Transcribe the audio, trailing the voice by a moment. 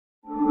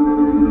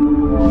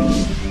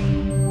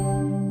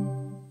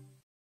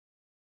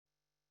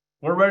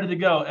We're ready to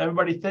go.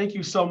 Everybody, thank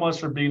you so much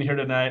for being here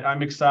tonight.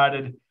 I'm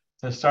excited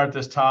to start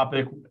this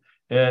topic.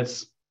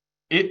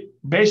 It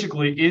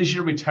basically, is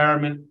your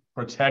retirement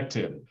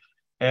protected?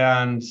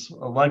 And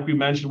like we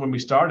mentioned when we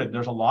started,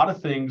 there's a lot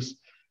of things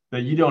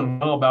that you don't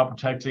know about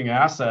protecting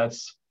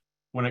assets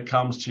when it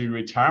comes to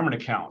retirement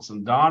accounts.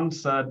 And Don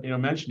said,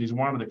 mentioned he's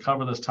wanted to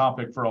cover this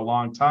topic for a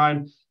long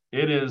time.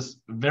 It is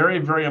very,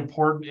 very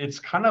important. It's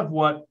kind of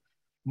what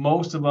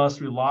most of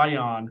us rely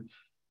on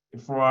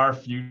for our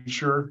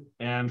future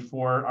and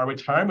for our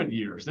retirement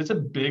years. It's a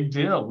big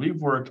deal.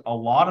 We've worked a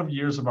lot of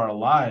years of our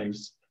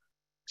lives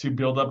to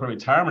build up a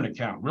retirement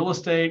account, real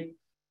estate,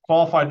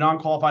 qualified,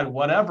 non-qualified,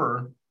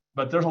 whatever.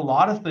 But there's a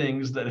lot of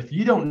things that if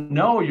you don't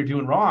know you're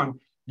doing wrong,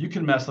 you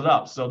can mess it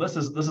up. So this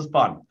is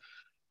fun.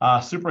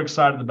 Super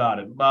excited about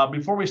it.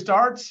 Before we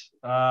start,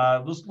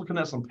 just looking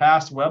at some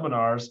past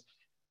webinars.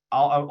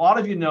 A lot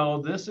of you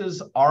know this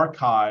is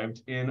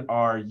archived in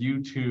our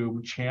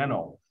YouTube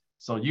channel.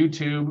 So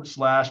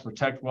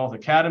YouTube/Protect Wealth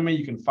Academy.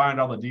 You can find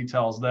all the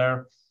details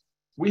there.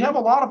 We have a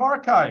lot of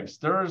archives.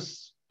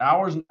 There's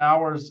hours and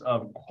hours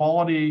of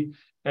quality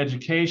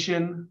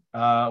education.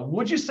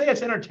 Would you say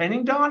it's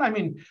entertaining, Don? I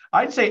mean,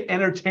 I'd say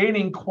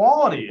entertaining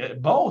quality,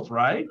 both,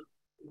 right?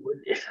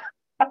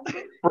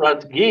 For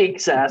us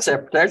geeks,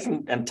 asset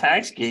protection and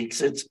tax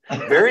geeks, it's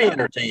very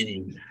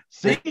entertaining.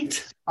 See,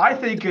 I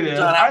think it is.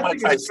 I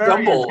think it's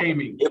very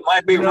entertaining. It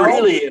might be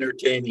really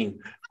entertaining.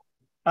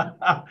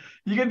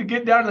 You get to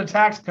get down to the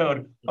tax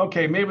code.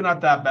 Okay, maybe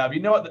not that bad.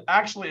 You know what?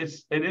 Actually,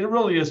 it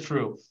really is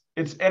true.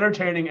 It's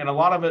entertaining, and a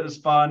lot of it is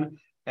fun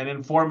and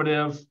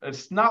informative.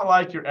 It's not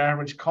like your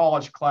average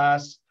college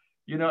class.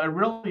 It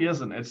really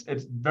isn't.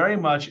 It's very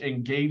much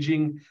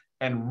engaging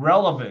and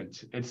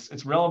relevant.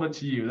 It's relevant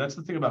to you. That's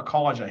the thing about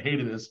college. I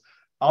hated this.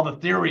 All the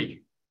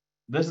theory.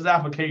 This is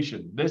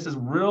application. This is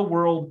real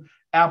world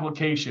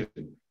application.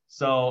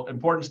 So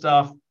important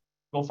stuff.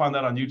 Go find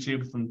that on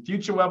YouTube. Some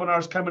future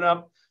webinars coming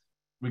up.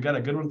 We got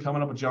a good one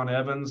coming up with John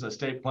Evans,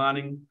 estate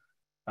planning.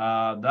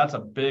 That's a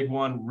big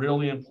one,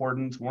 really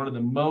important. One of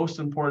the most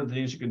important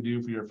things you can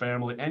do for your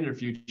family and your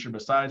future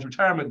besides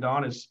retirement,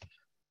 Don, is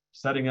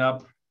setting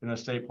up an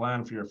estate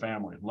plan for your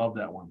family. Love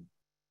that one.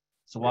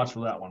 So watch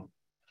for that one.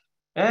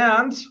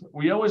 And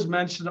we always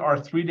mention our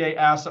 3-day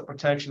Asset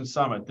Protection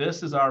Summit.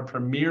 This is our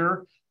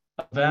premier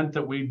event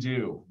that we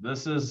do.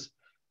 This is,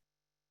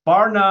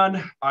 bar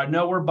none, I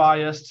know we're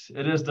biased.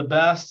 It is the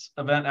best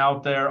event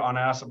out there on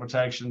asset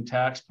protection,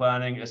 tax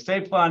planning,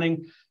 estate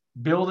planning,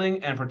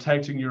 building and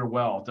protecting your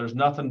wealth. There's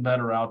nothing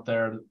better out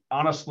there.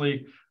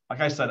 Honestly,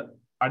 like I said,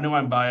 I know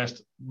I'm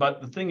biased,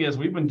 but the thing is,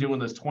 we've been doing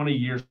this 20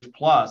 years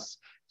plus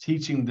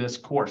teaching this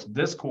course.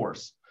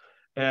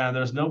 And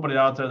there's nobody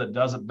out there that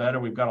does it better.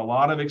 We've got a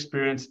lot of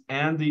experience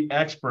and the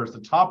experts, the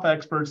top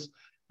experts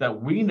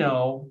that we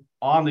know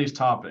on these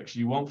topics.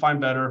 You won't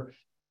find better.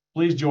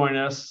 Please join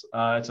us.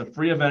 It's a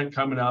free event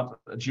coming up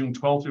June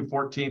 12th through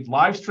 14th,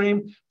 live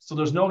stream. So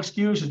there's no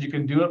excuses. You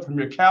can do it from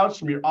your couch,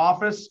 from your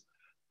office,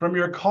 from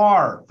your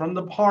car, from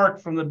the park,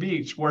 from the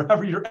beach,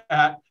 wherever you're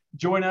at.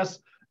 Join us.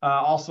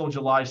 Also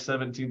July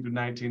 17th through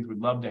 19th. We'd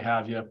love to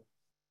have you.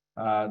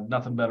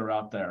 Nothing better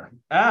out there.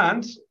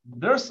 And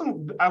there's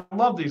I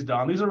love these,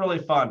 Don. These are really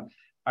fun.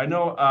 I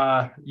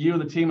know you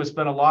and the team have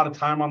spent a lot of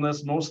time on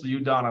this. Mostly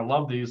you, Don. I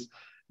love these.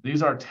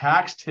 These are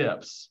tax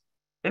tips.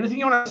 Anything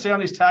you want to say on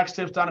these tax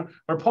tips, Don?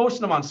 We're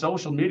posting them on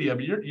social media,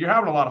 but you're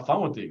having a lot of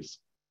fun with these.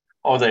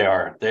 Oh, they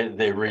are.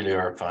 They really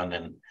are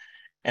fun,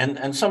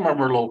 and some of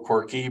them are a little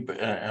quirky,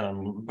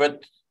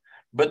 but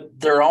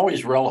they're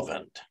always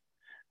relevant.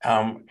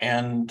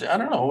 And I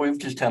don't know. We've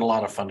just had a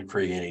lot of fun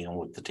creating them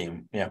with the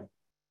team.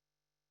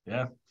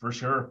 Yeah, for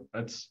sure.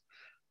 That's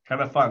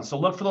kind of fun. So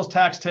look for those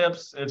tax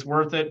tips. It's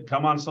worth it.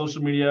 Come on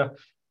social media.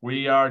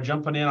 We are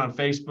jumping in on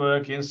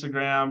Facebook,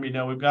 Instagram.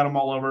 We've got them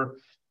all over.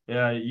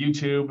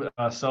 YouTube.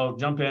 So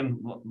jump in.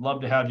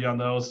 Love to have you on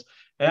those.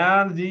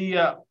 And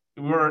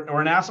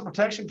we're an asset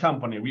protection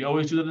company. We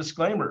always do the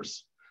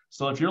disclaimers.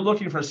 So if you're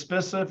looking for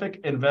specific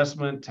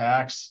investment,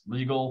 tax,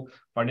 legal,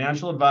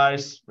 financial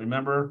advice,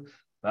 remember,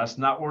 that's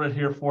not what we're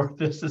here for.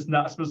 This is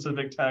not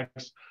specific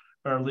tax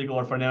or legal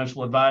or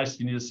financial advice.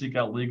 You need to seek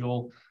out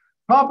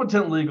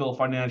competent legal,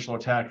 financial, or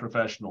tax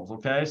professionals.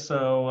 Okay.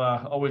 So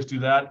always do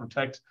that.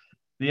 Protect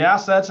the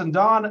assets. And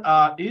Don,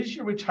 is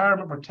your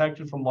retirement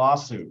protected from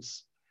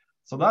lawsuits?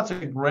 So that's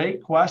a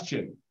great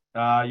question.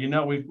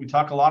 We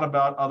talk a lot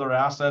about other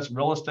assets,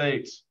 real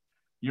estate,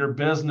 your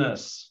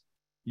business,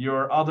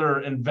 your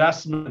other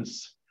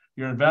investments,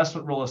 your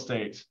investment real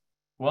estate.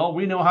 Well,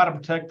 we know how to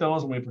protect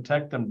those and we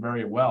protect them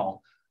very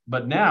well.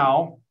 But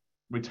now,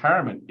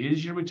 retirement,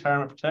 is your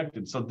retirement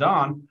protected? So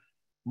Don,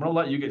 I'm going to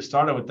let you get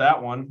started with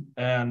that one.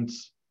 And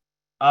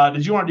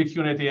did you want to do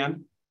Q&A at the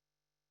end?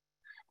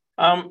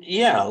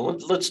 Yeah,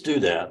 let's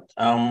do that.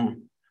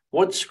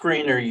 What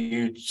screen are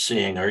you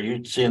seeing? Are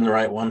you seeing the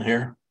right one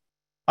here?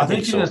 I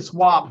think you need to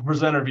swap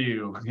presenter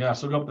view. Yeah,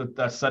 so go up to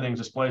that settings,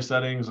 display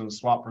settings, and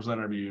swap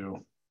presenter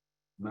view.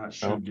 And that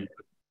should get it.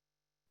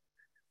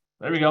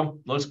 There we go.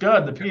 Looks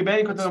good. The piggy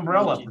bank with the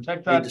umbrella.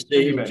 Protect Good to that see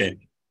piggy you. bank. Okay,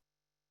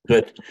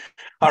 good.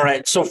 All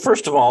right. So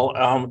first of all,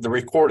 the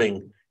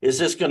recording, is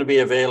this going to be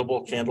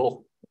available,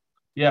 Kendall?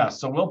 Yeah.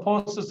 So we'll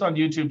post this on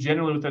YouTube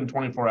generally within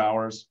 24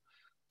 hours.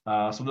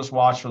 So just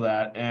watch for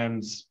that.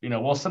 And,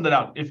 we'll send it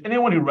out. If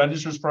anyone who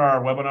registers for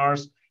our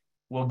webinars,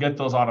 we'll get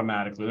those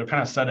automatically. They're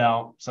kind of sent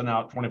out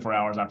 24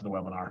 hours after the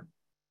webinar.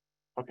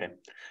 Okay.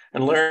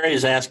 And Larry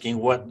is asking,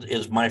 what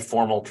is my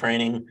formal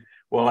training?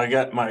 Well,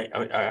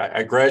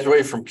 I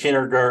graduated from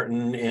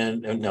kindergarten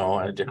no,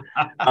 I did.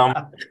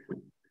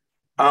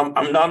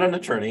 I'm not an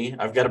attorney.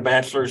 I've got a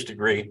bachelor's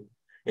degree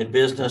in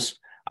business.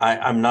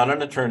 I'm not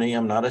an attorney.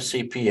 I'm not a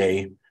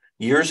CPA.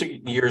 Years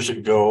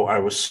ago, I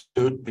was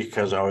sued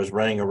because I was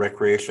running a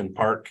recreation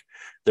park.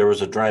 There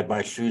was a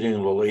drive-by shooting. A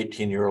little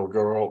 18-year-old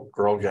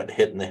girl got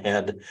hit in the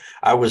head.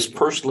 I was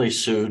personally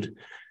sued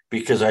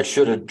because I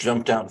should have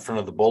jumped out in front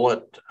of the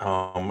bullet,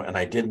 and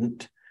I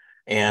didn't.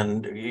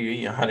 And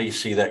how do you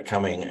see that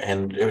coming?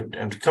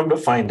 And come to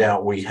find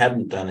out, we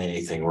hadn't done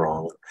anything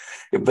wrong,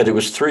 but it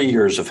was 3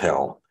 years of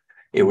hell.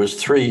 It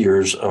was 3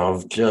 years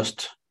of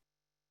just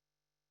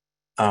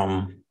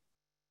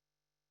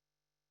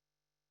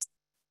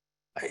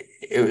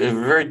it was a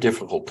very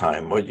difficult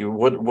time. What do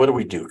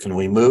we do? Can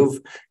we move?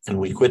 Can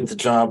we quit the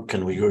job?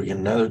 Can we go get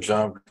another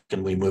job?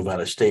 Can we move out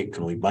of state?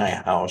 Can we buy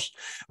a house?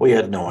 We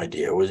had no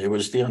idea. It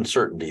was the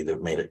uncertainty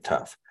that made it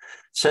tough.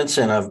 Since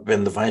then, I've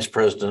been the vice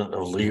president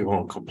of legal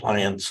and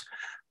compliance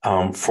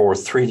for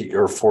 3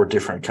 or 4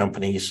 different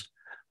companies.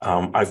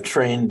 I've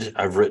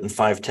written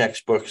 5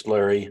 textbooks,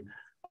 Larry,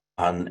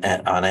 on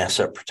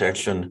asset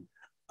protection.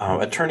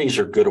 Attorneys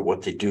are good at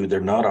what they do. They're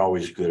not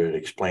always good at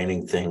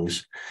explaining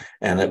things.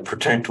 And at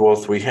Protect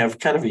Wealth, we have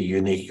kind of a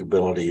unique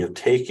ability of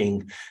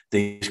taking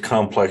these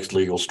complex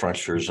legal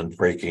structures and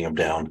breaking them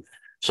down.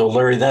 So,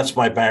 Larry, that's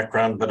my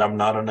background, but I'm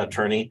not an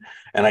attorney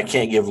and I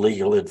can't give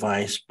legal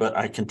advice, but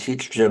I can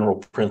teach general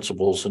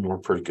principles and we're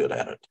pretty good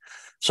at it.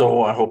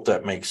 So I hope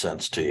that makes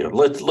sense to you.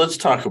 Let's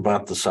talk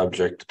about the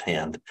subject at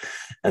hand,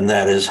 and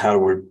that is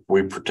how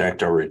we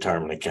protect our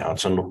retirement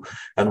accounts and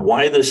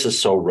why this is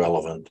so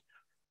relevant.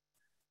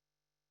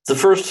 The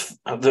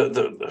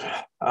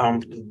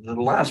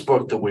last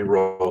book that we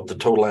wrote, the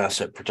Total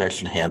Asset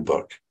Protection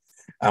Handbook,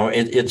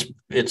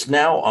 it's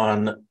now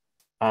on the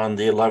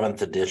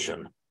 11th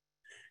edition,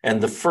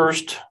 and the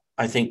first,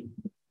 I think,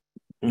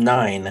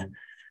 9,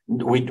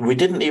 we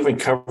didn't even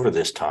cover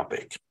this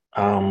topic,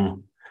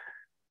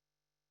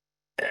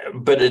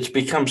 but it's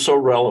become so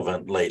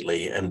relevant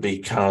lately, and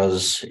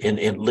because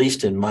at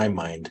least in my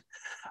mind,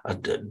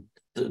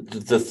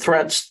 the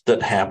threats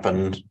that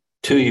happen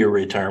to your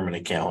retirement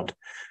account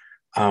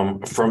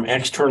from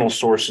external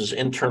sources,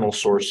 internal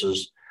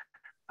sources.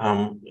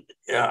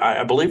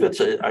 I believe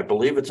it's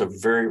a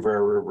very,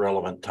 very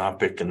relevant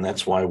topic, and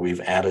that's why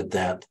we've added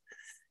that.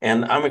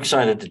 And I'm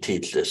excited to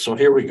teach this. So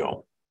here we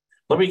go.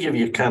 Let me give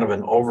you kind of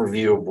an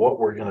overview of what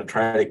we're going to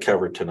try to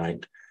cover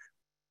tonight.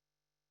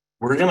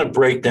 We're going to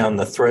break down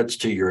the threats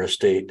to your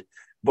estate,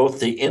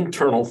 both the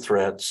internal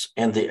threats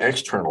and the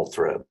external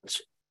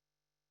threats.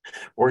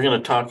 We're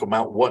going to talk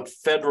about what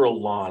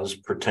federal laws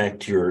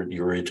protect your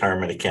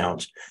retirement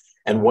accounts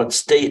and what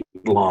state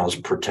laws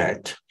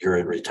protect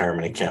your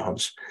retirement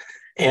accounts,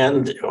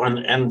 and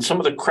some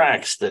of the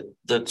cracks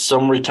that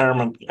some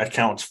retirement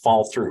accounts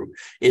fall through.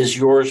 Is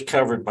yours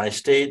covered by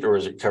state, or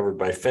is it covered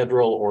by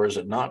federal, or is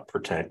it not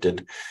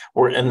protected?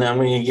 And then I'm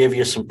going to give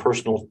you some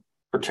personal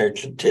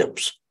protection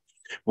tips.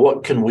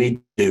 What can we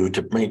do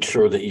to make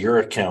sure that your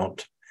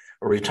account,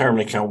 a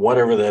retirement account,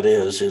 whatever that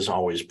is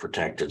always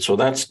protected? So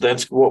that's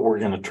what we're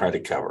going to try to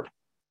cover.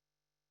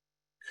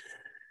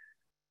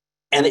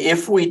 And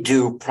if we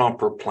do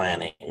proper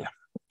planning,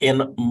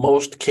 in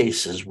most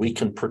cases, we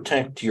can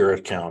protect your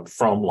account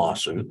from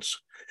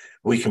lawsuits.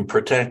 We can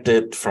protect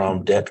it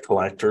from debt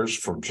collectors,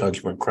 from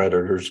judgment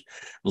creditors,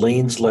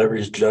 liens,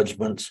 levies,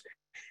 judgments,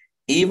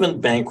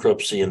 even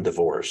bankruptcy and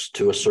divorce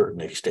to a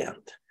certain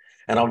extent.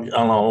 And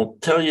I'll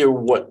tell you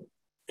what,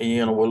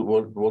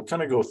 we'll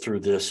kind of go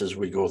through this as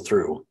we go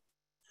through.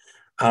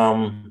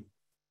 That's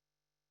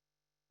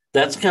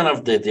kind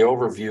of the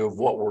overview of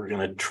what we're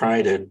going to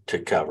try to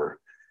cover.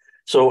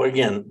 So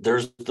again,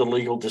 there's the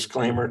legal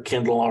disclaimer.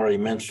 Kendall already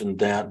mentioned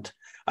that.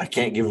 I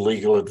can't give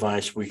legal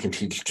advice. We can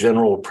teach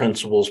general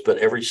principles, but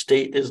every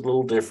state is a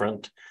little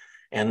different.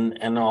 And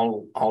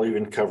I'll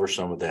even cover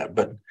some of that.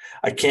 But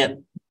I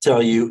can't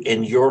tell you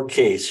in your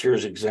case,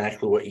 here's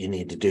exactly what you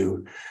need to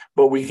do,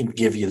 but we can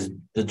give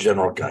you the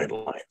general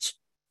guidelines.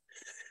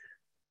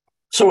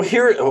 So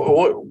here,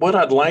 what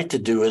I'd like to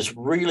do is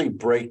really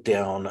break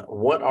down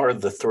what are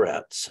the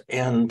threats.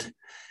 And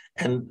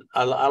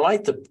I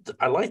like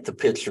the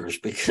pictures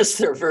because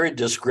they're very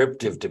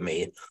descriptive to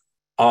me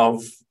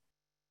of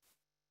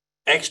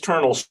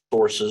external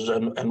sources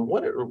and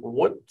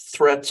what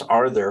threats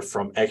are there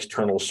from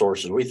external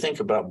sources. We think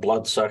about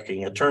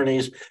blood-sucking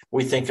attorneys,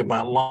 we think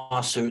about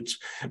lawsuits,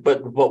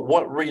 but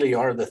what really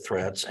are the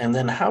threats? And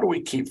then how do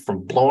we keep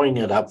from blowing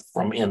it up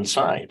from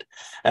inside?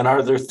 And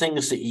are there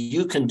things that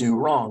you can do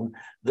wrong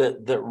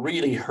that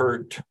really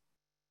hurt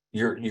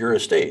your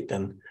estate.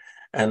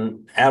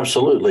 And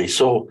absolutely.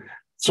 So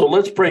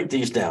let's break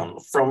these down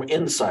from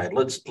inside.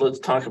 Let's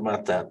talk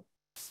about that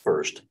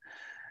first.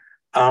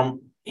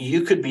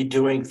 You could be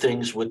doing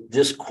things with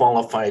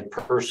disqualified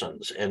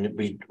persons and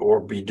be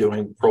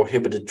doing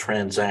prohibited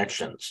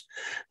transactions.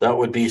 That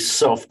would be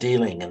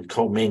self-dealing and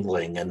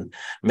commingling, and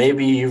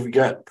maybe you've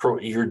got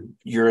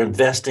you're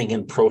investing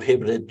in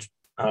prohibited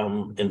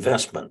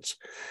investments.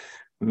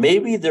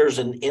 Maybe there's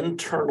an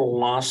internal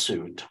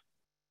lawsuit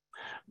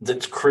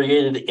that's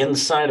created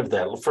inside of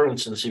that. For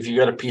instance, if you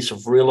got a piece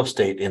of real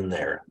estate in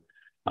there,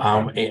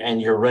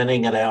 and you're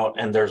renting it out,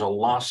 and there's a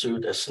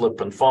lawsuit, a slip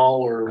and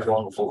fall or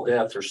wrongful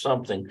death or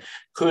something,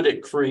 could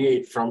it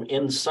create from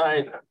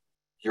inside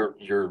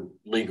your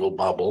legal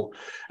bubble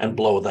and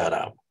blow that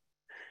up?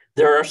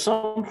 There are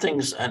some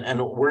things, and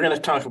we're going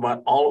to talk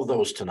about all of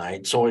those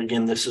tonight. So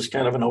again, this is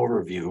kind of an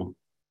overview.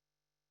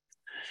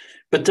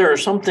 But there are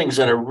some things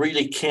that I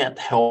really can't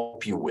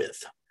help you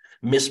with: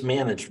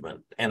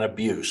 mismanagement and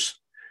abuse,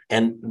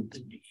 and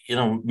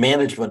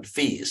management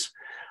fees.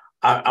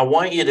 I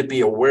want you to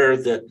be aware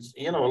that,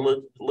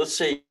 let's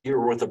say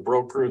you're with a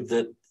broker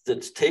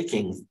that's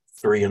taking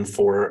 3 and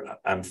 4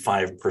 and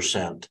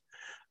 5%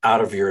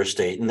 out of your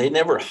estate, and they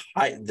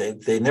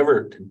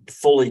never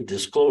fully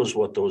disclose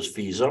what those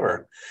fees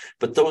are,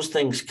 but those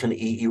things can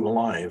eat you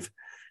alive.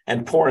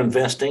 And poor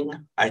investing,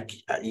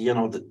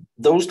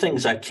 those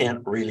things I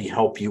can't really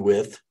help you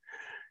with.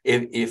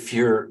 If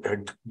you're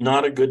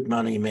not a good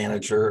money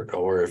manager,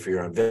 or if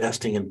you're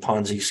investing in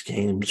Ponzi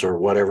schemes or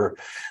whatever,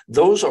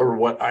 those are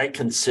what I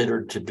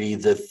consider to be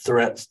the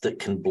threats that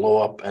can blow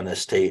up an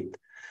estate,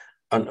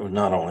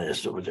 not only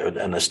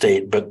an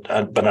estate, but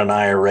an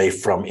IRA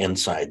from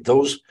inside.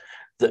 That's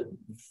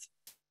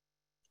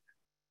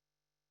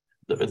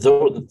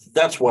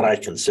what I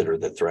consider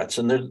the threats,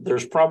 and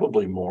there's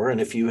probably more. And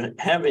if you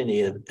have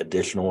any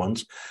additional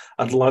ones,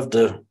 I'd love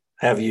to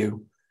have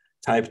you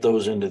type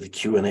those into the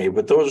Q&A,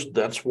 but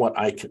that's what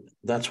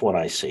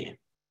I see.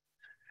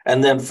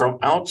 And then from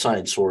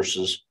outside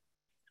sources,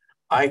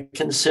 I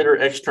consider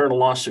external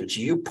lawsuits.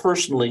 You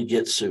personally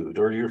get sued,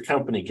 or your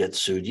company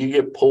gets sued. You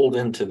get pulled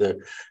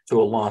into a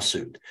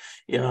lawsuit.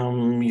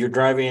 You're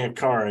driving a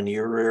car and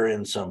you rear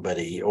end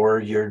somebody, or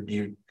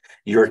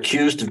you're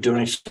accused of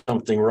doing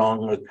something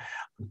wrong.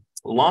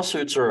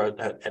 Lawsuits are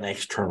an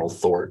external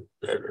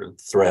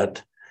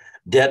threat.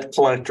 Debt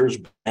collectors,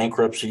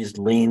 bankruptcies,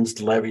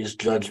 liens, levies,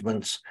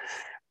 judgments,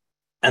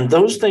 and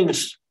those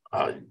things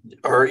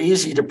are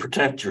easy to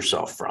protect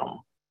yourself from.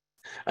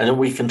 And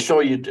we can show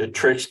you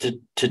tricks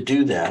to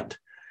do that.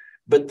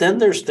 But then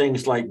there's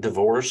things like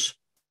divorce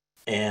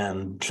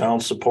and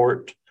child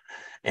support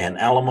and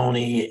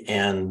alimony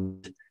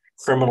and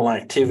criminal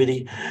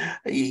activity.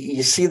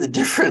 You see the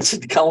difference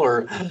in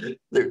color.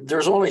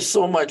 There's only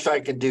so much I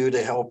can do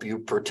to help you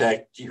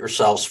protect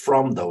yourselves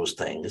from those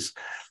things.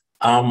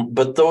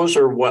 But those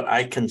are what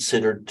I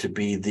consider to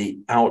be the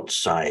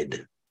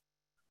outside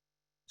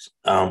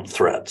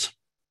threats.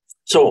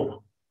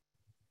 So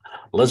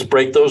let's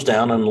break those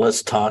down and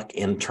let's talk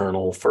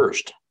internal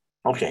first.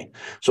 Okay,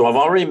 so I've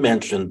already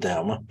mentioned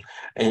them.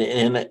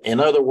 And in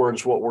other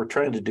words, what we're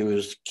trying to do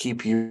is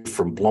keep you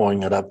from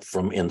blowing it up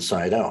from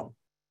inside out.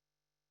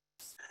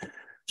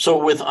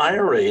 So with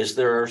IRAs,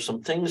 there are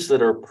some things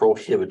that are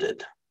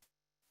prohibited.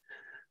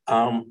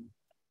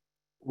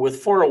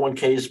 With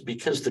 401ks,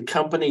 because the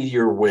company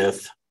you're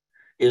with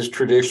is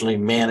traditionally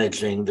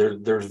managing,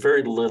 there's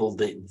very little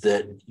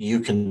that you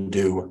can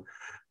do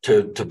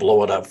to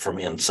blow it up from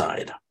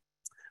inside.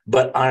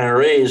 But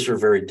IRAs are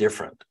very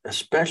different,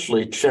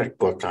 especially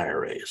checkbook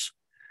IRAs.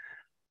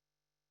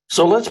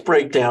 So let's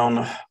break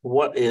down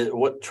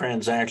what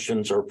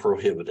transactions are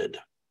prohibited.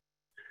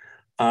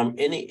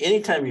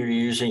 Anytime you're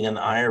using an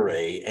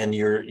IRA and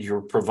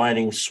you're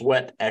providing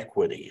sweat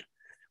equity,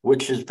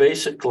 which is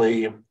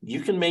basically, you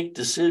can make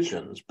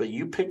decisions, but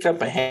you pick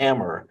up a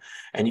hammer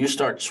and you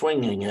start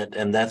swinging it,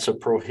 and that's a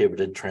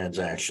prohibited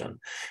transaction.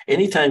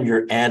 Anytime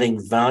you're adding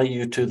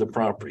value to the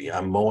property,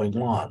 I'm mowing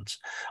lawns,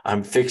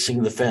 I'm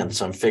fixing the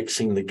fence, I'm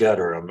fixing the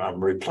gutter,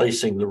 I'm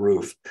replacing the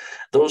roof.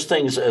 Those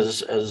things,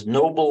 as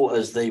noble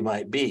as they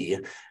might be,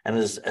 and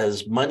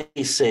as money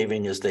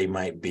saving as they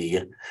might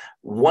be,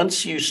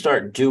 once you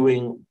start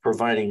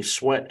providing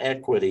sweat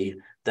equity,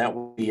 that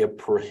will be a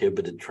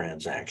prohibited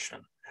transaction.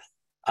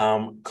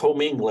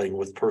 Commingling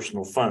with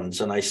personal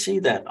funds, and I see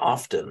that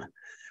often,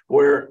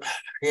 where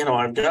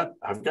I've got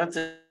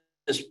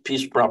this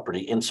piece of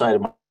property inside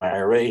of my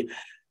IRA,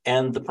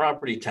 and the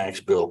property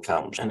tax bill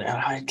comes, and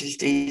it's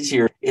just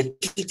easier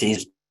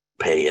to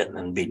pay it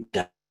and be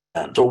done.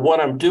 So what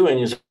I'm doing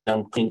is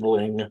I'm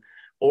commingling,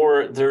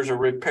 or there's a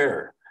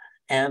repair,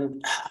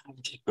 and I'll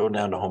just go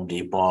down to Home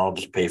Depot, I'll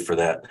just pay for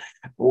that.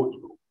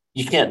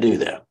 You can't do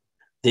that.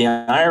 The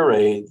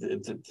IRA,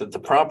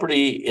 the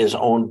property is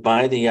owned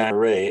by the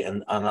IRA,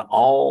 and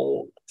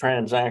all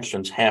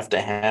transactions have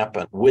to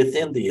happen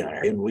within the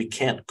IRA, and we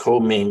can't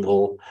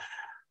commingle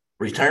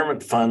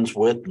retirement funds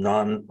with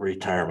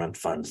non-retirement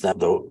funds.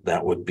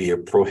 That would be a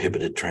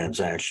prohibited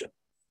transaction.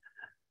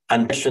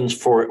 And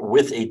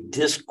with a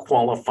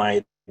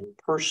disqualified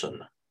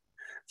person.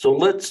 So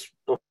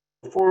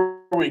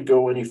before we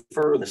go any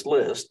further in this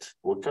list,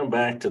 we'll come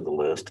back to the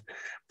list,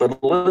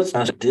 but let's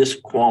ask what a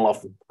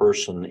disqualified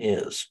person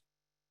is.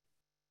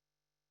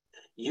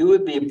 You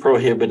would be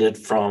prohibited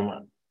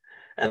from,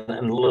 and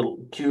a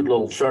little cute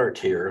little chart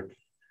here,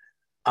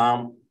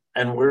 and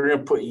we're going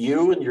to put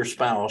you and your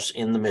spouse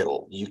in the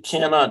middle. You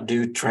cannot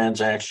do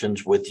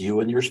transactions with you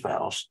and your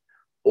spouse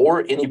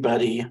or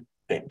anybody.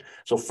 Okay.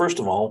 So first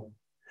of all,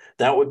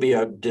 that would be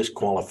a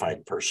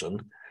disqualified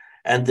person.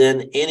 And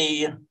then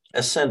any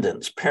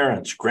ascendants,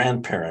 parents,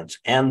 grandparents,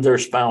 and their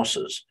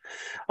spouses.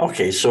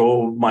 Okay,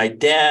 so my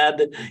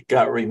dad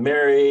got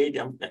remarried.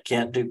 I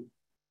can't do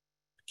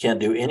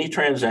any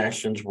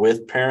transactions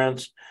with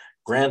parents,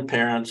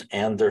 grandparents,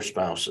 and their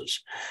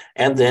spouses.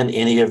 And then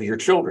any of your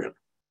children,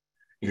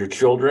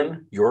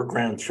 your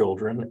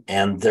grandchildren,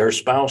 and their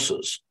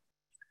spouses.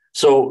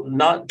 So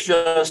not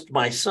just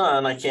my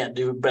son, I can't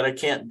do, but I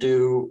can't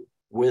do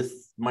with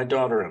my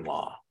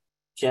daughter-in-law.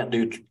 Can't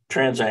do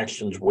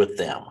transactions with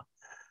them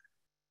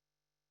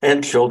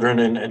and children.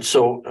 And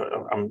so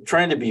I'm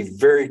trying to be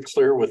very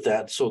clear with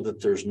that so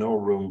that there's no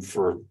room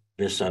for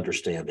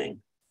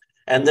misunderstanding.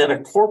 And then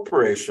a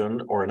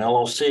corporation or an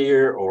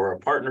LLC or a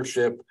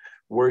partnership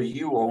where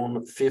you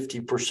own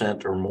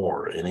 50% or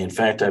more. And in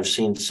fact, I've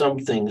seen some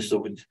things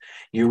that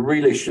you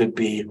really should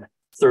be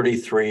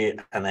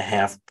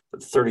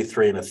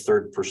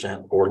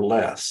 33.3% or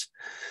less.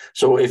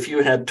 So if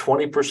you had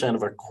 20%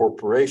 of a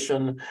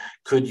corporation,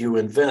 could you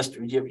invest?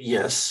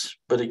 Yes,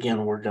 but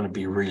again, we're going to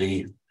be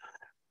really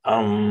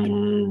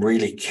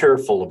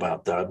careful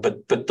about that.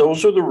 But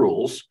those are the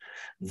rules.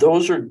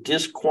 Those are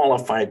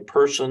disqualified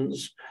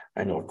persons.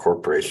 I know a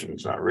corporation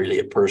is not really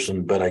a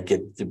person, but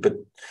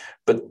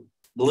but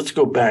let's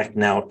go back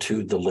now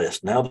to the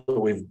list. Now that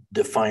we've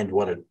defined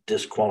what a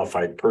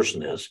disqualified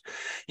person is,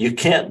 you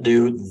can't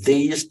do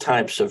these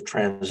types of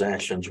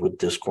transactions with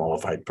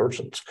disqualified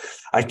persons.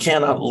 I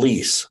cannot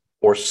lease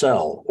or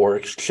sell or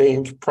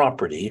exchange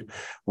property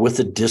with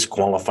a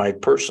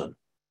disqualified person.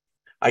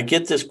 I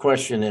get this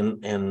question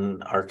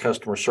in our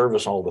customer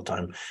service all the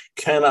time.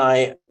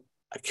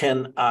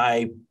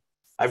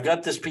 I've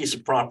got this piece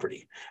of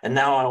property and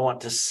now I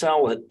want to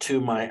sell it to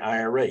my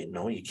IRA.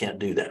 No, you can't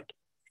do that.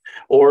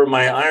 Or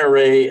my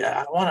IRA,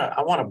 I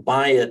want to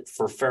buy it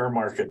for fair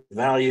market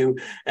value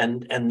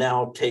and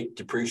now take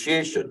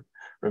depreciation.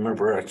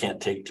 Remember, I can't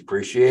take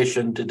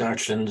depreciation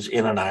deductions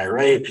in an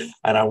IRA,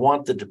 and I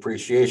want the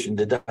depreciation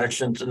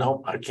deductions.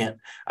 No, I can't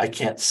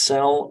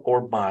sell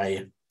or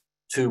buy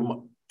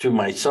to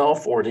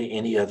myself or to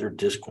any other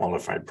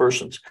disqualified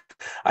persons.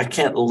 I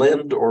can't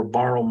lend or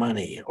borrow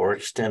money or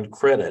extend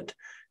credit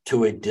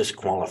to a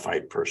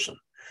disqualified person.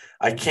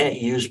 I can't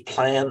use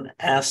plan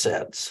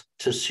assets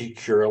to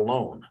secure a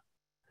loan.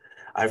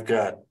 I've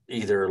got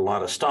either a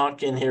lot of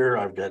stock in here,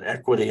 I've got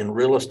equity in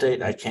real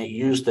estate. I can't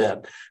use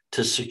that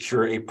to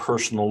secure a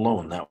personal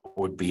loan. That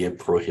would be a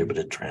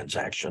prohibited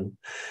transaction.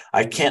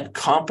 I can't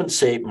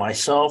compensate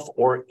myself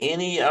or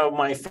any of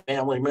my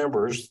family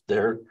members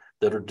there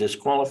that are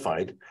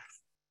disqualified.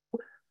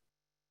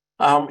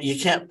 You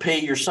can't pay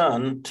your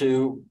son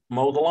to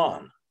mow the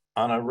lawn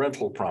on a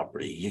rental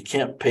property. You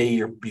can't pay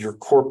your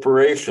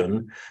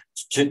corporation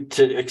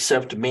to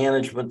accept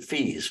management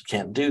fees.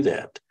 Can't do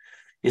that.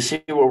 You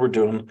see what we're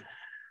doing?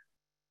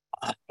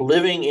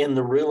 Living in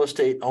the real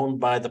estate owned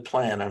by the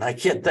plan, and I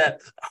get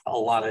that a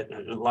lot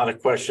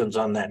of questions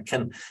on that.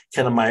 Can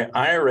my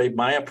IRA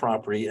buy a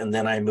property and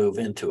then I move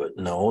into it?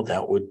 No,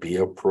 that would be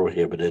a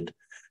prohibited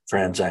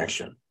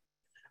transaction.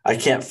 I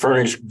can't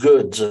furnish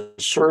goods and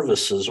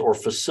services or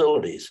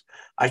facilities.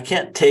 I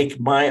can't take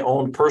my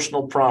own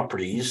personal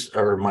properties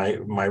or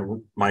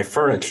my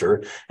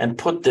furniture and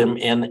put them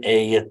in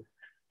a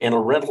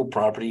rental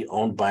property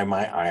owned by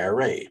my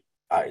IRA.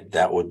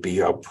 That would be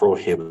a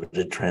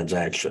prohibited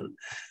transaction.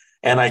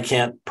 And I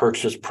can't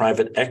purchase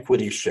private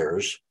equity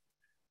shares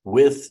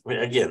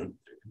again,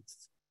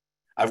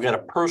 I've got a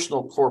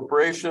personal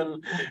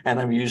corporation and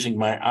I'm using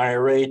my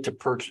IRA to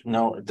purchase.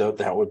 No,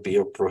 that would be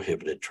a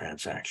prohibited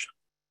transaction.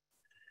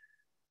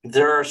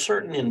 There are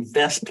certain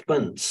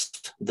investments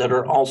that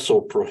are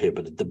also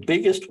prohibited. The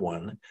biggest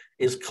one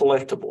is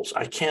collectibles.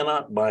 I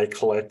cannot buy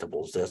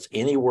collectibles. That's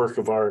any work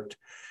of art,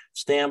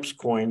 stamps,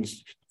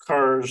 coins,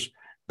 cars,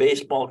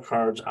 baseball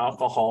cards,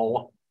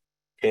 alcohol,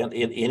 and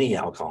any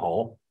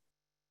alcohol,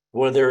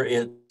 whether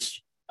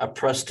it's a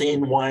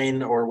pristine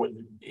wine or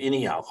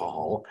any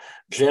alcohol,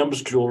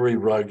 gems, jewelry,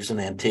 rugs,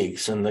 and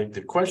antiques. And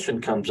the question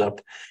comes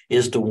up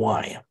is to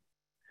why?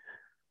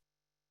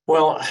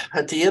 Well,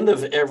 at the end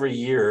of every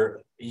year,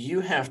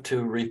 you have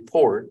to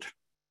report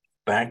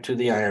back to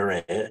the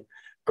IRA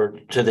or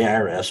to the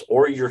IRS,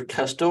 or your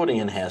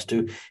custodian has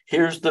to.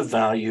 Here's the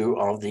value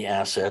of the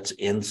assets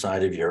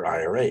inside of your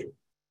IRA.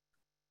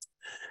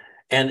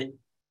 And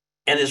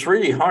it's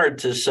really hard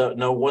to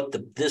know what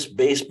this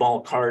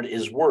baseball card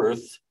is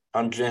worth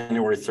on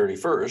January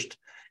 31st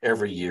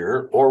every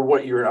year, or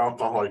what your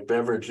alcoholic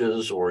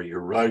beverages or your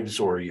rugs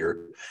or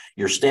your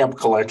stamp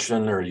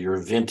collection or your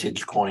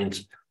vintage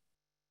coins.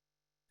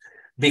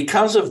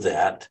 Because of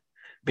that,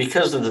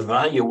 because of the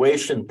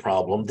valuation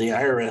problem, the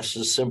IRS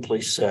has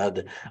simply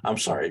said, I'm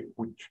sorry,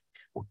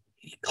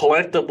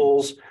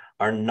 collectibles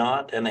are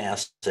not an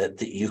asset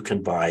that you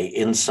can buy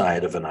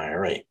inside of an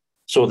IRA.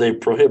 So they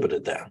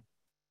prohibited that.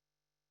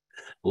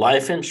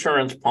 Life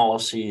insurance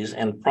policies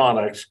and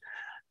products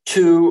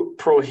to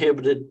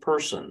prohibited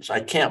persons. I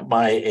can't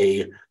buy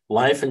a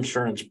life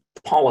insurance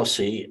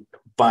policy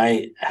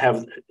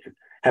have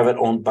it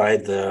owned by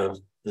the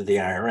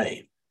IRA.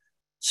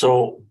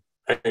 So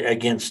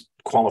against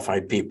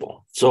qualified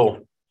people.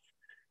 So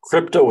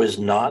crypto is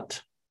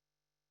not,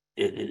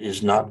 it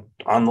is not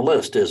on the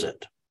list, is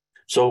it?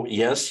 So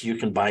yes, you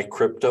can buy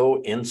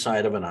crypto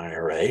inside of an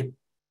IRA.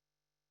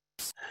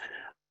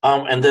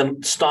 And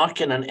then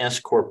stock in an S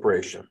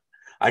corporation.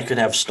 I could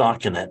have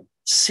stock in a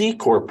C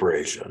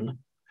corporation,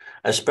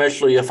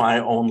 especially if I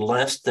own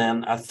less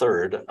than a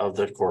third of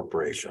the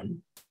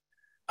corporation.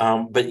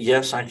 But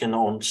yes, I can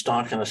own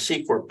stock in a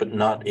C corp, but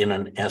not in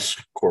an S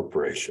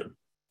corporation.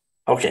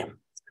 Okay.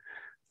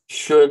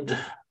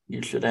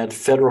 You should add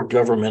federal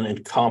government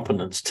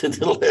incompetence to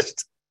the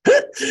list.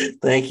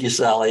 Thank you,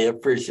 Sally. I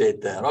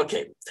appreciate that.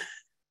 Okay.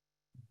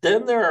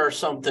 Then there are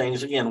some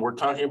things, again, we're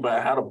talking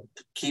about how to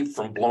keep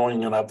from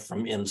blowing it up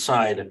from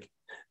inside.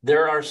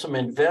 There are some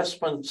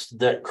investments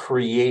that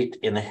create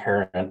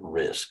inherent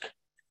risk.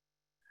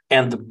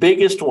 And the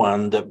biggest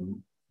one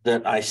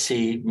that I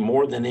see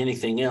more than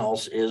anything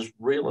else is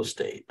real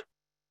estate.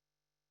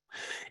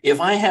 If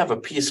I have a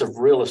piece of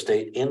real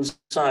estate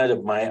inside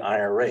of my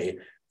IRA,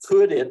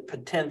 could it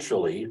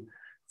potentially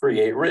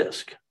create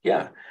risk?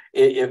 Yeah.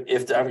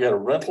 If I've got a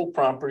rental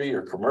property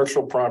or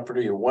commercial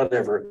property or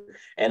whatever,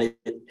 and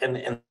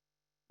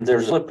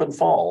there's slip and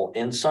fall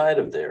inside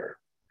of there,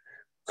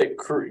 it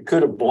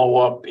could it blow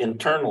up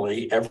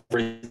internally,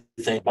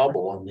 everything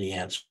bubble? And the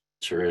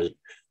answer is,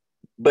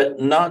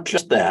 but not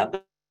just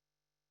that.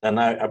 And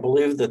I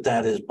believe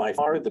that is by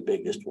far the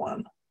biggest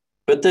one.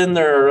 But then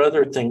there are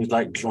other things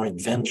like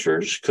joint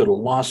ventures. Could a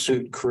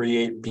lawsuit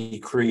be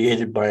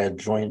created by a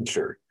joint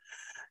venture?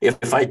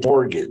 If I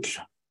mortgage,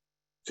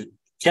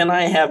 can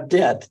I have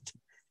debt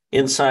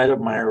inside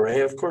of my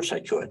IRA? Of course I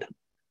could.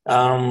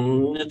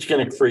 It's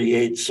going to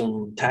create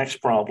some tax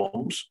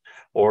problems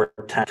or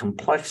tax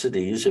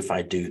complexities if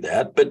I do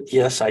that, but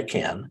yes, I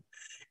can.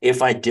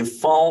 If I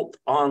default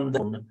on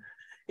them,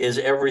 is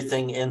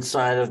everything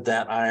inside of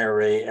that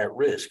IRA at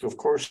risk? Of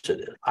course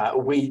it is.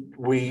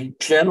 We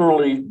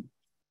generally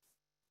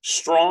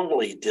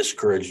strongly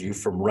discourage you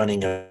from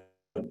running a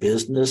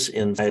business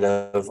inside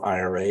of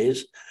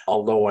IRAs,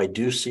 although I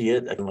do see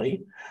it.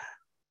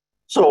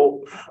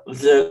 So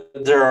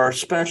there are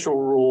special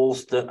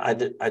rules that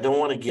I don't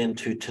want to get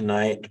into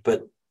tonight,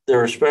 but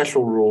there are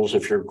special rules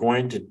if you're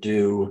going to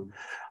do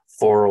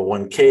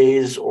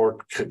 401ks or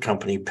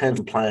company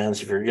pension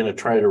plans, if you're going to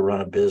try to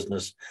run a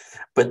business.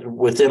 But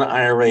within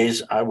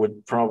IRAs, I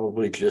would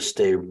probably just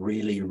stay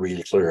really,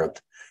 really clear of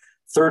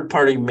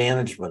third-party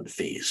management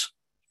fees.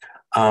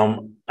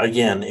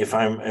 Again, if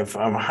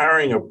I'm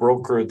hiring a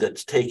broker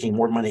that's taking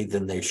more money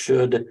than they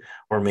should,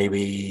 or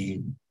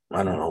maybe,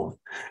 I don't know,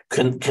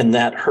 can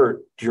that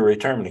hurt your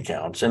retirement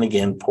accounts? And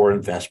again, poor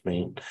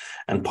investment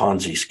and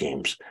Ponzi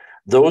schemes.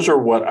 Those are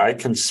what I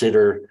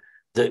consider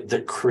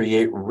that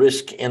create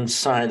risk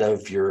inside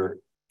of your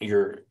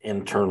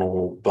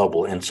internal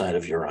bubble inside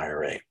of your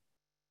IRA.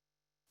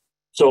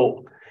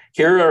 So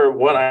here are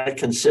what I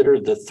consider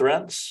the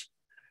threats,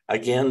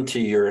 again, to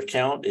your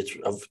account. It's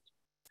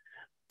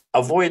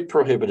avoid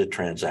prohibited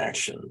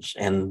transactions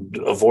and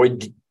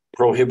avoid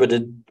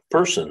prohibited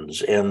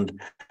persons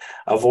and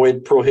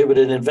avoid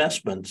prohibited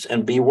investments,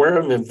 and beware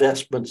of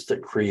investments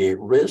that create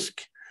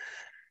risk.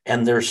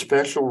 And there's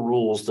special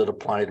rules that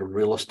apply to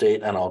real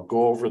estate, and I'll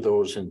go over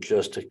those in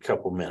just a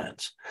couple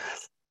minutes.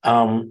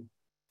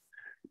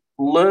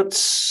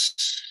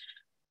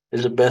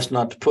 Is it best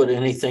not to put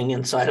anything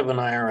inside of an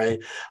IRA?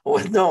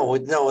 Well, no,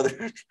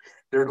 there's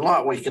a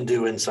lot we can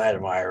do inside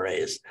of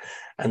IRAs.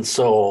 And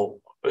so,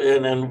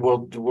 and then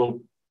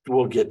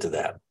we'll get to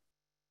that.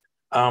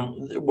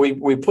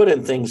 We put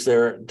in things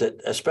there that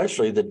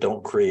especially that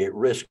don't create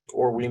risk,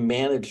 or we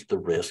manage the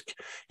risk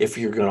if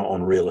you're going to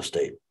own real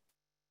estate.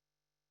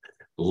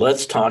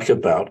 Let's talk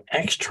about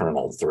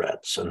external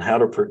threats and how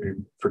to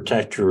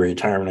protect your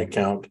retirement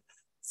account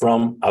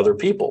from other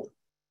people.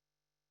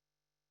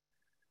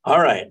 All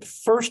right,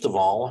 first of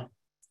all,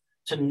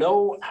 to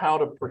know how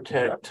to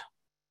protect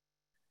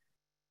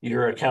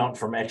your account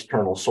from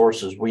external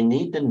sources, we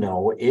need to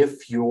know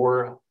if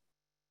your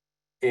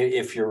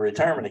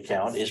retirement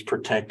account is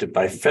protected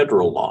by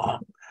federal law.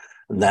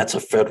 And that's a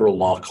federal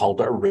law called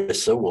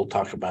ERISA. We'll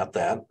talk about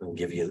that and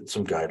give you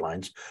some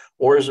guidelines.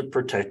 Or is it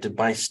protected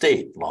by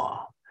state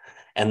law?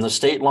 And the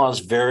state laws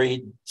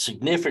vary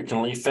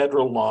significantly.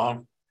 Federal law,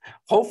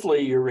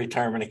 hopefully your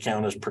retirement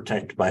account is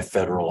protected by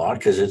federal law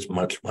because it's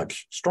much,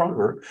 much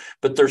stronger,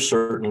 but there's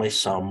certainly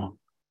some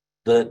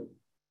that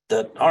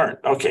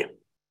aren't. Okay.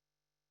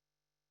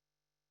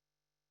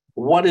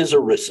 What is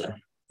ERISA,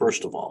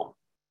 first of all?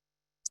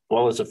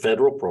 Well, it's a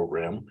federal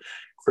program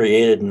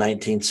created in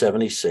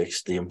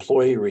 1976, the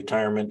Employee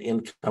Retirement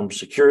Income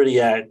Security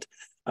Act.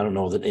 I don't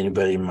know that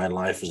anybody in my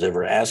life has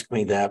ever asked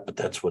me that, but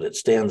that's what it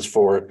stands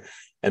for.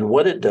 And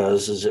what it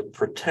does is it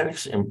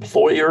protects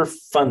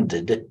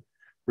employer-funded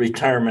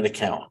retirement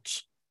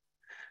accounts.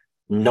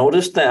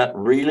 Notice that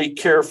really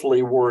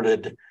carefully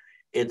worded.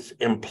 It's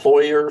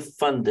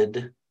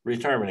employer-funded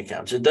retirement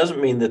accounts. It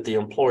doesn't mean that the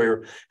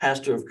employer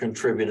has to have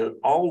contributed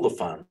all the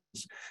funds,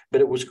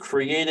 but it was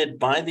created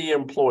by the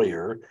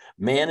employer,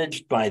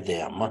 managed by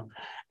them,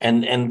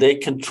 and they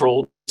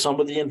controlled some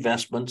of the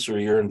investments or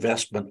your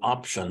investment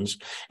options.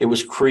 It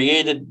was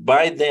created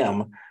by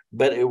them,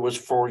 but it was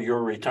for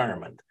your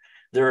retirement.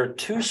 There are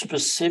two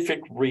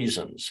specific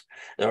reasons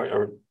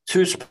or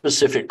two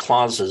specific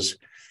clauses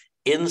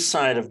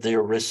inside of the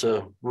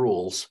ERISA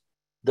rules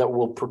that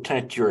will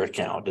protect your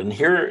account. And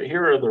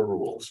here are the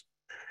rules.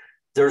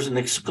 There's an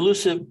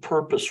exclusive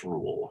purpose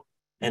rule.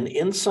 And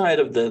inside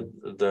of the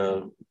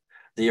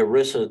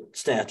ERISA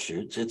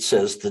statutes, it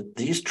says that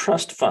these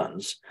trust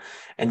funds,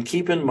 and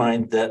keep in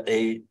mind that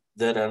a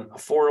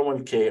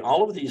 401k,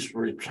 all of these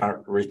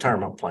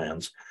retirement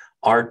plans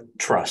are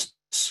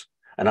trusts.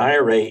 An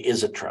IRA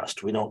is a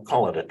trust. We don't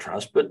call it a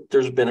trust, but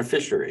there's a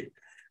beneficiary.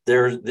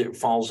 It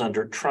falls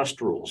under trust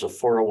rules, a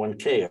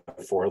 401k,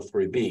 a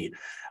 403b.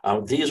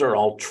 These are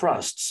all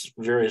trusts,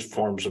 various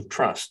forms of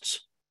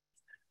trusts.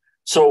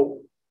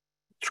 So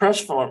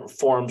trust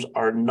forms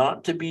are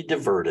not to be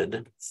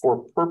diverted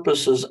for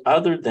purposes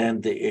other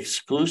than the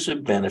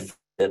exclusive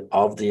benefit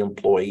of the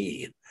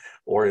employee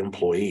or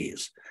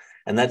employees.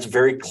 And that's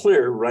very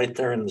clear right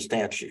there in the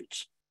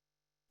statutes.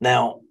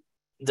 Now,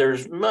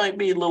 there's might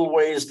be little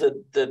ways that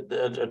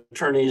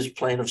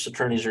plaintiffs'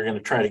 attorneys are going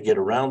to try to get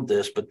around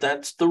this, but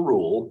that's the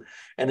rule,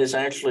 and it's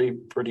actually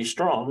pretty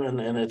strong,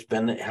 and it's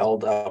been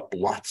held up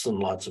lots and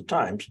lots of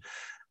times.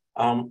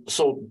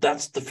 So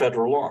that's the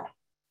federal law.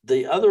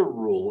 The other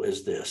rule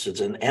is this.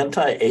 It's an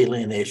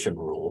anti-alienation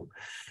rule,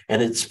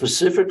 and it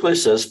specifically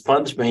says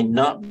funds may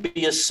not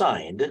be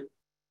assigned,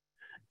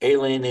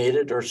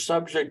 alienated, or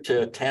subject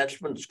to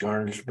attachments,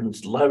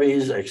 garnishments,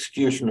 levies,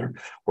 execution,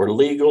 or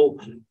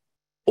legal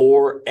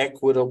or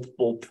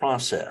equitable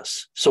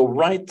process. So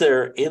right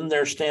there in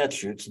their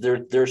statutes,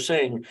 they're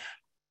saying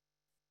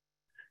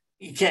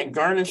you can't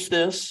garnish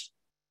this,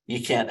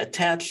 you can't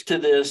attach to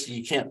this,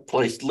 you can't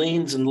place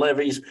liens and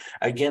levies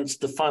against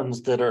the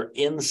funds that are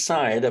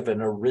inside of an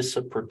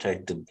ERISA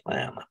protected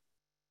plan.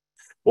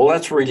 Well,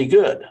 that's really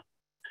good.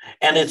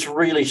 And it's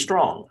really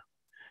strong.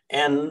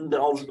 And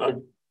I'll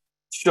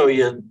show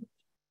you,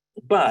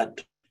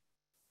 but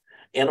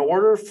in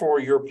order for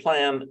your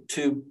plan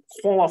to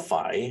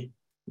qualify,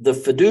 the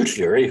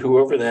fiduciary,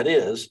 whoever that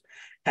is,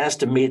 has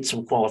to meet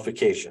some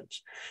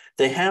qualifications.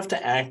 They have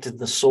to act in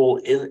the sole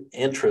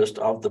interest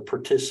of the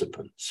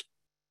participants.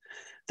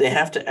 They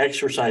have to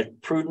exercise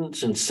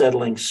prudence in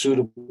settling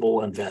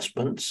suitable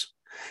investments,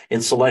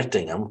 in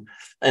selecting them,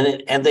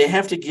 and they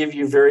have to give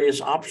you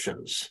various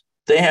options.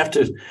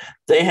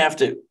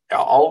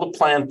 All the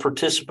plan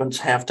participants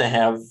have to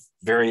have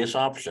various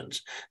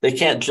options. They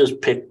can't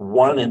just pick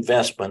one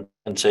investment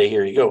and say,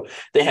 here you go.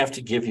 They have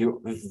to give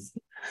you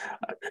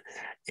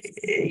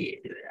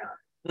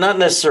not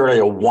necessarily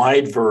a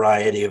wide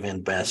variety of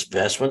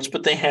investments,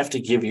 but they have to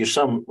give you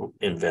some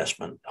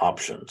investment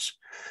options.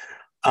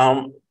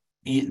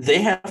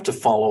 They have to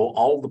follow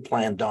all the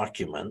plan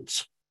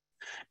documents,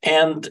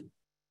 and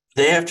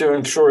they have to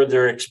ensure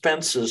their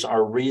expenses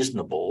are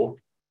reasonable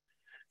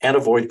and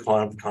avoid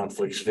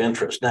conflicts of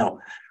interest. Now,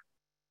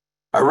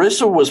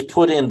 ERISA was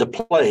put into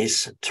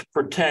place to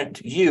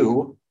protect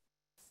you,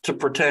 to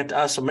protect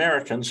us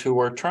Americans who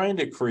are trying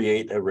to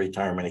create a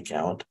retirement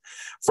account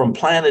from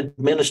plan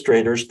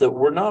administrators that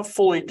were not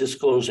fully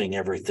disclosing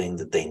everything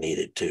that they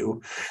needed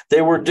to.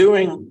 They were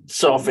doing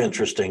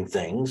self-interesting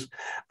things.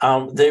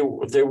 They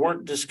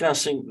weren't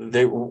disclosing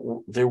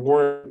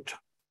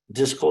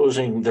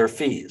their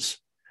fees.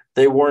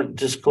 They weren't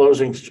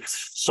disclosing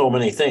so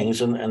many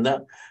things. And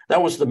that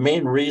was the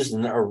main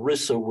reason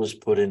ERISA was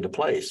put into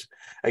place.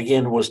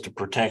 Again, was to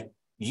protect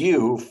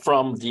you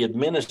from the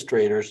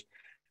administrators,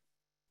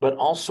 but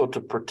also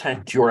to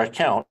protect your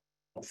account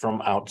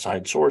from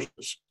outside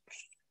sources.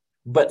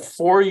 But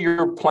for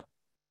your plan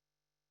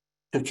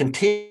to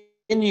continue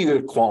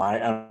to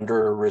qualify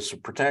under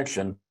ERISA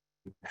protection,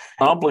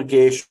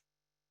 obligation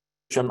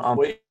on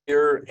the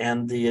employer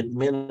and the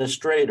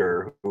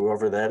administrator,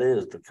 whoever that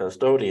is, the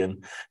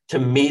custodian, to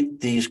meet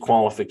these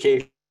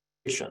qualifications.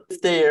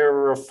 If they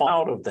ever fall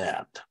out of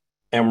that,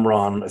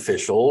 Enron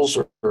officials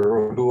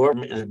or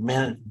whoever is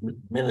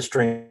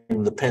administering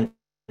the pension,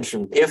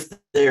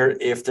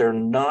 if they're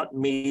not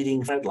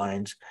meeting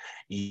guidelines,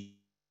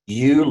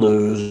 you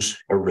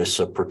lose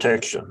ERISA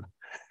protection.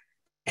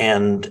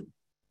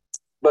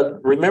 But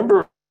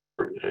remember,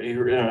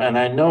 and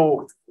I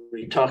know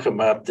we talk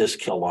about this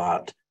a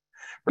lot,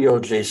 the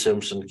O.J.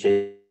 Simpson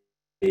case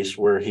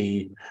where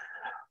he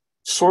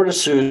sort of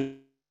sued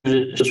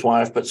his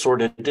wife, but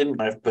sort of didn't.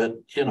 But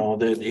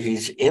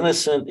he's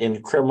innocent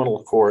in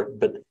criminal court,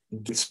 but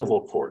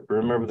civil court.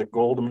 Remember the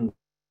Goldman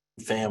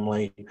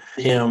family,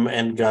 him,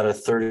 and got a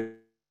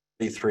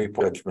 33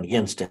 judgment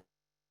against him.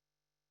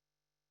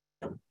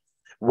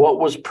 What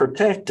was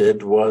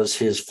protected was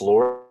his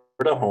Florida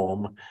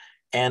home,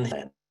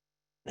 and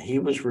he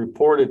was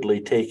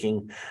reportedly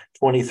taking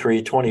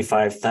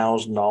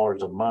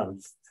 $25,000 a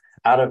month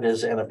out of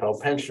his NFL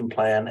pension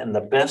plan, and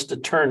the best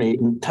attorney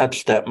didn't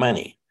touch that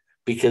money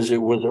because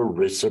it was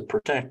ERISA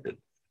protected.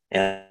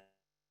 And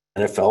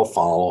NFL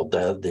followed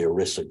the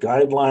ERISA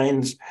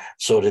guidelines,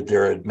 so did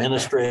their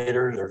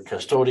administrators, their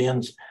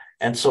custodians,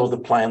 and so the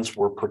plans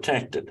were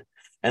protected.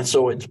 And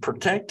so it's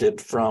protected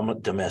from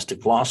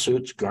domestic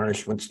lawsuits,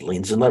 garnishments,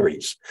 liens, and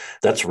levies.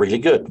 That's really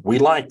good. We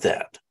like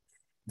that.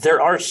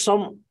 There are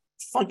some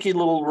funky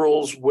little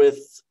rules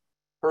with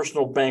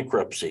personal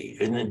bankruptcy.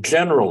 And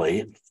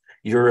generally,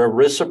 your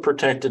ERISA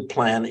protected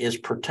plan is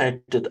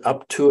protected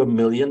up to $1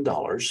 million.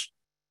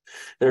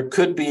 There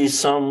could be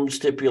some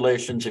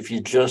stipulations if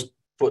you just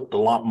put a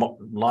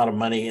lot of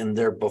money in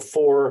there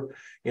before,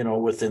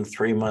 within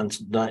 3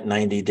 months,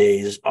 90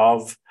 days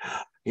of,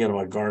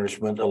 a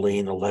garnishment, a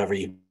lien, a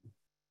levy.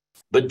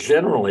 But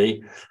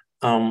generally,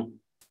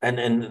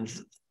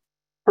 and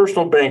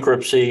personal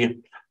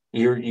bankruptcy,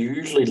 you're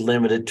usually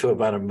limited to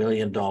about $1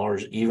 million,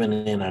 even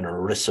in an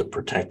ERISA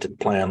protected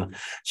plan.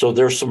 So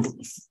there's some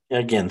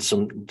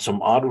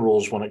odd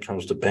rules when it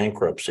comes to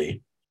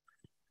bankruptcy.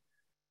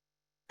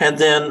 And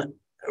then,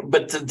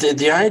 but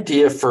the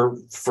idea for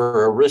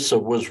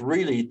ERISA was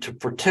really to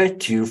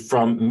protect you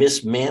from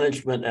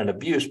mismanagement and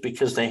abuse,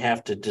 because they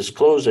have to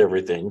disclose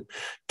everything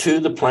to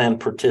the plan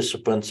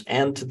participants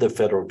and to the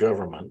federal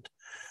government.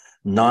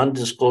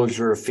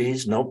 Non-disclosure of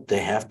fees, nope, they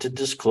have to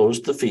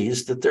disclose the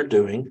fees that they're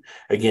doing,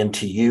 again,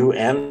 to you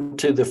and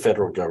to the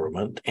federal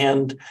government.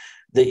 And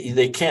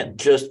they can't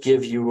just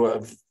give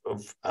you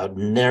a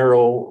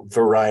narrow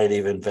variety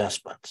of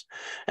investments.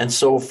 And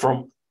so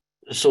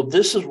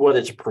this is what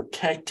it's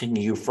protecting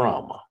you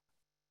from.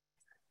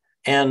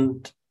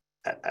 And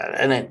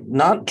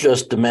not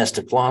just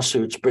domestic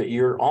lawsuits, but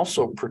you're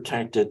also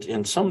protected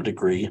in some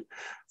degree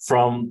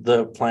from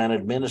the plan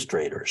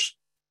administrators.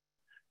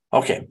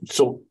 Okay,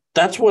 so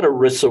that's what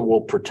ERISA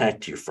will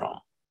protect you from.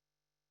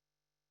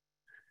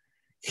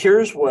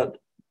 Here's the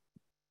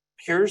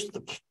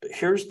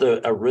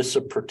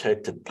ERISA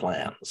protected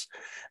plans.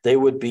 They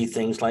would be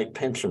things like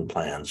pension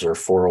plans or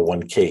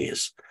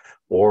 401ks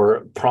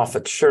or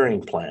profit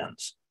sharing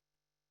plans,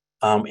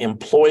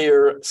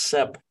 employer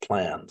SEP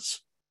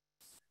plans.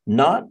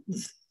 Not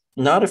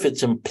if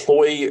it's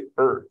employer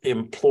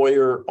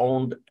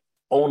owned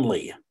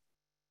only.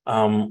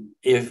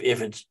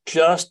 If it's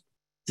just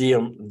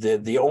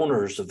the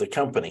owners of the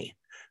company,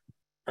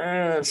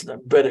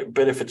 but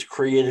if it's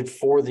created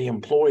for the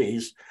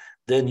employees,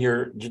 then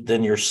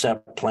your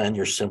SEP plan,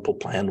 your simple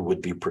plan,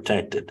 would be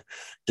protected.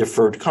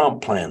 Deferred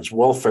comp plans,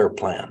 welfare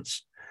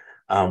plans,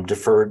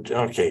 deferred.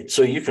 Okay,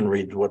 so you can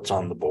read what's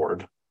on the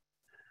board.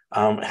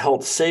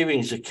 Health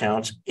savings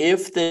accounts,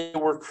 if they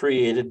were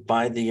created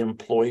by the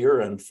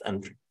employer and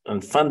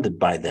funded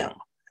by them.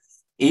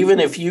 Even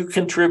if you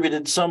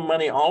contributed some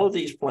money, all of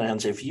these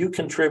plans, if you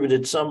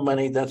contributed some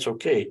money, that's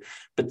okay.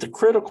 But the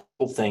critical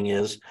thing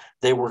is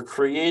they were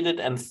created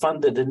and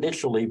funded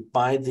initially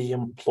by the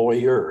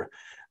employer.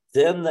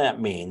 Then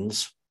that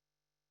means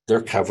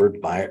they're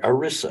covered by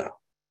ERISA.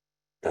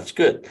 That's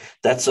good.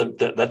 That's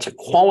a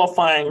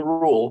qualifying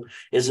rule,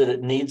 is that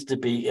it needs to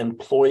be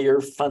employer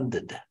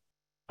funded.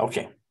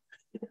 Okay.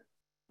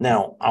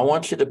 Now, I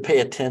want you to pay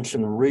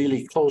attention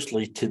really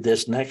closely to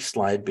this next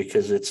slide,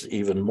 because it's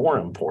even more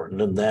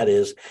important, and that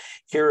is,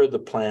 here are the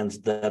plans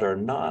that are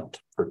not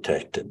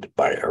protected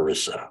by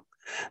ERISA.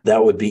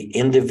 That would be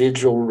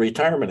individual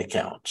retirement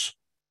accounts.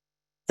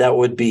 That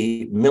would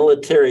be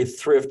military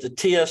thrift, the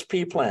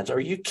TSP plans. Are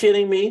you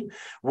kidding me?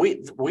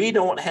 We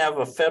don't have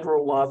a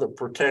federal law that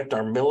protect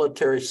our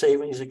military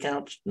savings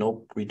accounts.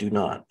 Nope, we do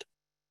not.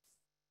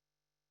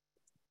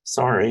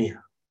 Sorry.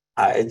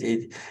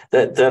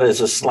 That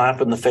is a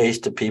slap in the face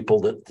to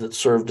people that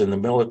served in the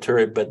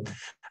military, but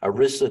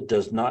ERISA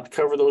does not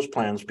cover those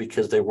plans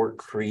because they were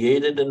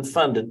created and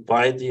funded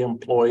by the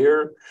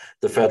employer,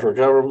 the federal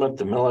government,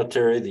 the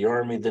military, the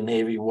Army, the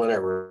Navy,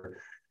 whatever.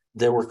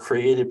 They were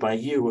created by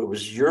you. It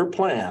was your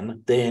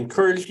plan. They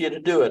encouraged you to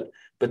do it,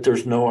 but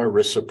there's no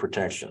ERISA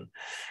protection.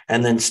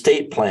 And then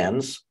state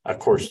plans, of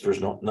course,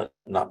 there's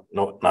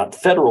not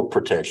federal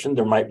protection.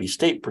 There might be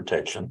state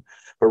protection,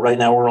 but right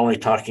now we're only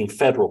talking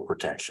federal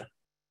protection.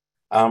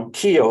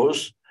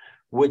 KIOs,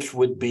 which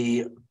would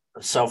be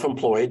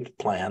self-employed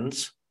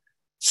plans,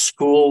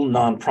 school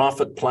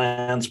nonprofit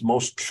plans,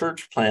 most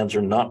church plans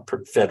are not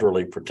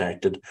federally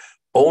protected,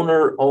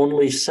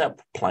 owner-only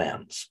SEP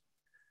plans.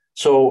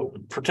 So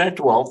Protect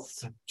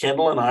Wealth,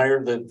 Kendall and I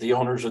are the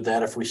owners of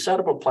that. If we set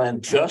up a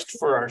plan just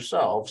for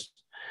ourselves,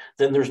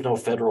 then there's no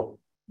federal,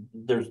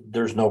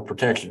 there's no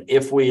protection.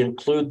 If we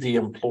include the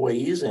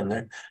employees in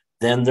there,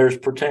 then there's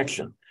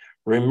protection.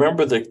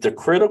 Remember, the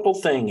critical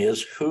thing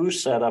is who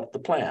set up the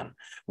plan.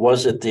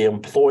 Was it the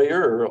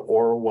employer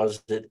or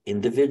was it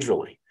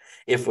individually?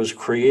 If it was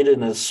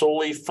created and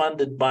solely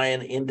funded by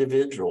an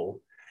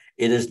individual,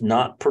 it is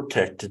not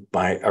protected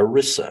by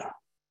ERISA.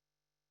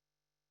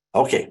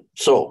 Okay,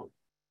 so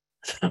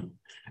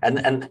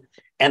and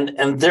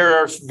there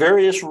are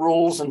various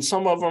rules, and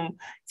some of them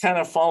kind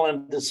of fall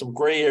into some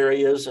gray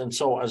areas. And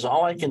so as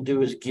all I can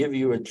do is give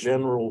you a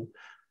general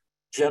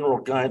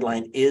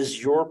guideline.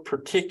 Is your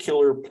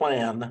particular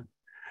plan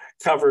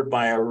covered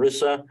by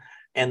ERISA?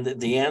 And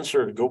the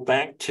answer to go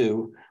back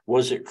to,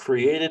 was it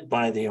created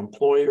by the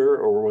employer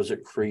or was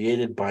it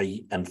created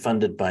by and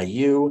funded by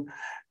you?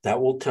 That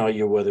will tell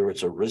you whether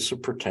it's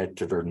ERISA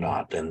protected or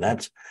not. And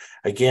that's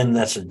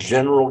a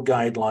general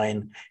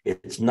guideline.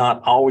 It's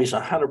not always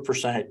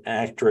 100%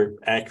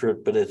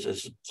 accurate, but it's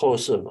as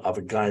close of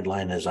a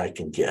guideline as I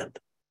can get.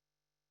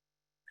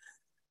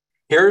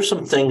 Here are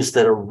some things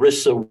that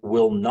ERISA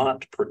will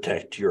not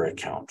protect your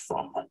account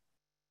from.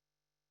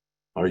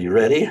 Are you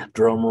ready?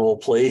 Drum roll,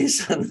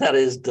 please. And that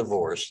is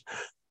divorce.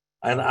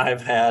 And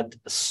I've had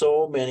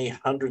so many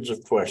hundreds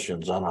of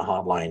questions on a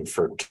hotline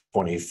for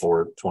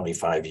 24,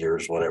 25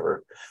 years,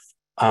 whatever.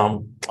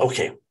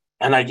 Okay.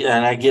 And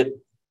I get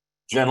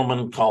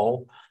gentlemen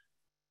call,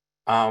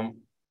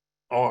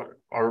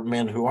 or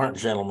men who aren't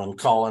gentlemen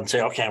call and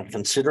say, okay, I'm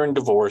considering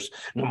divorce.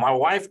 Now, my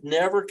wife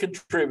never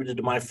contributed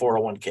to my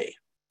 401k.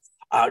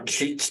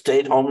 She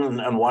stayed home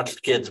and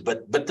watched kids,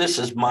 but this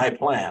is my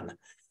plan.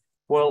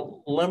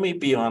 Well, let me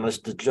be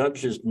honest, the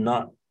judge is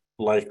not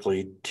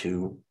likely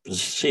to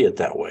see it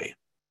that way.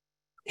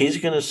 He's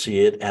going to see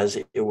it as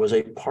it was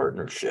a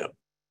partnership.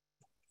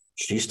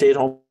 She stayed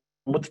home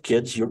with the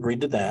kids, you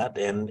agreed to that,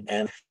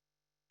 and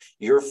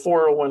your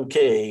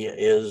 401k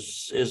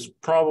is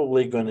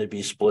probably going to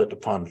be split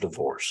upon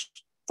divorce.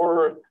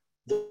 Or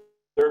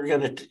they're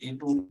going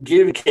to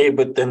give K,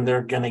 but then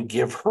they're going to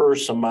give her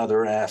some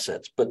other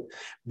assets. But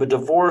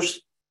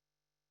divorce,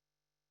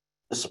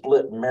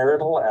 split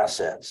marital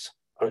assets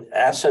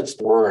that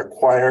were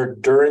acquired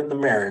during the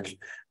marriage.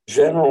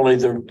 Generally,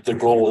 the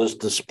goal is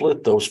to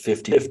split those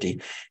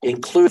 50-50,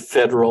 include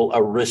federal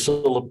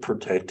ERISA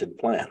protected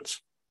plans.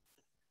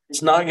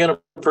 It's not going to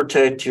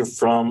protect you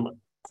from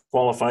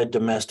qualified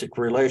domestic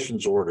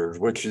relations orders,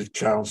 which is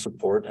child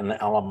support and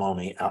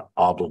alimony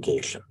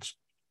obligations.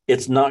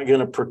 It's not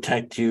going to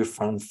protect you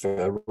from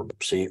federal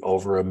bankruptcy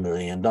over $1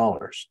 million.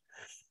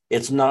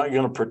 It's not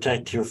going to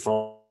protect you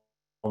from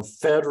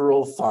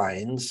federal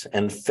fines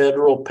and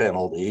federal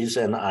penalties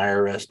and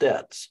IRS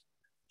debts.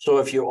 So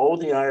if you owe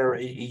the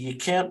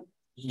IRS,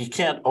 you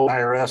can't owe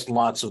IRS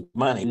lots of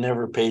money,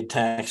 never paid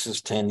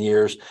taxes 10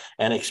 years,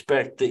 and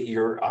expect that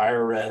your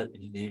IRS,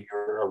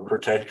 your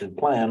protected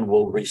plan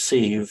will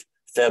receive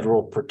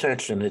federal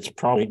protection. It's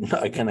probably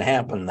not going to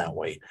happen that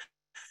way.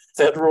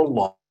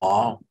 Federal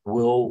law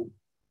will,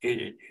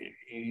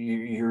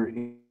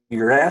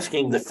 you're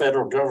asking the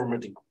federal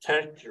government to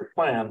protect your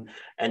plan,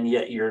 and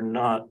yet you're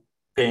not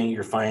paying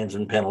your fines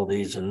and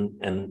penalties.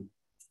 And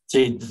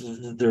see,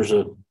 there's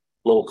a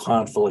little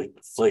conflict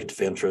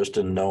of interest,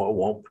 and no, it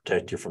won't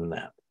protect you from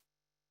that.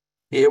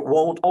 It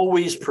won't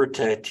always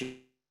protect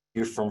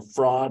you from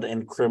fraud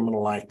and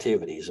criminal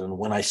activities. And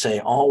when I say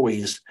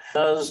always, it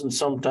does, and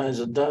sometimes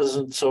it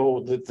doesn't.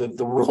 So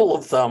the rule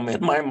of thumb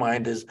in my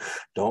mind is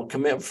don't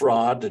commit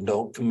fraud and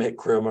don't commit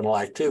criminal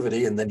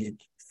activity. And then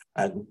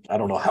I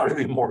don't know how to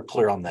be more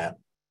clear on that.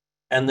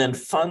 And then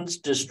funds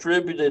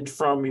distributed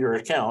from your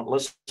account.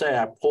 Let's say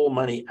I pull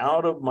money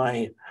out of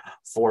my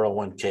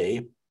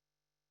 401k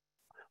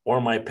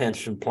or my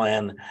pension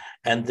plan,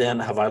 and then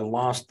have I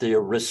lost the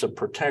ERISA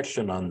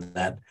protection on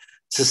that?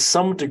 To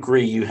some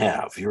degree you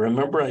have. You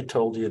remember I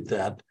told you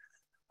that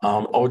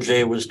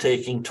OJ was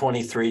taking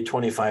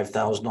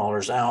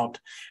 $25,000 out,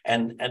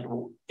 and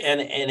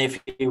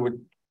if he were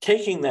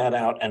taking that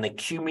out and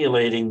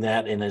accumulating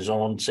that in his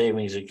own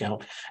savings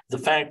account, the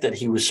fact that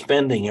he was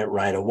spending it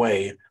right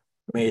away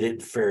made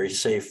it very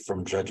safe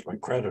from judgment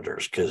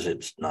creditors, because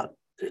it's not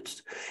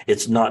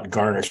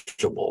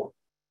garnishable.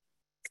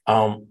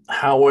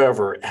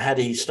 However, had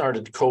he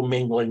started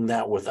commingling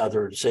that with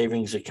other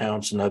savings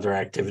accounts and other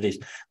activities,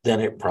 then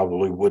it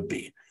probably would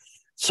be.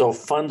 So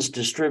funds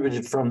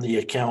distributed from the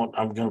account,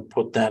 I'm going to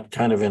put that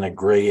kind of in a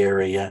gray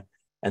area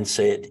and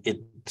say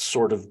it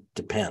sort of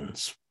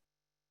depends.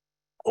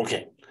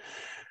 Okay,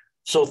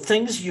 so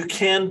things you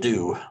can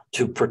do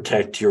to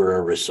protect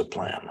your ERISA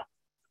plan.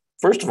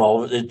 First of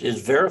all, it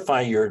is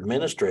verify your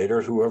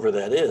administrator, whoever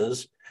that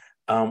is,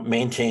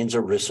 maintains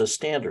ERISA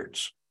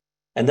standards.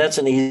 And that's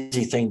an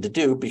easy thing to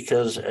do,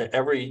 because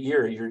every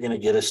year you're going to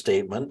get a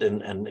statement,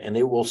 and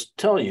it will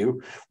tell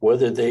you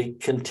whether they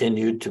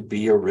continue to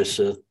be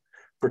ERISA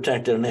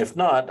protected. And if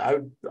not,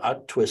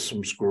 I'd twist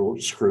some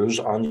screws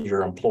on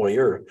your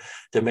employer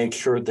to make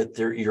sure that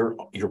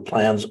your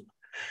plans,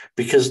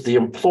 because the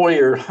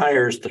employer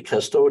hires the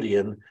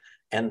custodian,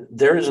 and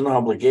there is an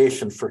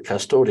obligation for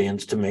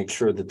custodians to make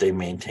sure that they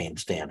maintain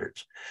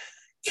standards.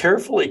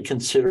 Carefully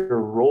consider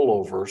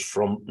rollovers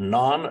from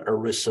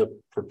non-ERISA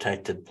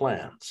protected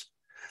plans.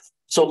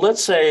 So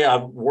let's say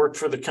I've worked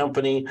for the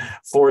company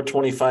for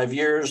 25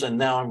 years and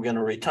now I'm going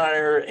to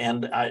retire,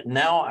 and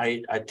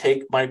I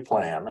take my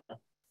plan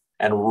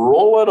and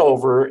roll it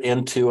over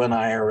into an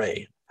IRA.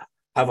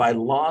 Have I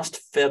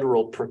lost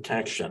federal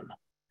protection?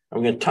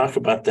 I'm going to talk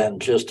about that in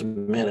just a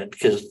minute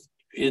because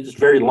it's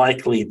very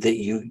likely that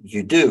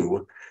you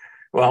do.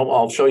 Well,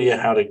 I'll show you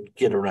how to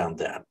get around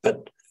that.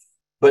 But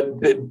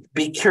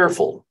be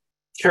careful.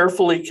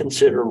 Carefully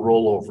consider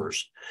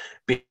rollovers,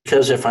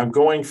 because if I'm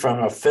going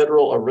from a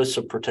federal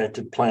ERISA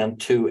protected plan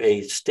to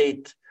a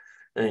state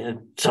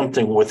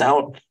something with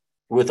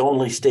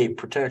only state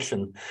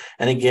protection,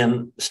 and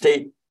again,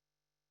 state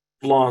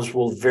laws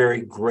will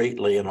vary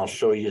greatly, and I'll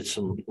show you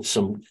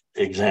some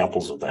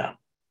examples of that.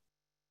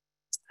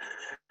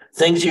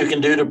 Things you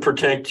can do to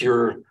protect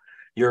your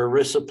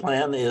ERISA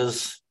plan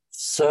is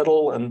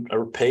settle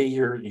or pay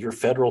your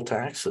federal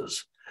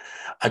taxes.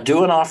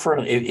 Do an offer,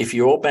 if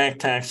you owe back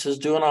taxes,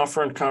 do an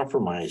offer and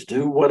compromise.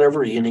 Do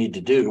whatever you need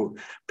to do.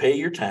 Pay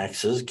your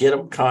taxes, get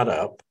them caught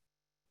up.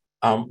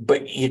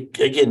 But you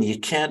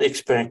can't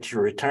expect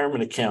your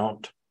retirement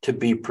account to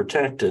be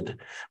protected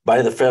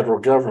by the federal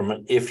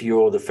government if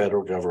you owe the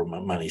federal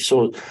government money.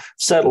 So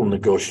settle,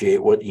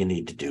 negotiate what you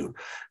need to do.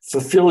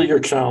 Fulfill your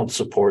child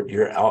support,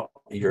 your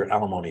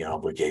alimony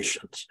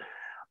obligations.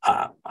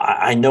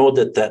 I know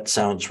that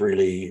sounds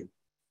really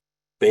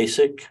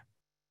basic,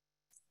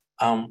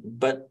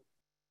 but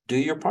do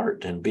your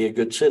part and be a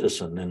good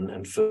citizen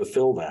and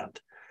fulfill that.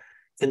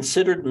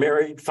 Considered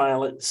married,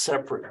 filing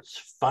separate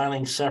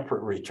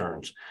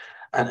returns.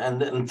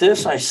 And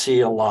this I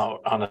see a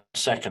lot on a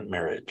second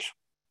marriage.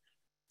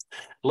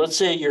 Let's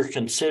say you're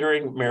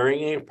considering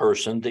marrying a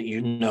person that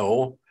you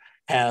know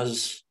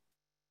has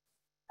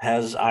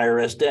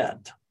IRS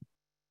debt.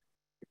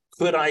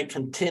 Could I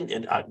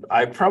continue?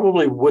 I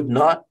probably would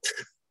not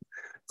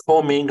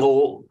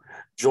commingle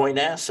joint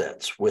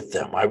assets with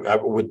them. I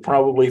would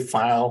probably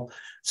file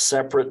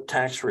separate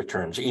tax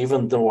returns,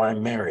 even though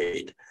I'm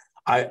married.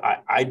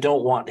 I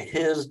don't want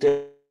his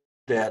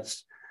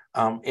debts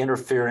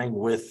interfering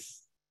with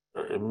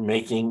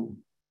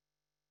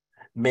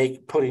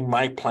putting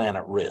my plan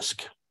at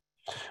risk.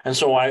 And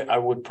so I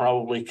would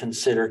probably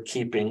consider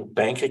keeping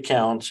bank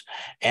accounts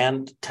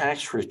and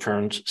tax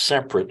returns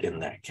separate in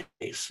that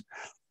case.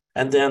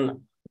 And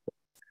then,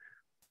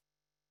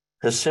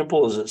 as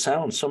simple as it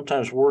sounds,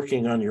 sometimes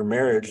working on your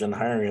marriage and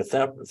hiring a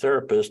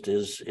therapist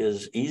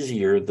is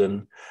easier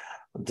than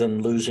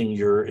losing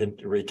your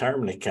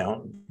retirement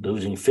account,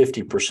 losing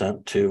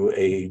 50% to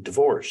a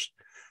divorce.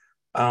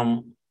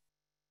 And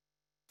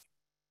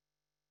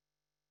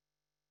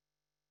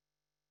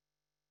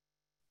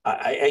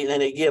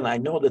again, I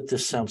know that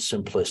this sounds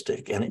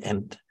simplistic,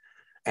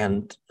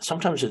 and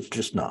sometimes it's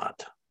just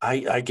not.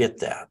 I get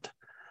that.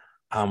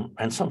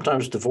 And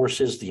sometimes divorce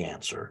is the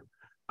answer.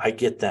 I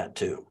get that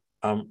too.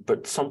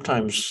 But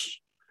sometimes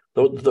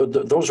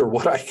those are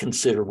what I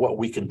consider what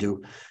we can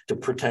do to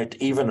protect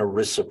even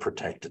ERISA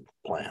protected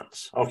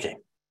plans. Okay.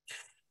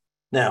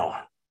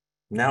 Now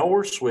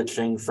we're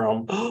switching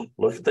from,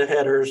 look at the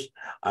headers.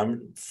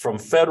 I'm from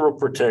federal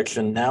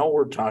protection. Now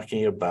we're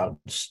talking about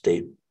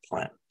state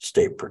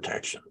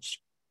protections.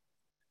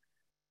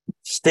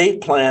 State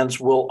plans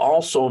will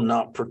also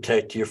not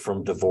protect you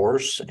from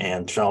divorce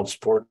and child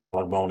support,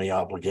 alimony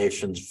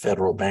obligations,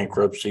 federal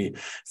bankruptcy,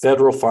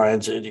 federal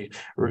fines.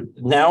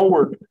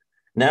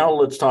 Now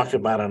let's talk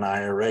about an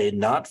IRA,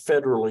 not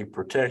federally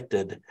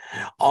protected.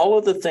 All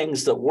of the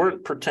things that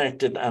weren't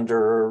protected under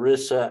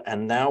ERISA,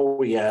 and now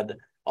we add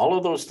all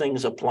of those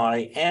things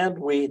apply, and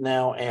we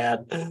now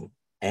add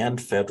and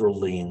federal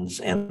liens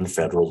and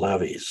federal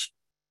levies.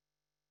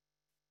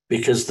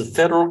 Because the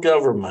federal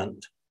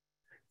government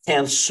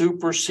can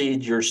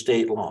supersede your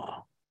state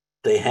law.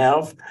 They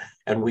have,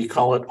 and we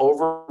call it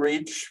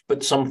overreach,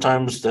 but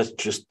sometimes that's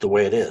just the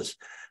way it is.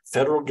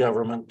 Federal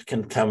government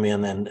can come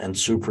in and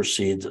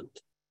supersede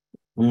it.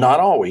 Not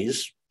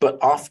always, but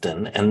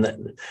often,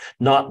 and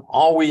not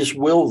always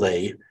will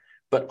they,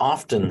 but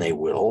often they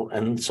will,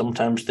 and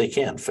sometimes they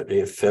can.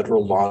 If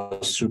federal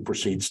laws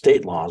supersede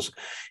state laws,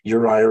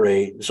 your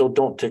IRA, so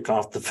don't tick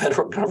off the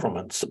federal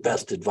government. It's the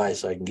best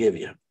advice I can give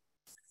you.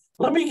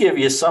 Let me give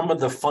you some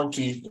of the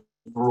funky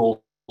rules.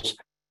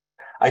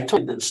 I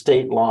told you that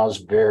state laws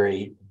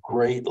vary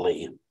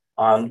greatly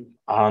on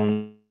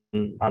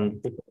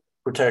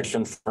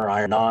protection for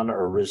our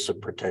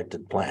non-ERISA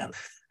protected plan.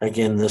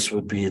 Again, this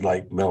would be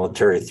like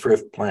military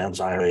thrift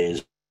plans,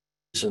 IRAs,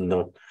 and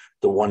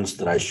the ones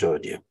that I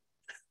showed you.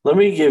 Let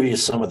me give you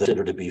some of the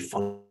considered to be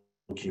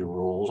funky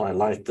rules. I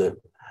like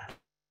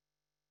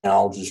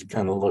I'll just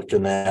kind of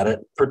looking at it.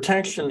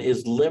 Protection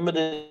is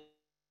limited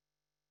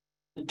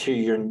to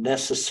your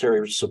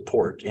necessary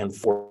support and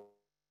for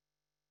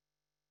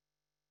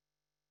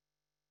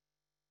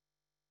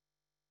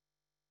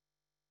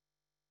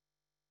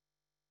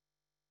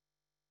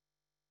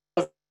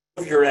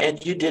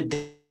and you did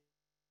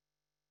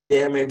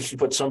damage, you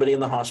put somebody in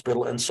the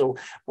hospital, and so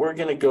we're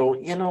going to go,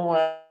 you know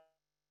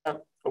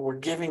what, we're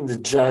giving the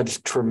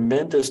judge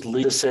tremendous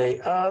leeway to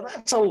say,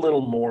 that's a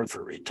little more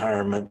for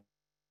retirement,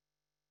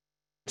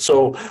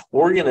 so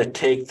we're going to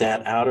take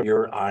that out of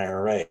your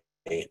IRA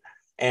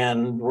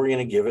and we're going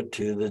to give it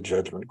to the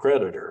judgment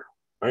creditor.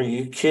 Are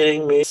you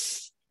kidding me?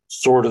 It's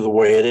sort of the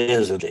way it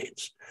is in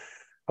states.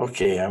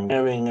 Okay, I'm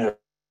having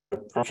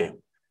okay.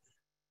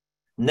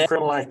 Net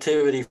criminal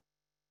activity,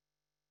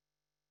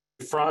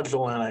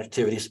 fraudulent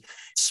activities,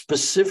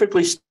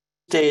 specifically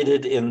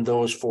stated in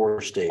those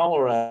 4 states.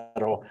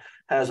 Colorado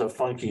has a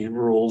funky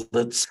rule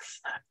that's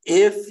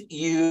if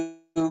you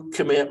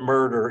commit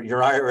murder,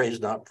 your IRA is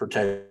not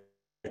protected.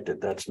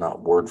 That's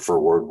not word for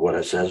word what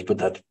it says, but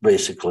that's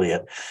basically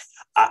it.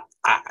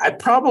 I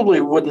probably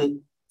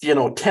wouldn't,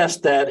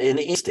 test that in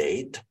any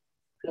state,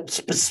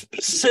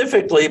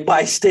 specifically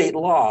by state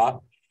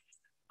law.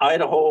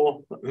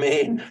 Idaho,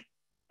 Maine,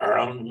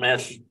 or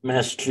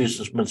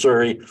Massachusetts,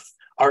 Missouri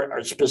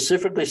are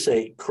specifically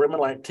say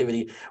criminal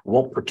activity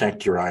won't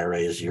protect your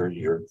IRAs,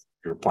 your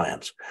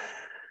plans.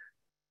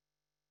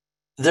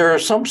 There are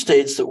some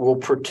states that will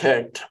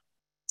protect,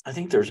 I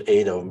think there's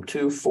 8 of them,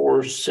 2,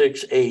 4,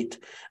 6, 8,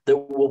 that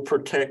will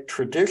protect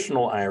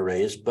traditional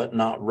IRAs, but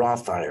not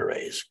Roth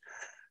IRAs.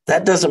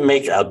 That doesn't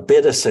make a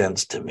bit of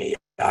sense to me.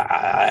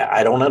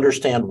 I don't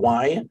understand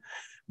why,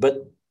 but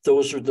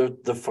those are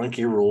the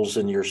funky rules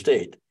in your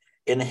state.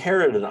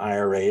 Inherited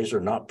IRAs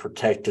are not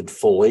protected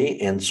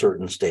fully in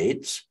certain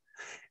states.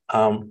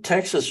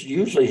 Texas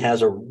usually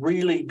has a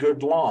really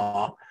good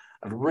law,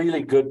 a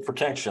really good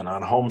protection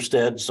on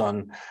homesteads,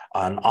 on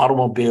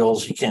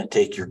automobiles. You can't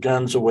take your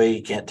guns away.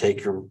 You can't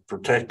take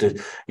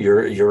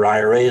your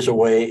IRAs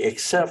away,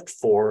 except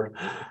for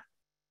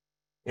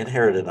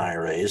inherited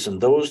IRAs, and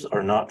those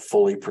are not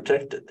fully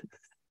protected.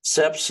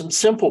 SEPs and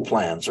simple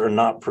plans are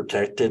not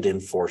protected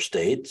in 4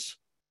 states.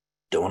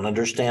 Don't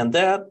understand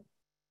that.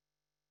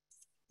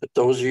 But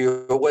those of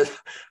you with,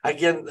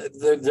 again,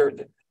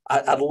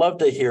 I'd love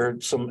to hear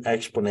some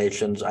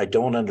explanations. I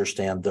don't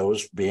understand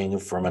those, being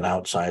from an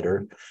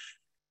outsider.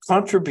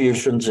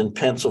 Contributions in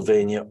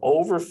Pennsylvania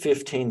over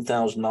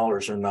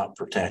 $15,000 are not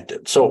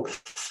protected. So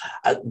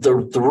the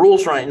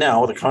rules right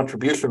now, the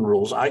contribution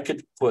rules, I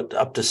could put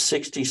up to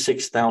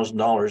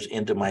 $66,000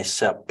 into my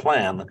SEP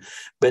plan,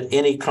 but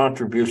any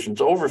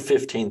contributions over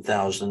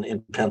 $15,000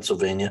 in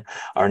Pennsylvania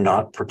are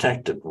not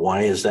protected.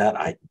 Why is that?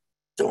 I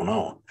don't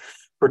know.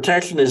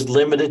 Protection is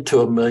limited to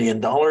 $1 million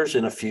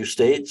in a few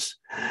states.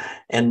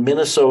 And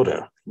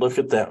Minnesota, look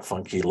at that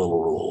funky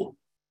little rule.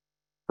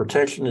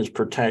 Protection is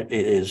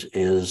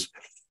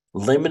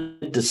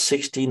limited to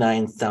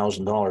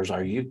 $69,000.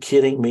 Are you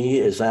kidding me?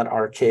 Is that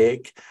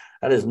archaic?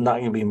 That is not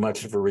going to be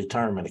much of a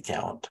retirement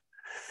account.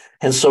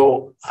 And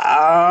so,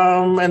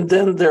 and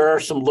then there are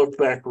some look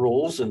back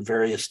rules in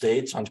various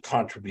states on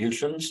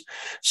contributions.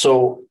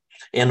 So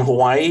in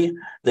Hawaii,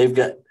 they've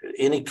got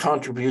any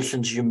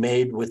contributions you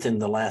made within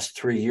the last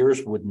 3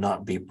 years would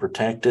not be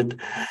protected.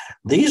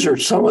 These are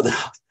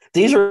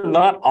these are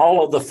not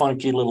all of the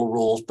funky little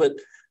rules, but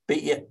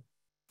yet,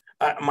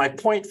 my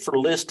point for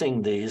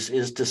listing these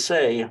is to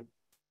say,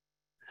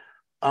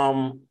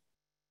 you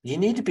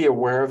need to be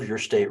aware of your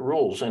state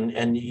rules,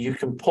 and you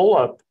can pull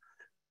up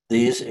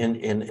these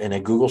in a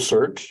Google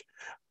search,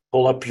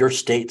 pull up your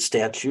state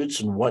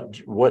statutes and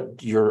what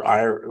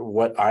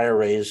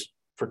IRAs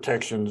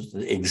protections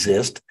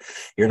exist.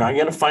 You're not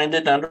going to find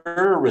it under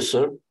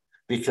ERISA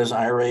because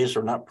IRAs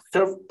are not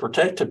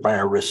protected by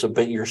ERISA,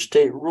 but your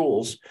state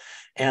rules.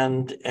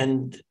 And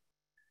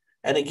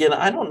again,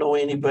 I don't know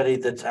anybody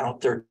that's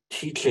out there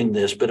teaching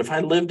this, but if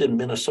I lived in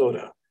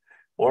Minnesota,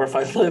 or if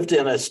I lived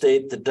in a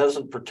state that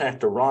doesn't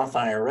protect a Roth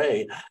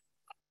IRA,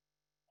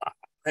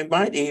 I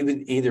might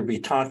even either be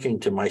talking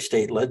to my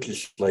state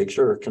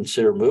legislature or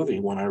consider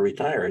moving when I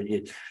retire.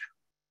 You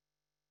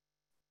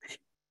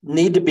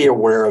need to be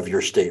aware of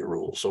your state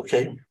rules,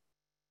 okay?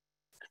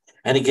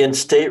 And again,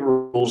 state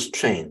rules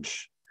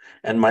change.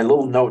 And my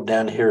little note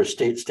down here is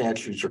state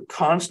statutes are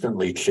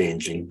constantly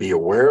changing. Be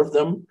aware of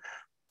them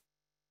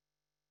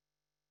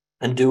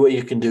and do what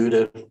you can do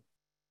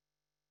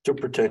to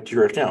protect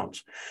your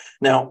accounts.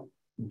 Now,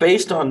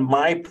 based on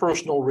my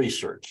personal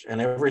research and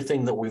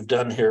everything that we've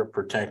done here at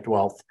Protect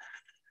Wealth,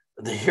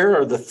 here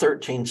are the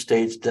 13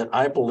 states that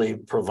I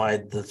believe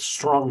provide the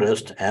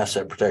strongest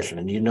asset protection.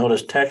 And you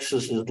notice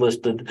Texas is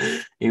listed,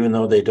 even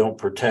though they don't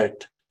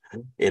protect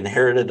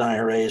inherited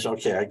IRAs.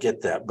 Okay, I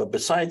get that. But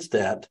besides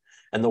that,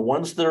 and the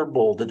ones that are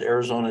bolded,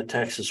 Arizona,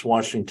 Texas,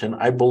 Washington,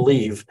 I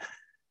believe,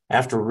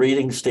 after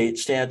reading state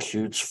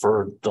statutes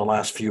for the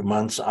last few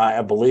months,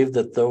 I believe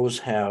that those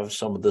have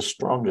some of the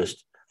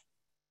strongest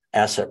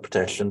asset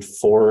protection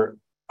for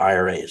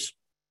IRAs.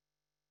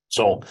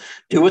 So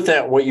do with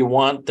that what you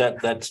want.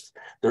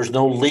 There's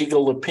no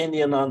legal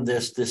opinion on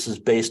this. This is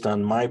based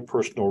on my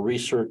personal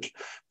research,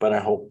 but I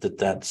hope that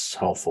that's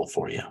helpful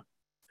for you.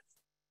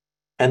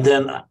 And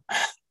then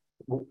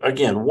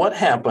again, what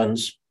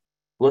happens?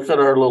 Look at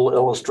our little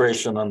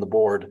illustration on the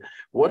board.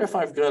 What if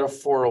I've got a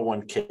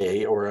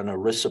 401k or an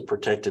ERISA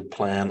protected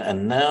plan,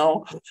 and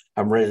now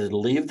I'm ready to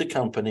leave the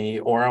company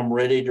or I'm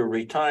ready to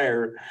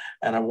retire,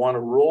 and I want to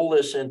roll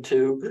this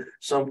into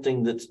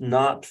something that's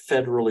not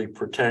federally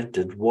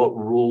protected? What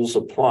rules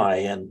apply,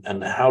 and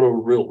how do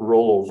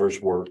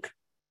rollovers work?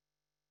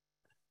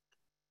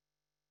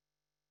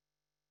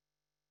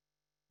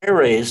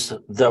 IRAs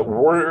that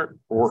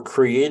were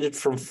created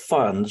from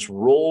funds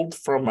rolled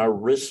from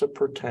ERISA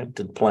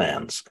protected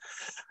plans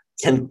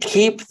can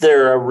keep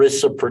their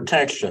ERISA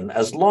protection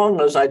as long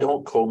as I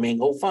don't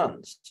commingle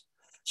funds.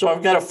 So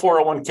I've got a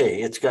 401k.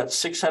 It's got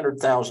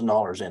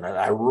 $600,000 in it.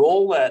 I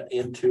roll that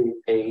into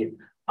a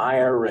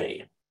IRA.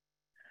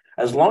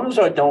 As long as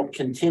I don't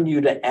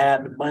continue to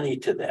add money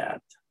to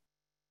that,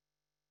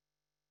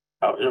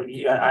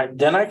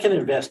 then I can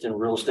invest in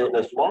real estate.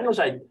 As long as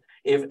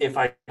if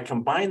I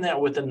combine that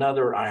with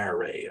another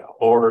IRA,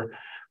 or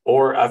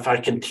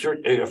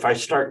if I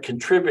start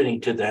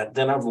contributing to that,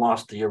 then I've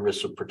lost the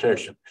ERISA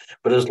protection.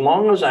 But as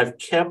long as I've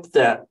kept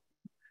that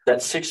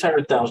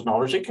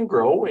 $600,000, it can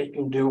grow, it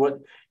can do what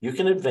you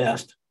can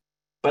invest,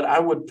 but I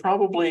would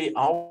probably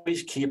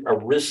always keep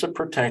ERISA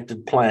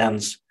protected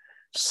plans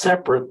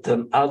separate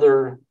than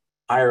other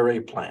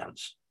IRA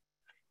plans.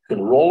 You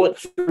can roll it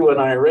through an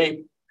IRA.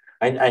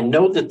 I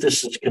know that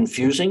this is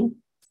confusing,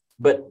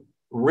 but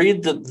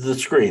read the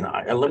screen.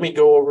 Let me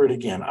go over it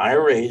again.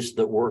 IRAs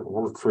that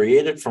were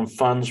created from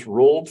funds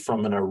rolled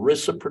from an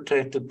ERISA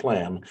protected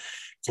plan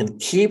can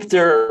keep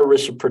their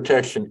ERISA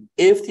protection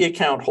if the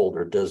account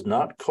holder does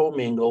not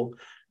commingle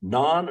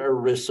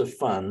non-ERISA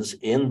funds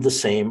in the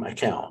same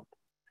account.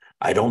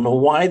 I don't know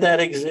why that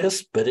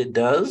exists, but it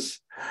does.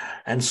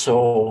 And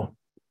so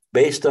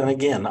based on,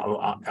 again,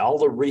 all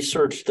the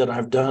research that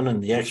I've done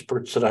and the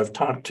experts that I've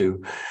talked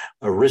to,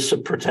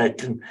 ERISA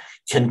protection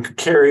can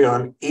carry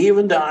on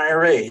even to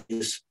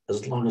IRAs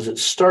as long as it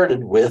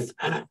started with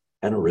an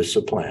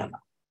ERISA plan.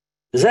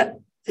 Is that?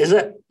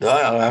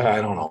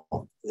 I don't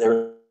know.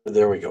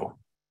 There we go.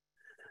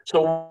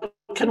 So what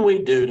can we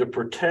do to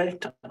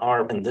protect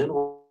and then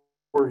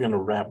we're going to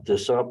wrap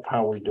this up.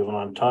 How are we doing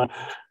on time?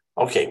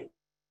 Okay.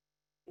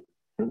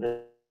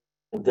 And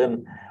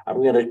then I'm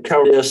going to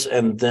cover this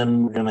and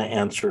then we're going to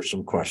answer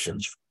some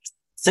questions.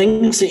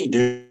 Things that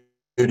you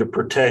do to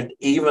protect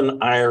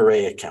even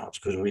IRA accounts,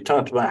 because we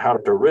talked about how to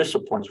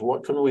ERISA plans.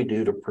 What can we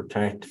do to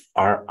protect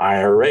our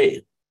IRA?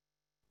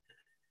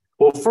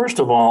 Well, first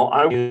of all,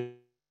 I would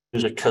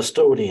use a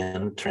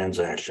custodian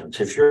transactions.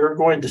 If you're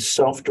going to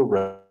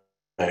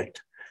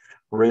self-direct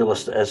real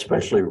estate,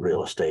 especially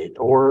real estate,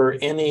 or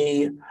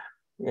any,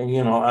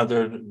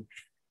 other,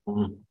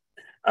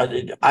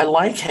 I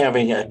like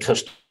having a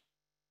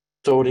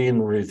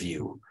custodian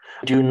review.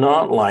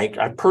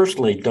 I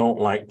personally don't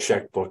like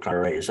checkbook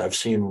IRAs. I've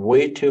seen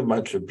way too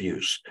much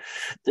abuse.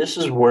 This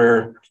is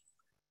where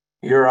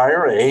your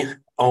IRA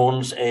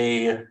owns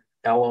a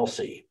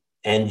LLC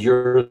and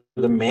you're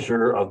the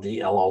manager of the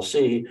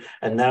LLC,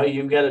 and now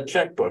you've got a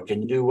checkbook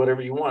and you do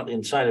whatever you want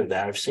inside of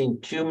that. I've seen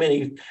too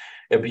many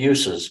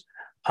abuses.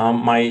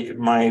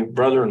 My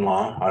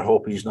brother-in-law, I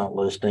hope he's not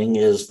listening,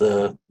 is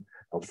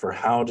for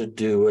how to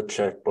do a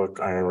checkbook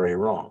IRA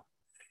wrong.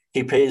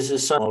 He pays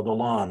his son the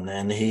lawn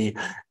and he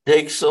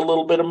takes a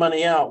little bit of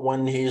money out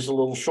when he's a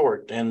little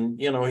short, and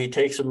he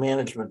takes a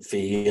management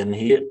fee, and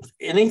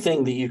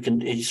anything that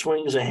he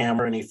swings a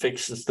hammer and he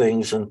fixes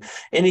things, and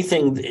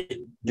anything that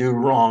you do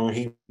wrong,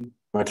 he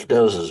much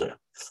does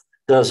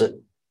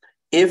it.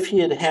 If he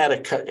had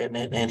a cut,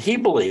 and he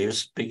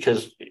believes,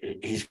 because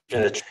he's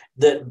got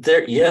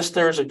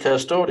there's a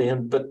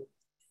custodian, but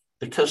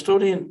the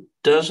custodian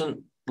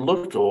doesn't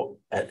look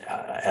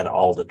at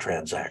all the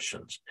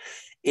transactions.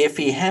 If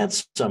he had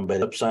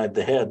somebody upside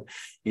the head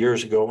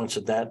years ago and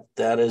said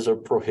that is a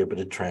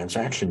prohibited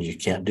transaction, you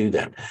can't do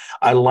that.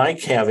 I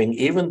like having,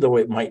 even though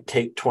it might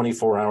take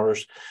 24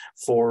 hours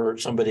for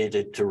somebody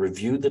to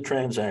review the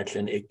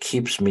transaction, it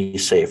keeps me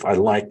safe. I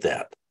like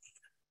that.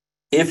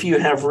 If you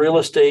have real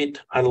estate,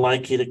 I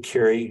like you to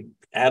carry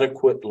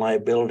adequate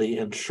liability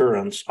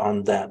insurance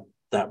on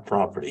that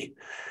property.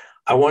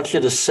 I want you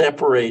to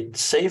separate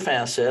safe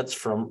assets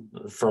from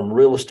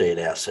real estate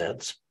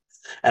assets.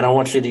 And I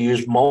want you to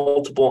use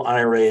multiple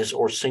IRAs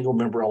or single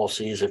member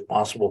LLCs if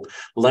possible.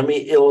 Let me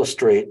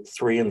illustrate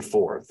 3 and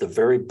 4, the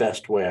very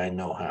best way I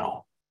know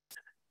how.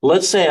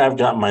 Let's say I've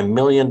got my $1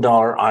 million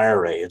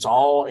IRA. It's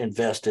all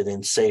invested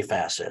in safe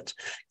assets,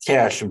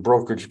 cash and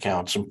brokerage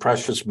accounts and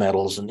precious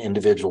metals and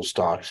individual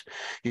stocks.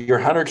 Your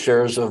 100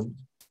 shares of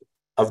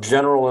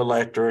General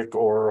Electric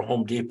or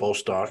Home Depot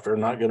stock are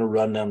not going to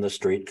run down the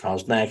street,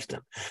 cause an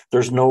accident.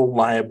 There's no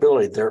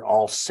liability. They're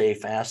all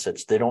safe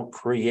assets. They don't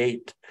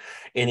create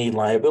any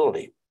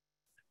liability.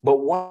 But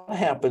what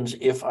happens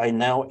if I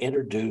now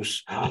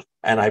introduce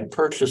and I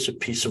purchase a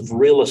piece of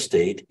real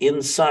estate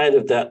inside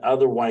of that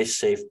otherwise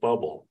safe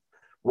bubble?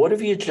 What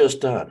have you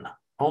just done?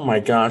 Oh my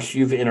gosh,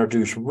 you've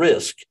introduced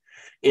risk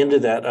into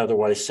that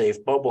otherwise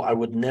safe bubble. I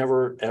would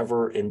never,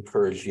 ever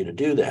encourage you to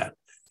do that.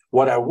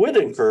 What I would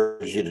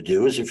encourage you to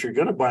do is, if you're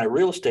going to buy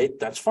real estate,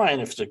 that's fine.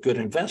 If it's a good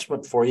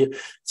investment for you,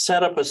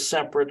 set up a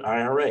separate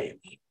IRA.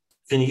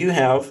 Can you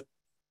have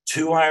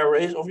 2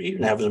 IRAs? Or you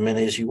can have as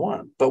many as you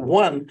want, but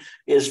one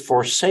is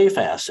for safe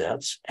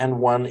assets and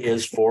one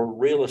is for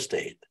real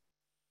estate.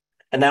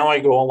 And now I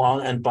go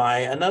along and buy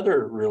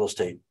another real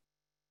estate.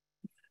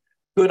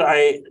 Could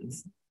I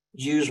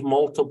use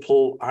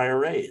multiple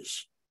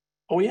IRAs?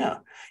 Oh, yeah,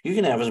 you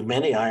can have as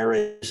many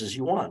IRAs as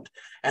you want.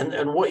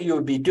 And what you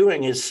would be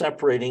doing is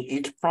separating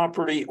each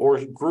property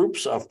or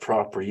groups of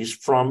properties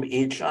from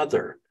each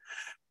other.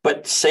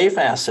 But safe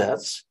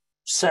assets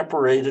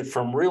separated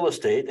from real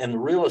estate and the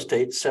real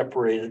estate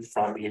separated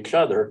from each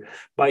other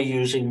by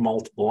using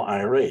multiple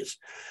IRAs.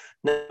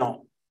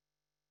 Now,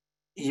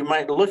 you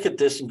might look at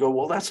this and go,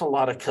 well, that's a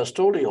lot of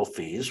custodial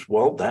fees.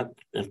 Well, that's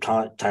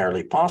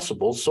entirely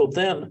possible. So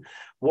then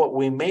what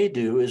we may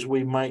do is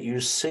we might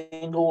use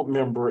single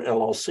member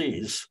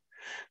LLCs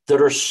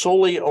that are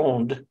solely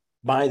owned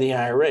by the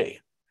IRA.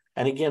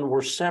 And again,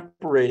 we're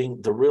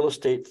separating the real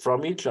estate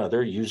from each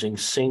other using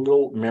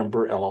single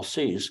member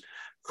LLCs.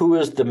 Who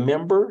is the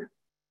member?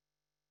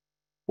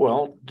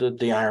 Well,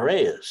 the IRA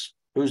is.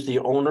 Who's the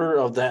owner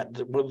of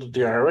that? Well,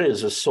 the IRA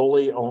is a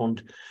solely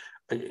owned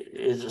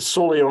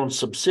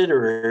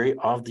subsidiary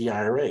of the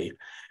IRA.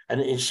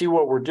 And you see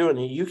what we're doing.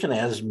 You can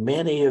have as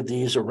many of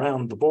these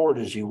around the board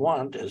as you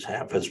want,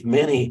 have as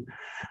many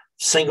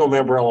single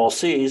member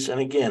LLCs.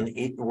 And again,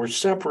 we're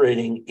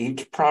separating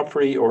each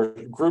property or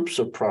groups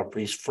of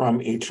properties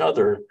from each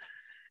other.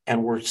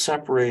 And we're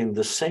separating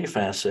the safe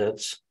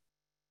assets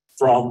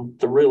from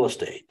the real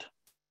estate.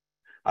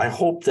 I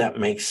hope that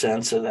makes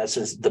sense. And that's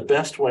the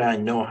best way I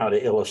know how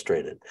to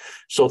illustrate it.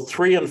 So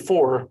 3 and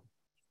 4,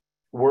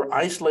 we're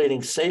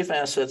isolating safe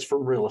assets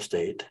from real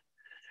estate.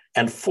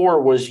 And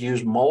 4 was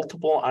use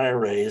multiple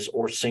IRAs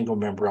or single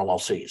member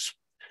LLCs.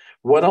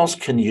 What else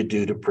can you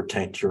do to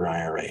protect your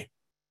IRA?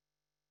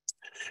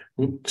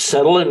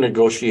 Settle and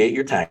negotiate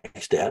your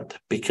tax debt,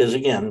 because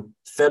again,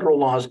 federal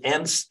laws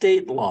and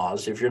state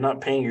laws, if you're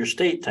not paying your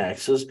state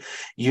taxes,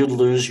 you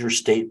lose your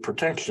state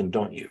protection,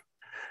 don't you?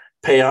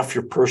 Pay off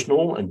your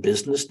personal and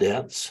business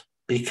debts,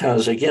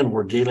 because again,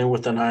 we're dealing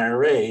with an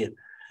IRA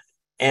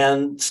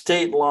and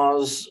state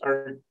laws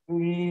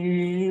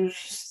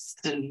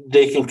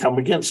they can come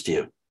against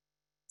you.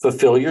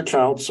 Fulfill your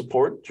child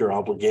support, your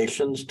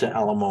obligations to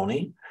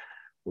alimony,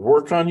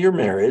 work on your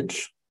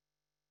marriage,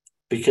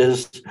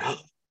 because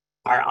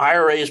our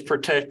IRA is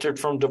protected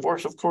from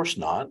divorce? Of course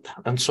not.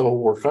 And so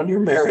work on your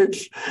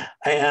marriage.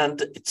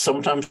 And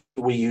sometimes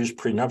we use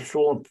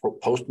prenuptial and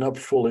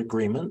postnuptial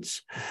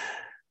agreements.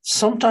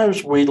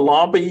 Sometimes we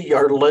lobby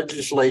our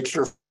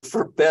legislature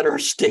for better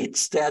state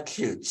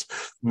statutes.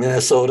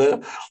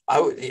 Minnesota,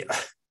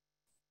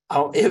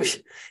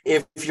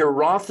 if your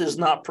Roth is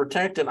not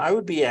protected, I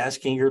would be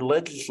asking your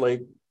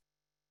legislator,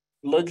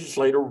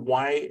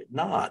 why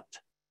not?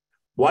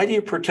 Why do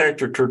you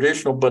protect a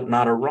traditional but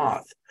not a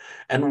Roth?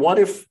 And what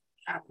if,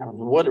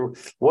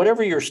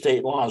 whatever your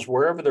state laws,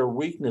 wherever their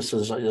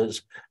weaknesses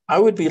is, I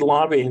would be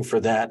lobbying for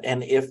that.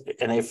 And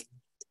if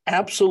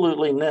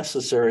absolutely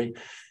necessary,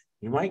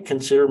 you might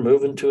consider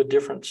moving to a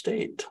different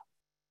state.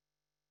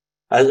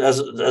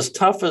 As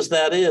tough as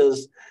that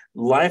is,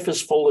 life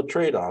is full of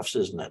trade-offs,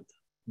 isn't it?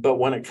 But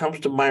when it comes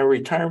to my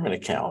retirement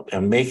account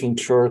and making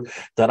sure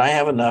that I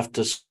have enough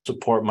to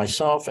support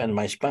myself and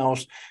my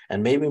spouse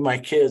and maybe my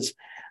kids,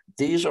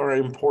 these are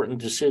important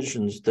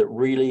decisions that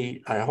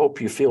really, I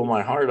hope you feel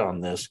my heart on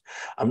this.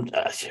 I'm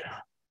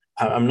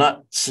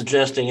not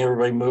suggesting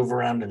everybody move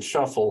around and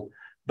shuffle,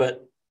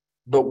 but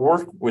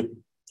work with,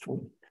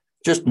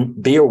 just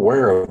be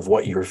aware of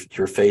what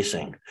you're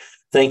facing.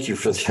 Thank you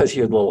for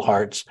your little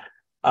hearts.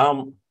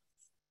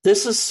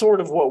 This is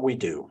sort of what we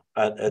do.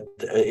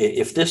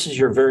 If this is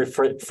your very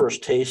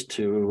first taste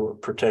to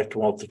Protect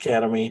Wealth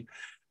Academy,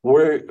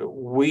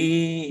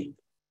 and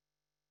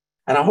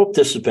I hope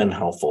this has been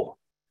helpful,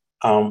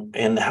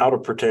 and how to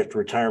protect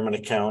retirement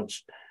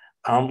accounts.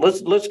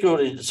 Let's go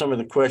to some of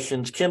the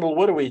questions. Kendall,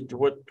 what do we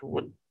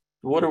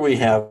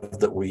have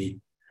that we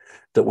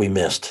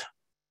missed?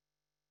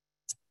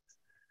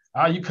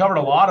 You covered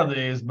a lot of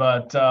these,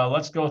 but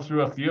let's go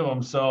through a few of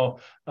them. So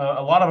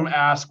a lot of them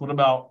ask,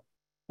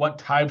 what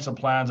types of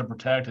plans are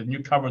protected? And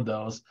you covered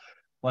those.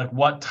 Like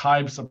what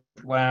types of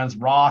plans,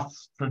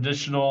 Roths,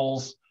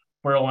 traditionals,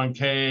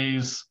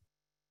 401ks,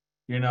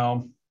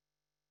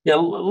 Yeah,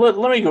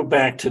 let me go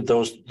back to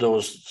those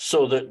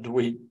so that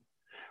we're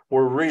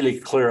really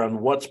clear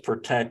on what's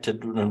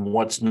protected and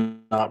what's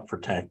not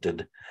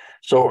protected.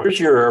 So here's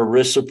your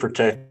ERISA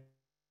protected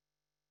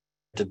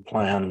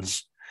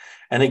plans.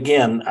 And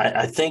again,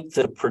 I think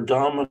the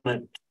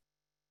predominant,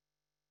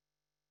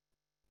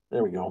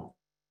 there we go.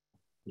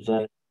 Is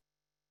that?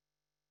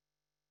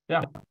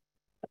 Yeah.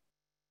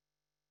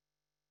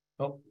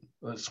 Oh,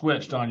 it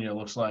switched on you, it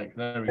looks like.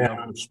 There we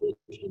go.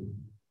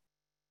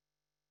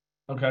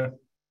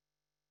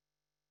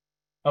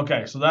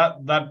 Okay, so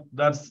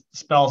that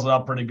spells it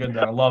out pretty good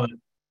there. I love it.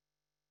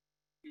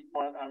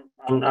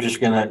 I'm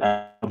just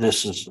gonna,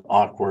 this is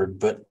awkward,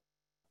 but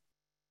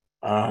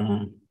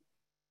I'm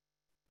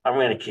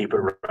gonna keep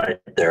it right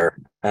there.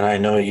 And I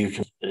know you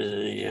can,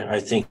 I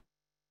think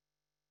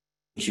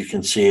you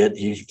can see it.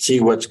 You see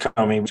what's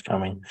coming.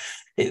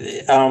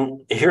 Here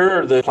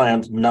are the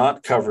plans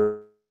not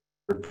covered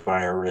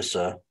by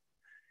ERISA.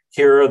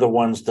 Here are the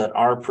ones that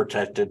are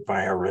protected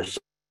by ERISA.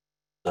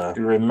 If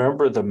you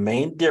remember, the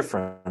main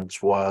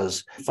difference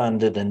was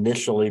funded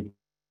initially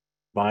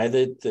by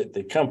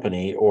the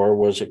company, or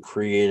was it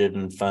created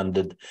and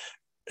funded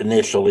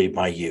initially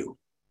by you?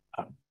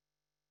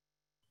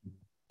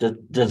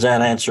 Does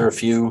that answer a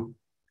few?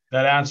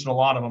 That answered a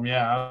lot of them.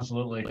 Yeah,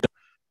 absolutely.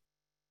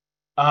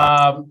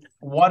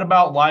 What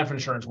about life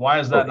insurance? Why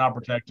is that not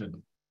protected?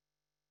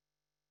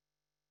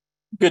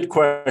 Good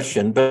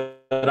question,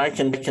 but I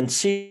can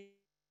see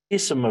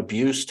some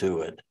abuse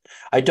to it.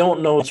 I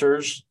don't know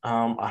answers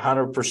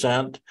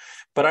 100%,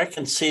 but I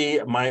can see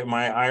my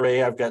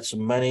IRA. I've got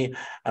some money,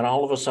 and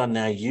all of a sudden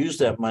I use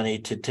that money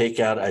to take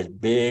out a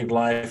big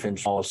life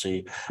insurance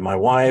policy. My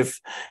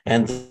wife,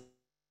 and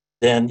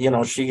then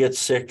she gets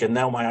sick, and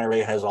now my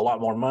IRA has a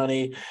lot more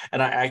money,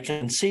 and I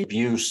can see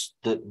abuse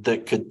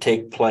that could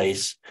take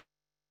place.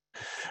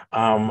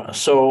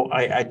 So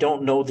I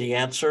don't know the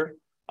answer.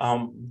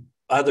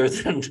 Other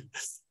than,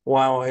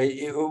 wow,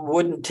 it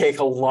wouldn't take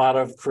a lot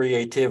of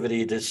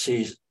creativity to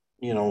see,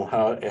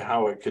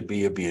 how it could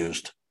be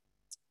abused.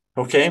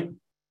 Okay.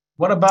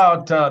 What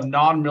about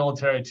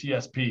non-military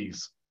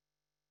TSPs?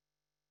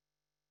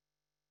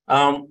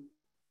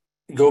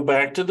 Go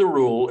back to the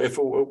rule. If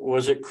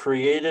was it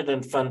created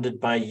and funded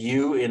by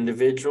you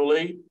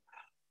individually,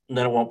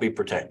 then it won't be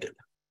protected.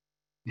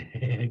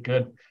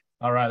 Good.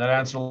 All right. That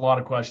answered a lot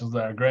of questions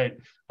there. Great.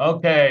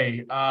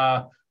 Okay.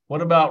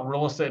 What about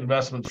real estate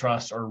investment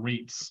trusts or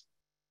REITs?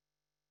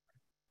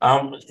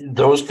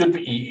 Those could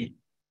be,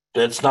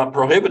 that's not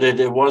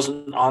prohibited. It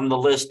wasn't on the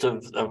list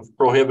of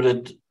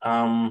prohibited,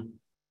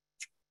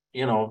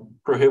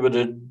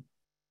 prohibited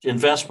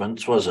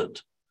investments, was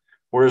it?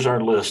 Where's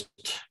our list?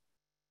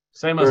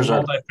 Same as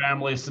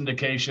multifamily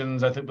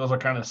syndications. I think those are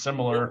kind of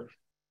similar.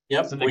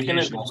 Yep, we can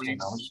invest in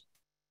those.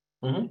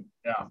 Mm-hmm.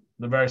 Yeah,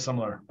 they're very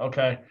similar.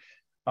 Okay.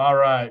 All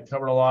right.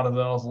 Covered a lot of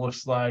those.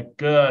 Looks like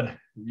good.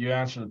 You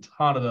answered a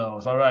ton of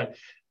those. All right.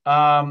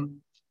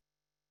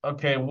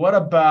 Okay. What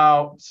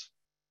about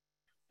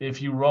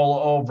if you roll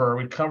over?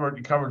 You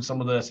covered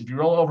some of this. If you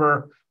roll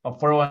over a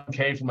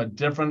 401k from a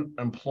different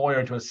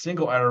employer to a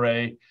single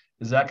IRA,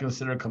 is that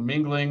considered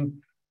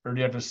commingling, or do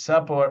you have to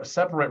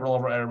separate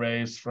rollover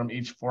IRAs from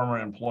each former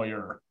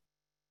employer?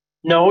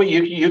 No,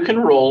 you can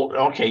roll.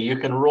 Okay, you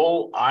can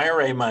roll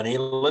IRA money.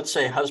 Let's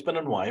say husband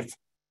and wife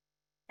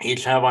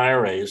each have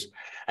IRAs,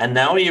 and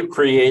now you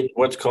create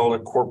what's called a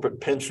corporate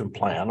pension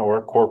plan or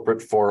a corporate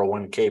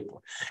 401k.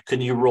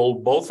 Can you roll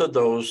both of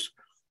those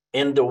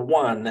into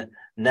one?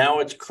 Now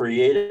it's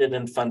created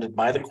and funded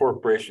by the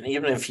corporation,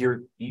 even if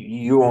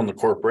you own the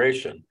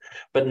corporation.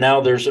 But now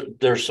there's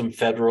some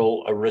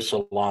federal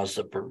ERISA laws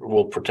that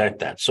will protect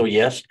that. So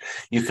yes,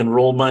 you can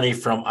roll money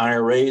from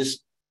IRAs.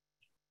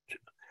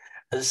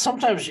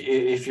 Sometimes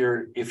if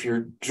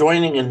you're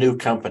joining a new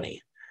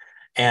company,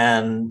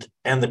 and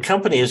the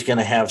company is going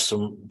to have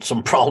some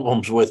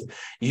problems with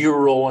you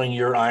rolling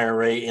your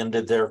IRA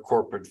into their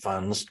corporate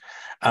funds,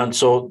 and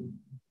so,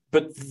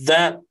 but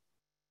that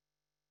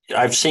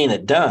I've seen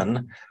it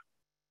done,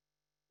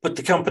 but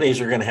the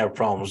companies are going to have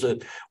problems.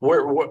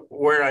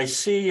 Where I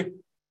see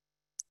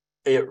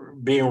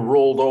it being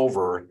rolled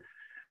over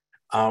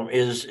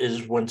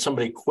is when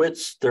somebody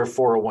quits their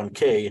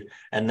 401k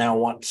and now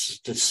wants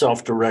to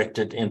self-direct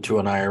it into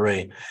an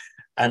IRA,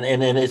 and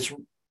it's.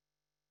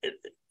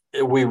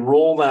 We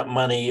roll that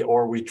money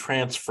or we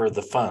transfer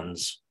the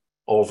funds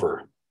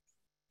over.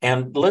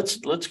 And let's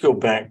go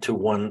back to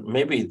one.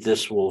 Maybe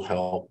this will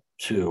help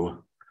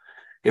too.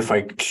 If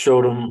I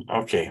showed them,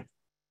 okay.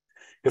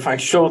 If I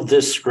showed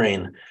this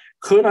screen,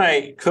 could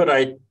I?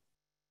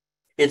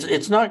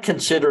 It's not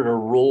considered a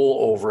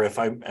rollover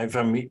if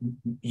I'm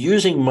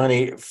using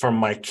money from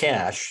my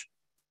cash.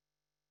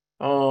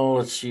 Oh,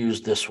 let's use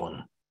this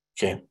one.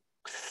 Okay.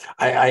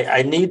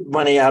 I need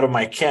money out of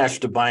my cash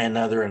to buy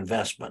another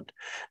investment.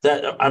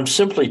 That I'm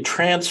simply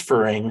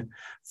transferring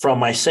from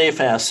my safe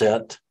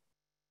asset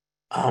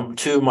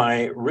to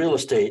my real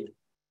estate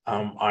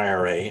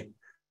IRA.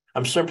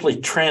 I'm simply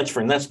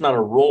transferring. That's not a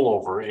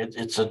rollover.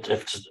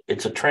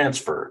 It's a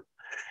transfer,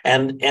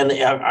 and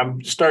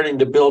I'm starting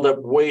to build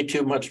up way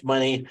too much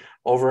money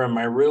over in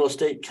my real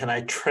estate. Can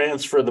I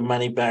transfer the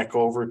money back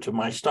over to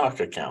my stock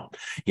account?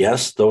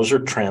 Yes, those are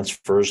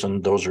transfers,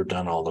 and those are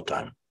done all the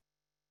time.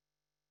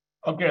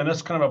 Okay, and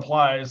this kind of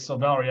applies. So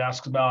Valerie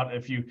asks about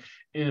if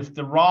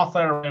the Roth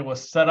IRA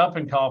was set up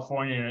in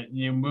California and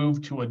you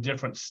move to a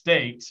different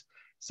state,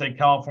 say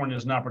California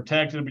is not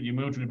protected, but you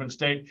move to a different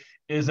state,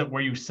 is it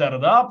where you set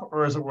it up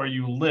or is it where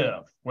you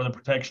live, where the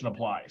protection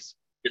applies?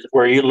 It's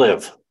where you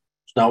live.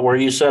 It's not where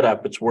you set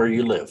up, it's where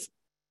you live.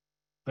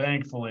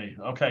 Thankfully.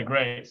 Okay,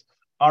 great.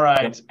 All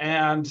right. Yep.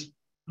 And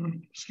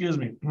excuse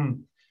me.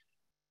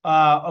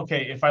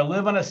 Okay, if I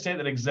live in a state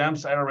that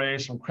exempts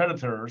IRAs from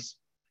creditors,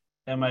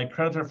 and my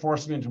creditor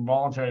forces me into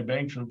voluntary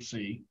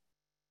bankruptcy,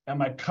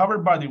 am I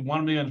covered by the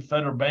 1 million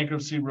federal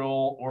bankruptcy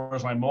rule, or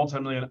is my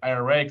multi-million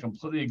IRA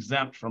completely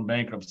exempt from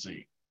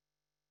bankruptcy?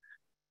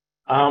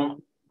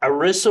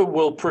 ERISA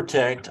will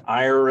protect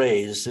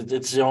IRAs.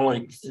 It's the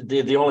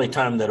only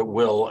time that it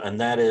will, and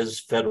that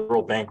is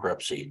federal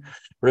bankruptcy.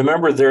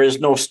 Remember, there is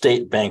no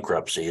state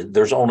bankruptcy.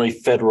 There's only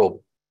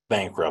federal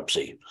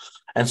bankruptcy.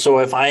 And so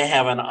if I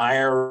have an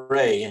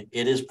IRA,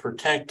 it is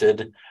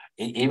protected.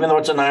 Even though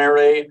it's an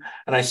IRA,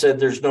 and I said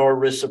there's no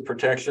ERISA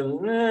protection,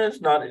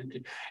 it's not.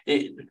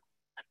 The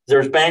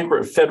there's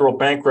federal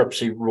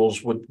bankruptcy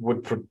rules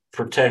would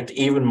protect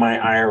even my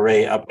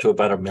IRA up to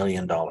about $1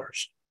 million.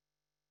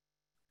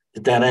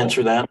 Did that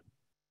answer that?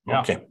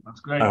 Yeah, okay,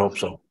 that's great. I hope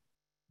so.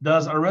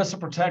 Does ERISA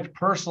protect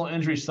personal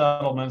injury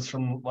settlements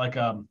from like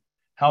a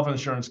health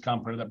insurance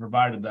company that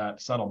provided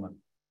that settlement?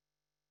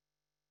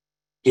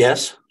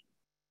 Yes,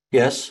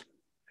 yes.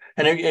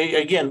 And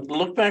again,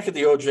 look back at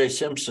the O.J.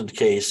 Simpson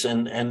case,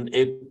 and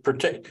it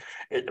protect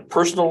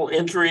personal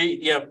injury.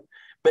 Yeah,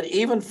 but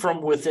even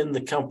from within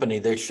the company,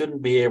 they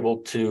shouldn't be able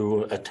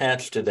to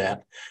attach to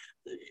that.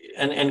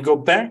 And go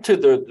back to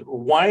the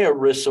why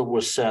ERISA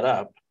was set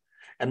up,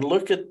 and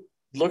look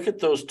at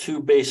those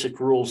two basic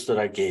rules that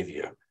I gave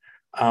you.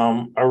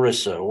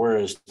 ERISA, where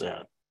is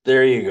that?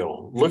 There you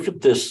go. Look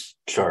at this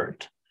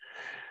chart.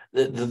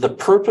 The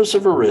purpose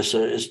of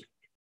ERISA is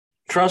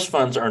trust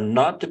funds are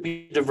not to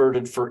be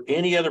diverted for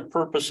any other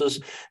purposes.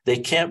 They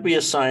can't be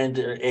assigned,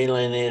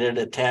 alienated,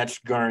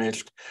 attached,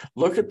 garnished.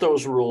 Look at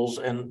those rules,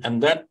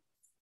 and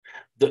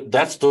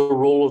that's the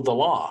rule of the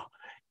law.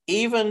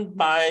 Even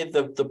by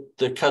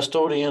the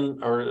custodian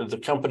or the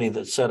company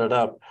that set it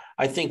up,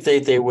 I think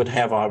they would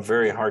have a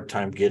very hard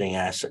time getting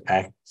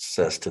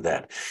access to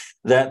that.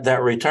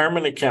 That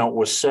retirement account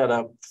was set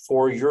up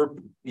for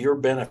your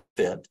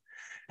benefit.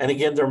 And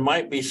again, there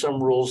might be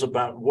some rules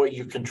about what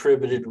you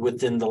contributed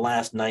within the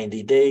last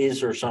 90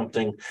 days or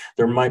something.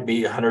 There might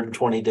be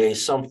 120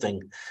 days,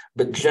 something.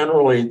 But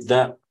generally,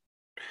 that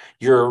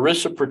your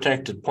ERISA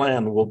protected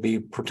plan will be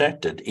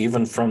protected,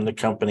 even from the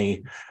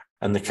company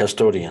and the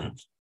custodian.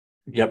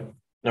 Yep.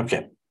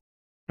 Okay.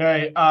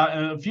 Okay.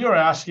 And if you're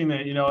asking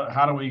that,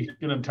 how do we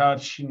get in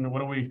touch?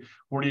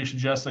 What do you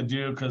suggest I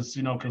do? Because,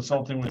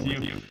 consulting with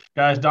you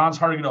guys, Don's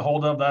hard to get a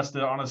hold of. That's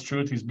the honest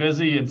truth. He's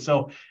busy. And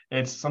so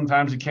it's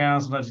sometimes he can,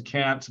 sometimes he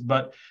can't.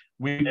 But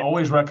we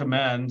always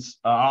recommend,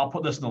 I'll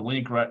put this in the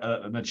link right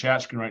in the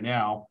chat screen right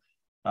now.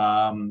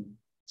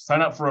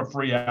 Sign up for a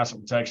free asset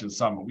protection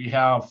summit. We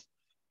have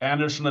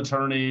Anderson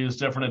attorneys,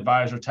 different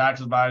advisors,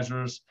 tax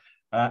advisors,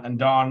 and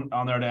Don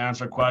on there to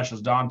answer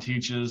questions. Don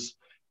teaches.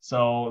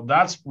 So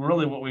that's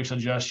really what we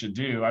suggest you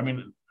do. I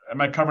mean,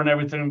 am I covering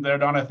everything there,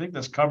 Don? I think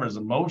this covers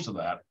most of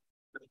that.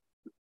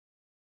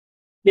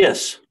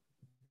 Yes.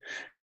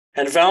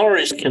 And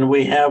Valerie, can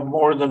we have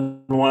more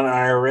than one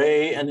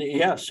IRA? And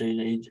yes,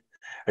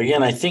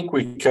 again, I think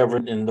we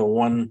covered in the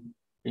one,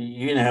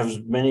 you can have as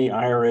many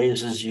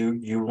IRAs as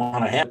you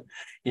want to have.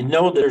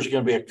 There's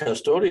going to be a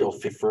custodial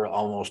fee for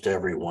almost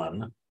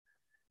everyone.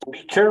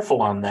 Be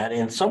careful on that.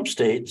 In some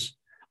states,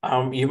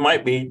 you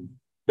might be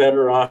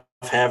better off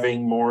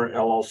having more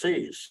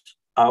LLCs.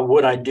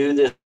 Would I do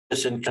this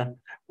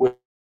with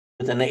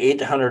an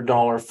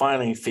 $800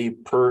 filing fee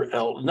per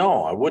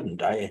No, I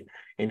wouldn't.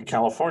 In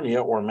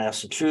California or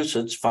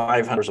Massachusetts,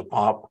 $500 a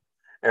pop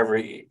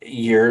every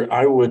year.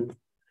 I would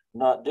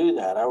not do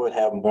that. I would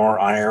have more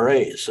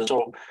IRAs.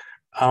 So,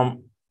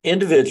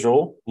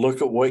 individual,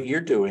 look at what you're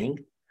doing,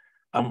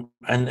 and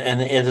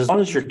as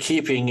long as you're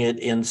keeping it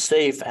in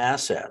safe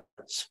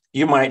assets,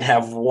 you might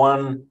have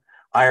one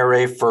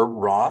IRA for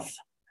Roth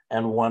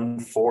and one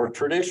for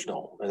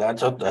traditional.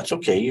 That's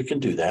okay. You can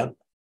do that.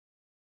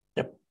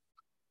 Yep.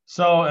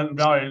 So, and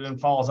Valerie then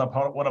follows up,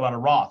 what about a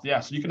Roth? Yeah,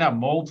 so you can have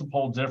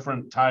multiple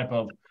different type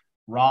of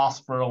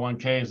Roths,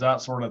 401ks, that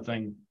sort of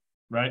thing,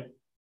 right?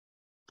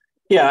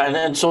 Yeah,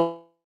 and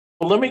so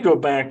let me go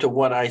back to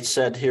what I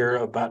said here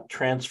about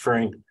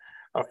transferring.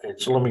 Okay,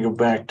 so let me go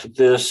back to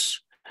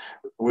this.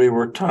 We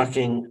were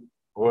talking,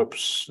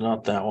 whoops,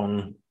 not that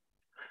one.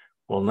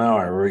 Well, now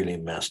I really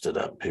messed it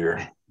up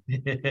here.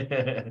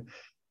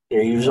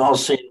 Yeah, you've all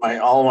seen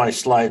all my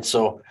slides.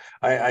 So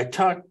I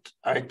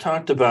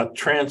talked about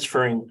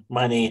transferring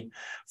money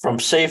from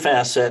safe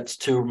assets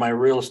to my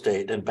real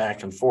estate and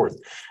back and forth.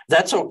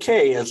 That's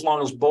okay as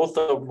long as both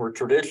of them are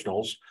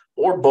traditionals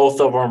or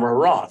both of them are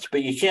Roths.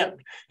 But you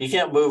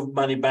can't move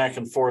money back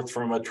and forth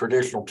from a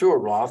traditional to a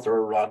Roth or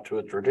a Roth to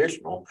a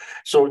traditional.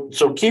 So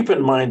keep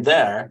in mind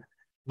there.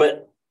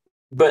 But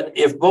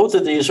if both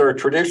of these are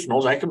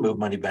traditionals, I can move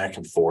money back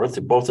and forth.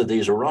 If both of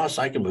these are Roths,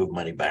 I can move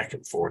money back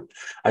and forth.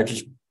 So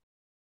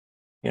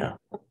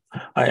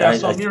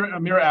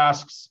Amir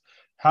asks,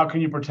 how can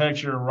you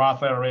protect your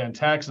Roth IRA in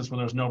Texas when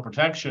there's no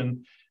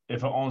protection?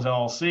 If it owns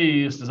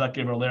LLCs, does that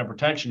give it a layer of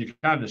protection? You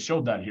kind of just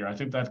showed that here. I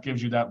think that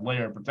gives you that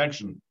layer of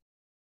protection.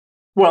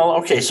 Well,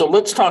 okay, so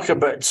let's talk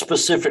about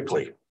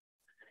specifically.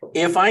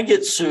 If I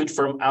get sued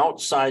from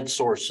outside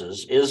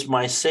sources, is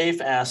my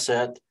safe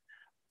asset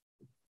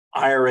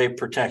IRA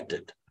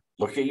protected?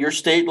 Look at your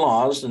state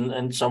laws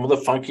and some of the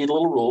funky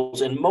little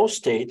rules. In most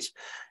states,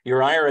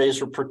 your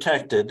IRAs are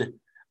protected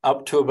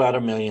up to about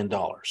 $1 million,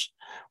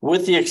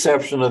 with the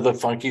exception of the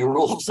funky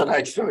rules that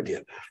I showed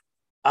you.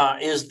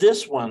 Is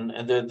this one,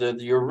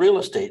 your real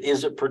estate,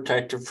 is it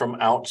protected from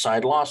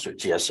outside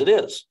lawsuits? Yes, it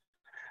is.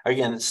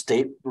 Again,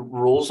 state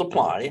rules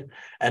apply,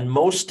 and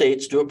most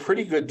states do a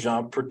pretty good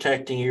job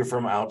protecting you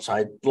from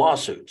outside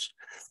lawsuits.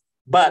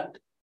 But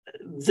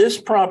this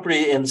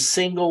property in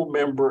single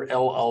member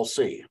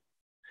LLC,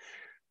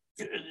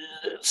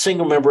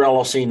 single member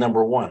LLC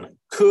number one,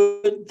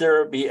 could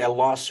there be a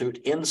lawsuit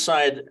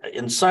inside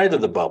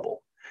of the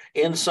bubble,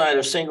 inside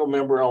a single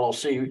member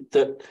LLC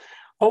that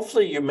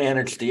hopefully you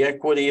manage the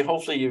equity,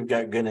 hopefully you've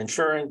got good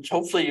insurance,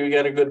 hopefully you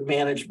got a good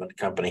management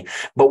company.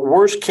 But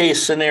worst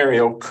case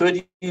scenario,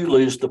 could you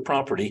lose the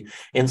property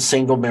in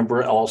single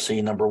member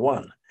LLC number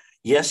one?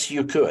 Yes,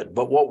 you could.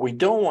 But what we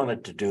don't want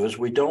it to do is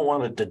we don't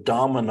want it to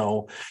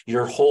domino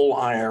your whole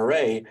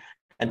IRA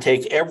and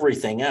take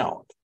everything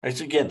out.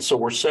 Again, so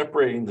we're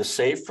separating the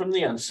safe from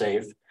the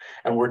unsafe,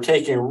 and we're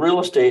taking real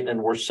estate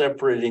and we're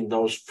separating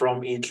those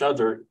from each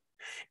other,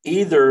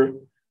 either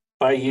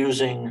by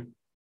using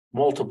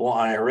multiple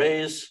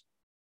IRAs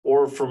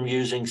or from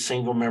using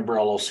single member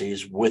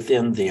LLCs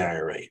within the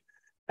IRA.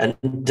 And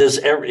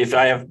if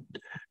I have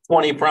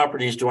 20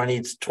 properties, do I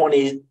need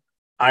 20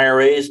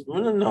 IRAs?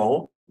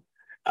 No.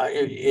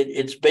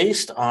 It's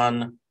based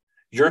on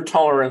your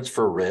tolerance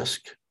for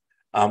risk,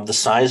 the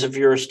size of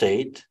your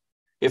estate.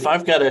 If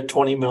I've got a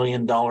 $20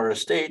 million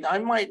estate, I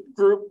might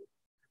group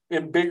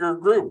in bigger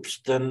groups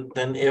than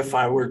if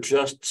I were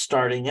just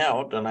starting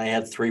out and I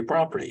had 3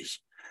 properties.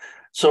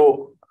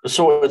 So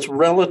it's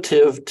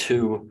relative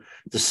to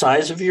the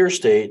size of your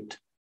estate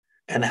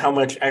and how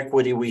much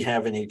equity we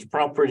have in each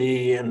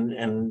property.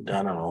 And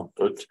I don't know,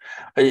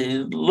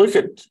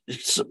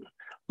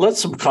 let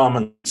some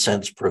common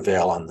sense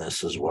prevail on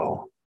this as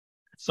well.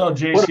 So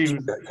JC,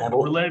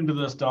 relating to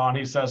this, Don,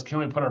 he says, can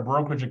we put our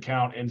brokerage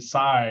account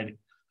inside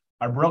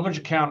our brokerage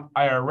account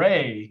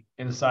IRA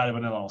inside of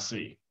an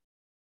LLC?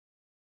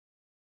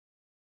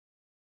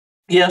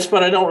 Yes,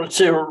 but I don't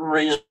see a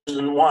reason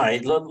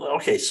why.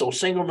 Okay, so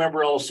single member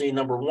LLC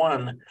number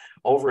one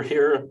over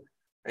here.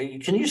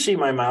 Can you see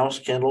my mouse,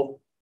 Kendall?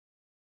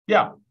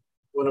 Yeah.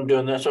 When I'm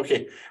doing this,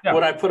 okay. Yeah.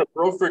 Would I put a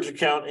brokerage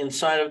account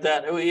inside of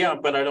that? Oh, yeah,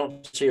 but I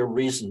don't see a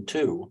reason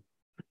to.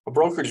 A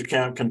brokerage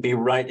account can be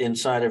right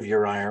inside of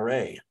your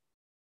IRA.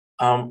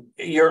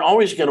 You're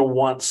always going to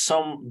want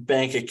some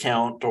bank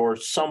account or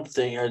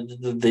something, or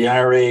the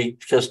IRA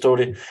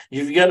custodian.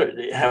 You've got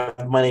to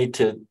have money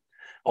to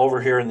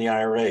over here in the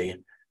IRA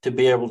to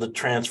be able to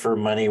transfer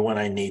money when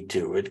I need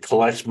to. It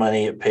collects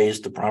money, it pays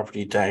the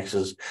property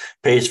taxes,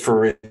 pays for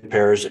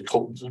repairs, it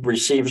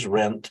receives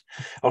rent.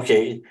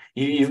 Okay,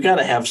 you've got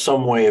to have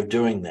some way of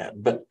doing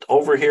that. But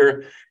over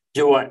here,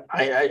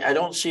 I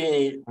don't see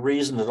any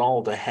reason at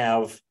all to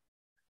have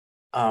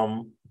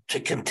to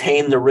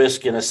contain the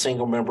risk in a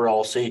single member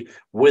LLC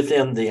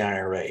within the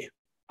IRA.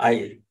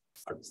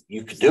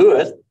 You could do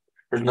it.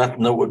 There's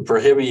nothing that would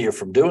prohibit you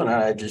from doing it.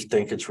 I just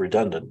think it's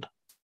redundant.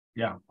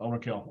 Yeah,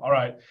 overkill. All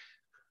right.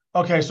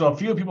 Okay, so a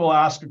few people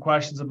ask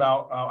questions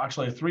about,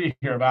 actually 3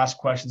 here have asked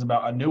questions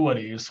about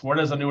annuities. Where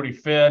does annuity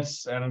fit?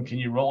 And can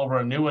you roll over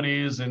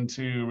annuities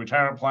into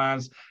retirement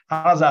plans?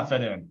 How does that fit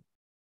in?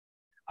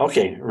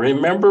 Okay,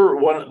 remember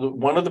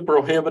one of the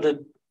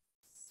prohibited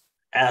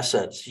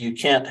assets you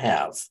can't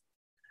have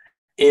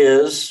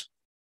is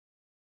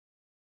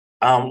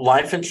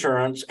life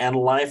insurance and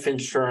life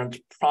insurance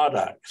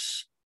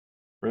products.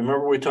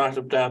 Remember we talked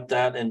about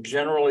that, and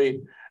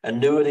generally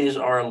annuities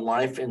are a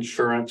life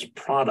insurance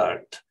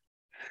product.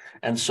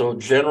 And so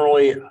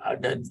generally,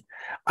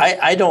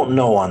 I don't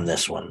know on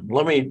this one.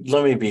 Let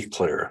me be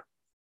clear.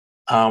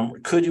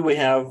 Could we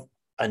have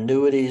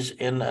annuities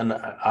in an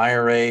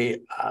IRA?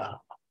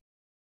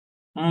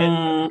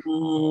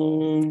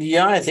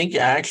 Yeah, I think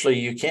actually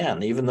you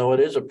can, even though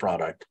it is a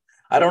product.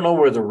 I don't know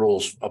where the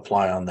rules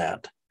apply on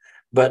that,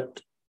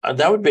 but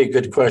that would be a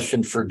good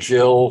question for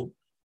Jill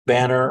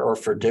Banner or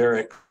for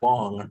Derek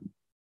Long.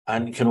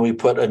 And can we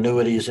put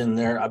annuities in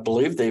there? I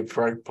believe they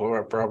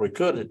probably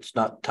could. It's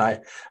not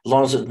tied, as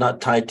long as it's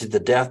not tied to the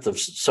death of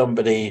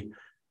somebody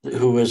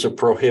who is a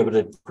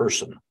prohibited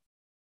person.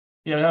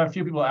 Yeah, I have a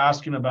few people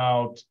asking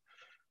about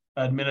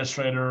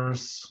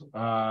administrators,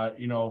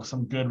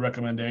 some good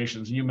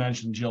recommendations. You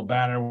mentioned Jill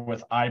Banner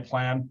with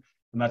iPlan,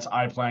 and that's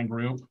iPlan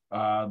Group.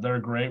 They're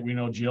great. We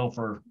know Jill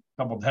for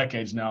a couple of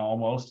decades now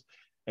almost.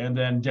 And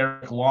then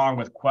Derek Long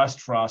with Quest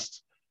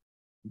Trust.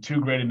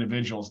 2 great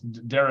individuals.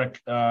 Derek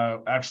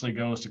actually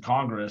goes to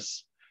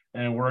Congress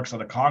and works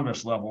at a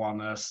Congress level on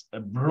this.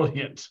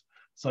 Brilliant.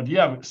 So if you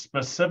have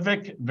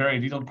specific, very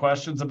detailed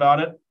questions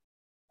about it,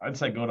 I'd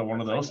say go to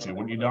one of those 2.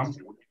 Wouldn't you, Don?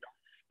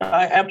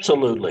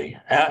 Absolutely.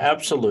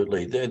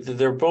 Absolutely.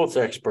 They're both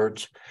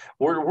experts.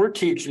 We're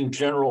teaching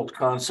general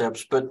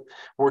concepts, but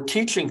we're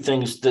teaching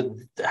things that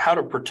how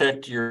to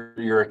protect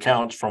your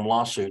accounts from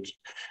lawsuits.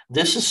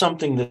 This is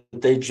something that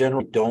they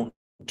generally don't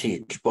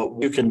teach,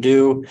 but you can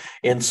do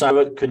inside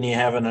of it. Can you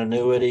have an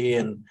annuity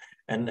and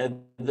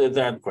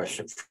that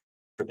question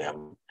for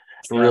them?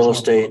 Real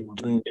estate,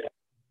 and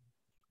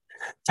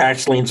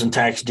tax liens and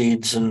tax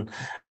deeds, and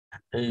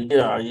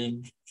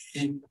they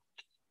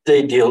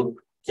deal.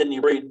 Can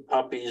you breed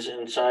puppies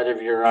inside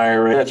of your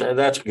IRA?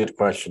 That's a good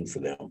question for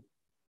them.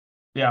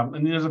 Yeah,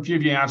 and there's a few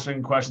of you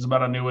answering questions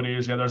about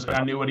annuities. Yeah, there's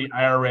annuity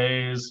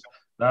IRAs,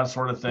 that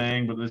sort of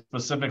thing, but the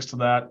specifics to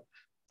that,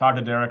 talk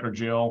to Derek or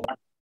Jill.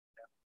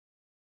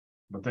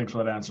 But thanks for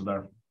that answer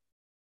there.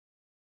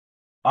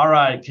 All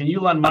right. Can you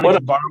lend money What?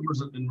 to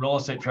borrowers in real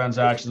estate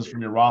transactions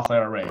from your Roth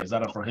IRA? Is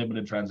that a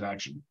prohibited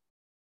transaction?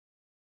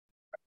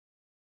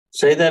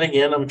 Say that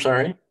again. I'm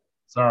sorry.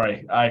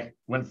 Sorry, I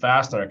went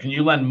faster. Can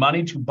you lend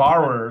money to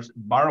borrowers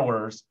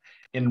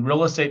in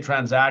real estate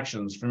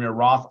transactions from your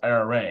Roth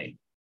IRA?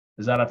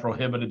 Is that a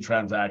prohibited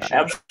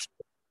transaction?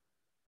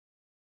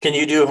 Can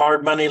you do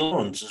hard money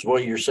loans? Is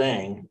what you're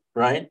saying,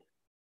 right?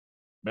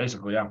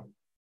 Basically, yeah.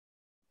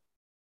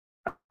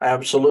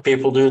 Absolutely.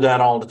 People do that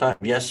all the time.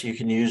 Yes, you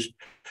can use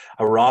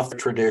a Roth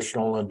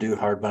traditional and do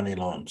hard money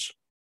loans.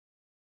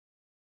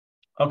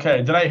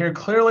 Okay. Did I hear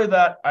clearly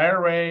that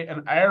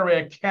an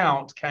IRA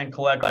account can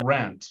collect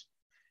rent?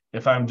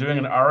 If I'm doing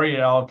an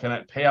REL, can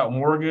it pay out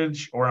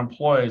mortgage or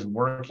employees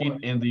working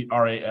in the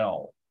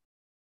REL?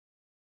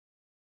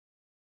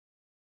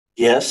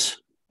 Yes,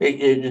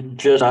 it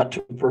just not to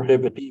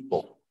prohibit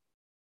people.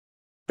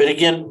 But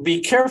again,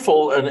 be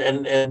careful,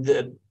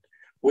 and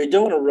we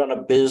don't want to run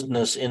a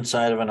business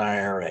inside of an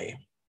IRA.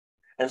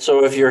 And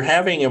so if you're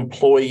having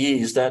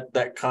employees,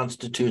 that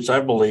constitutes, I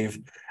believe,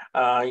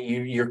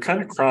 you're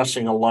kind of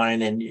crossing a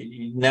line, and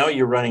now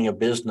you're running a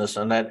business,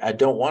 and I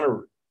don't want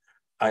to.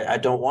 I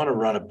don't want to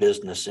run a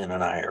business in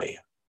an IRA.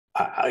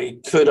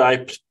 Could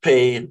I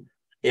pay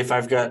if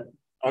I've got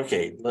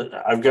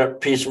a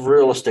piece of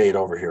real estate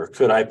over here?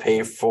 Could I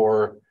pay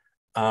for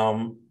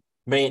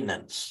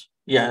maintenance?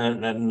 Yeah,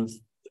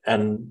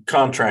 and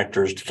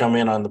contractors to come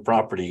in on the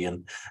property,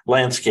 and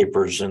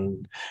landscapers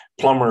and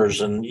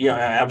plumbers, and yeah,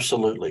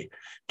 absolutely.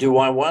 Do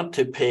I want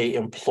to pay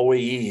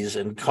employees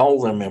and call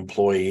them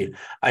employee?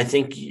 I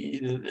think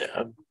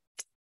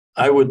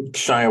I would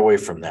shy away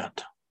from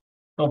that.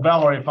 So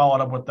Valerie followed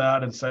up with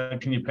that and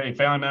said, can you pay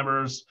family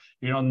members,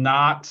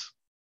 not,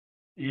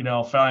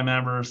 family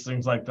members,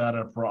 things like that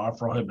are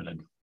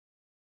prohibited.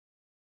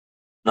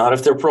 Not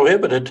if they're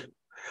prohibited.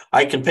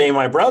 I can pay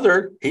my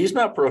brother. He's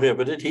not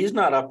prohibited. He's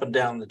not up and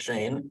down the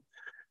chain.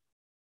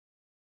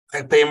 I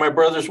can pay my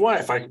brother's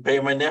wife. I can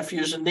pay my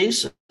nephews and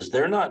nieces.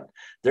 They're not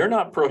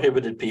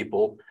prohibited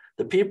people.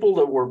 The people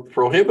that were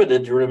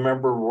prohibited, you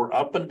remember, were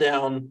up and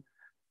down.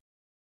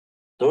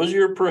 Those are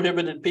your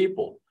prohibited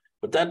people.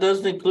 But that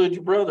doesn't include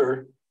your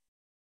brother.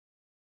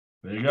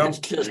 There you go. It's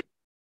just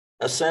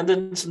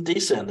ascendants and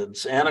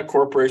descendants and a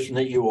corporation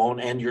that you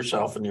own and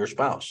yourself and your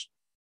spouse.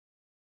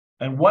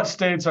 And what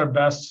states are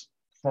best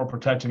for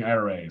protecting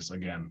IRAs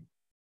again?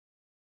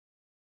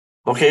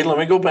 Okay, let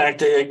me go back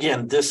to,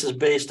 again, this is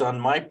based on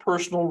my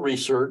personal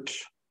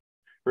research.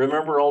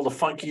 Remember all the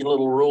funky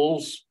little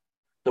rules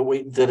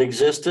that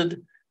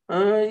existed?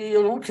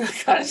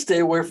 Gotta stay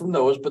away from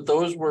those, but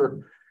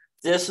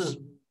this is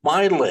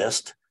my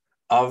list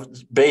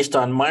based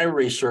on my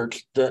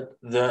research that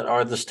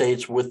are the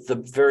states with the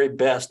very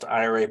best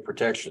IRA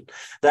protection.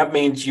 That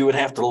means you would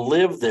have to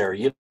live there.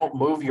 You don't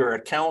move your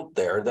account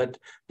there.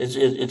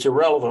 It's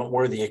irrelevant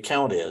where the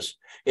account is.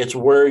 It's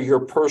where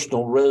your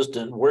personal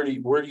resident. Where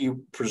do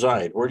you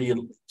preside? Where do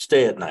you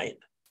stay at night?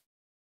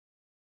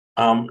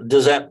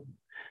 Does that,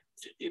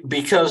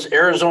 because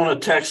Arizona,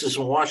 Texas,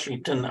 and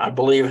Washington, I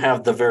believe,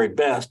 have the very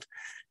best.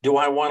 Do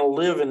I want to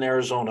live in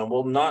Arizona?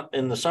 Well, not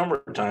in the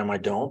summertime. I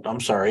don't. I'm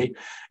sorry.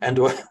 And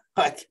do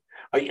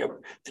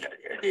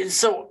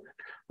so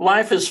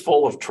life is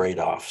full of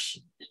trade-offs.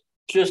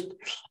 Just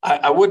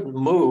I wouldn't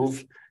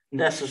move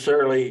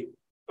necessarily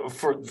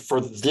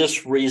for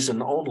this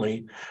reason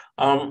only.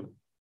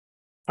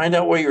 Find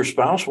out where your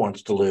spouse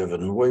wants to live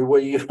and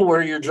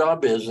where your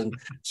job is, and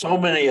so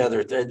many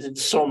other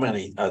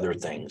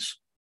things.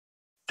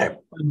 Okay.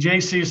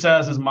 JC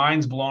says his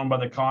mind's blown by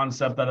the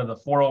concept that if the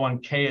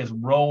 401k is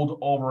rolled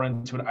over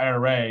into an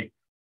IRA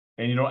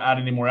and you don't add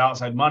any more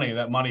outside money,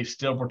 that money's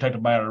still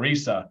protected by a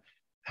RISA.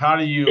 How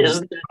do you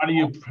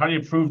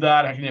prove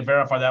that? How can you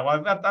verify that?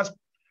 Well, that's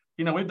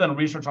we've done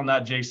research on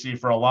that, JC,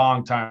 for a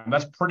long time.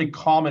 That's pretty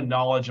common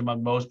knowledge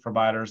among most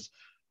providers.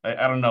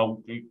 I don't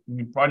know.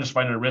 You probably just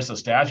find a RISA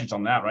statutes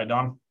on that, right,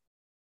 Don?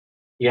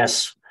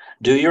 Yes.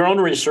 Do your own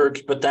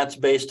research, but that's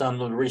based on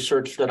the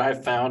research that I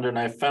found, and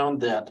I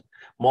found that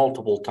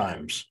multiple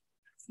times.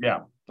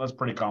 Yeah, that's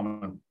pretty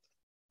common.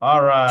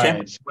 All right.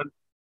 Okay.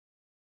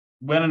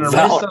 When an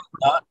ERISA,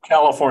 not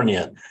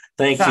California.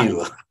 Thank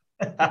you.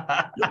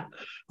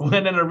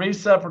 When an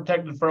ERISA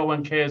protected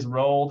 401k is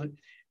rolled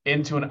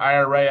into an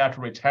IRA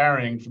after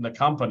retiring from the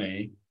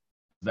company,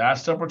 is that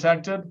still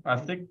protected? I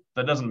think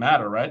that doesn't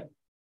matter, right?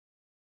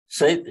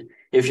 Say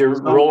if you're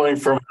rolling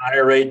from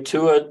IRA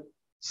to it.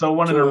 So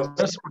when an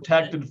ERISA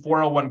protected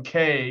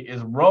 401k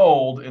is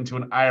rolled into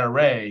an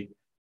IRA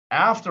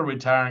after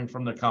retiring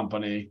from the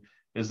company,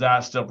 is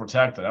that still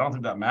protected? I don't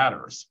think that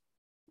matters.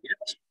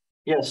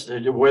 Yes,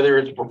 whether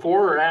it's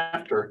before or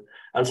after,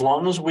 as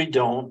long as we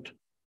don't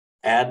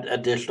add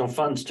additional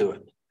funds to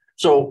it.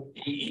 So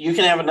you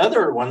can have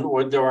another one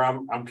where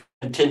I'm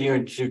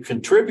continuing to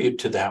contribute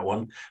to that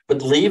one,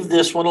 but leave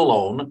this one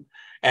alone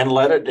and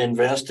let it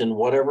invest in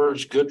whatever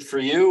is good for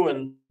you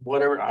and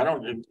whatever. I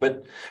don't,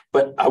 but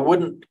I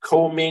wouldn't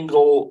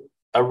commingle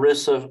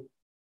ERISA,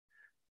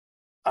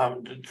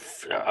 an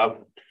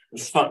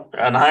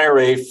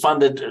IRA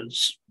funded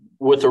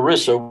with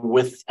ERISA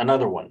with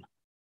another one.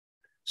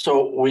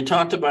 So we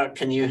talked about,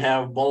 can you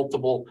have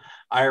multiple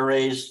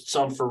IRAs,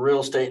 some for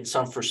real estate and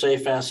some for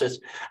safe assets?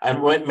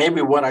 And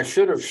maybe what I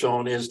should have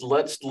shown is,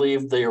 let's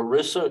leave the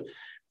ERISA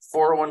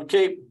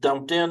 401k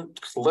dumped in.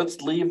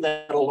 Let's leave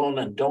that alone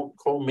and don't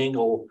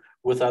commingle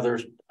with other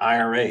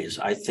IRAs.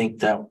 I think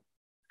that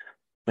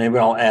maybe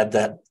I'll add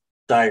that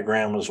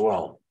diagram as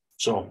well.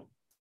 So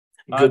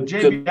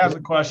JB has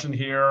a question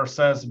here.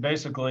 Says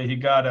basically he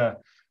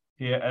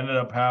ended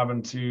up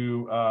having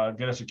to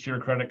get a secure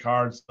credit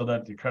card so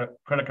that the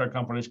credit card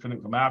companies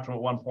couldn't come after him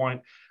at one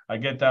point. I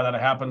get that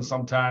happens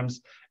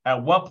sometimes.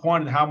 At what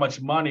point and how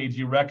much money do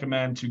you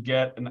recommend to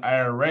get an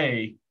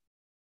IRA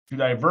to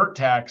divert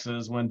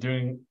taxes when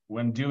doing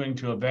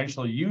to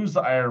eventually use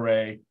the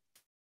IRA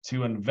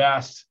to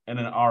invest in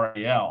an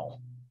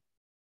RAL?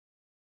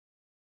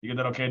 You get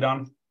that okay,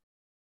 Don?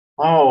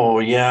 Oh,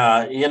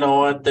 yeah. You know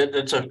what?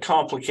 It's a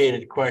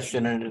complicated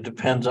question, and it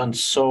depends on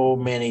so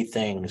many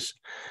things.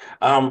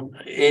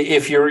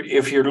 If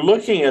you're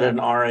looking at an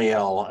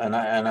RAL, and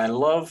I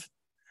love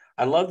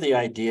the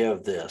idea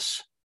of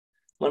this.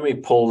 Let me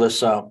pull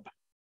this up.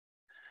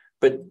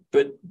 But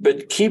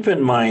keep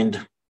in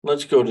mind,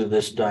 let's go to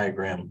this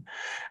diagram.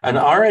 An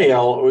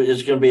RAL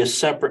is going to be a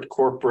separate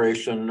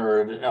corporation,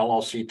 or an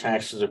LLC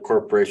taxed as a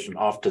corporation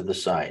off to the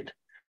side.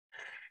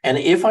 And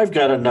if I've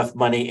got enough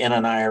money in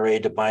an IRA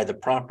to buy the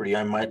property,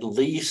 I might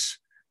lease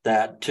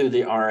that to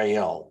the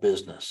RAL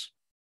business.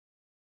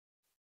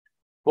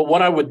 But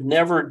what I would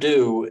never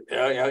do,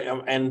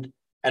 and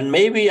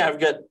maybe I've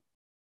got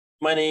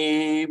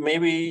money,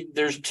 maybe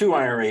there's 2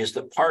 IRAs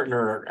that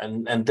partner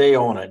and they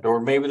own it, or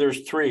maybe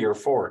there's 3 or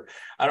 4.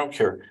 I don't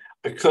care.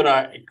 Could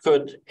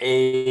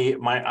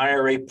my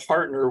IRA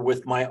partner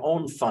with my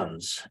own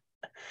funds?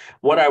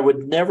 What I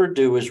would never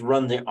do is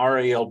run the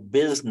RAL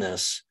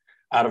business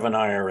out of an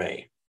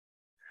IRA.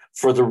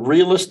 For the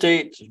real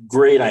estate,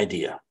 great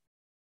idea.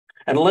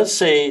 And let's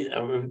say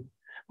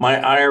my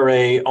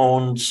IRA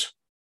owns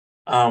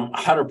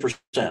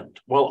 100%.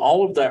 Well,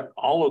 all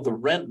of the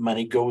rent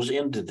money goes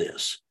into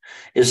this.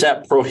 Is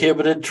that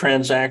prohibited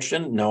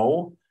transaction?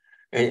 No,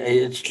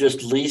 it's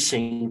just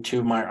leasing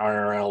to my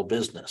IRL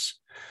business.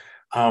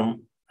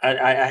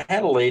 I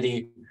had a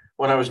lady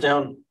when I was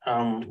down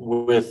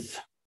with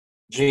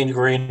Gene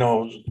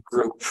Garino's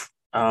group.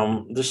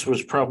 This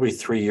was probably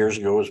 3 years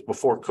ago. It was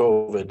before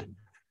COVID,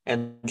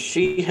 and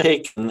she had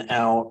taken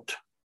out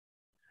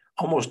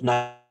almost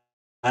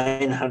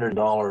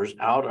 $900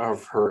 out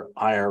of her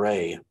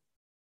IRA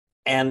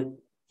and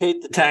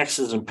paid the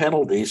taxes and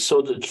penalties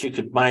so that she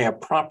could buy a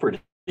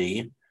property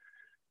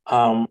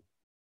for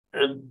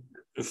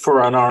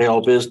an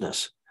REL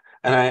business.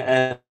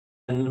 And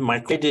why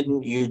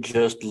didn't you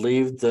just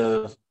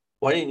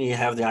why didn't you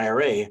have the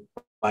IRA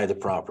buy the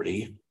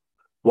property?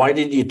 Why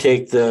did you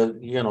take a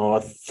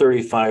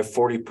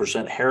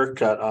 35-40%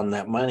 haircut on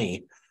that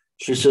money?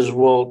 She says,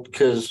 well,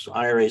 because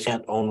IRAs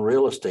can't own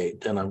real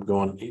estate. And I'm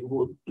going,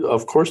 well,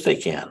 of course they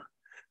can.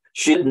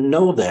 She didn't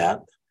know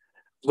that.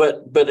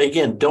 But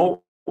again,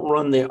 don't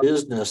run the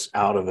business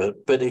out of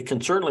it, but it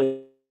can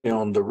certainly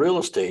own the real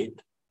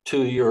estate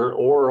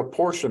or a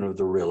portion of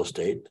the real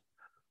estate.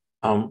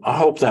 I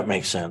hope that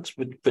makes sense,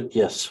 but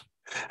yes.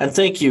 And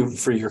thank you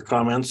for your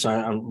comments.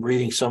 I'm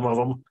reading some of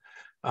them.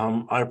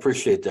 I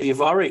appreciate that.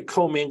 You've already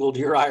commingled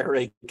your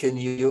IRA. Can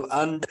you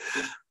I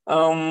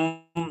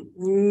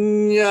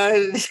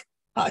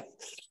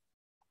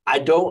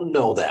don't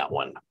know that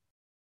one.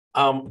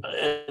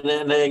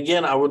 And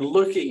again, I would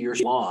look at your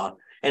law,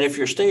 and if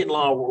your state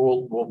law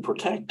will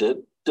protect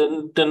it,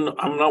 then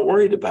I'm not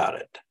worried about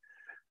it.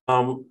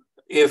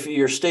 If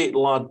your state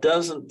law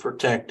doesn't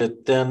protect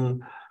it,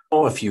 then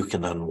if you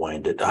can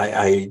unwind it.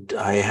 I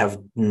have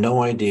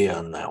no idea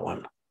on that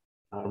one.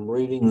 I'm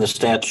reading the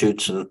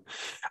statutes, and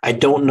I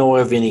don't know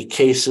of any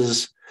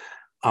cases.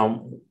 I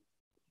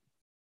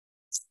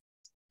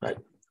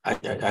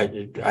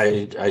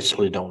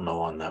simply don't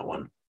know on that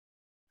one.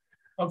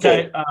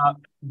 Okay.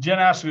 Jen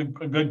asked a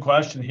good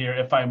question here.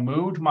 If I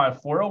moved my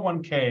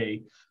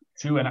 401k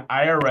to an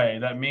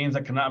IRA, that means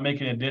I cannot make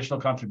any additional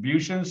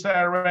contributions to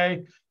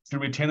IRA to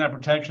retain that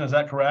protection. Is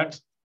that correct?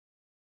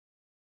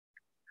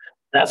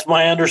 That's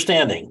my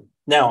understanding.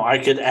 Now, I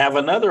could have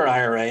another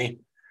IRA,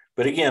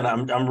 but again,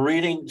 I'm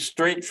reading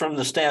straight from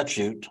the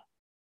statute.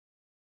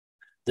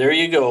 There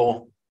you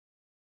go.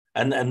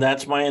 And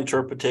that's my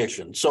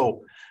interpretation.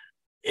 So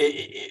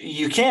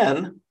you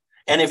can,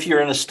 and if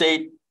you're in a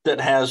state that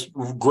has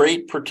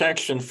great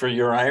protection for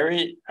your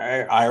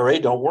IRA,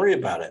 don't worry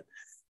about it.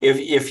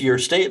 If your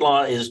state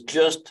law is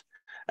just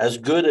as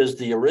good as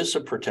the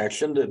ERISA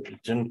protection,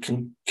 then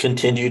can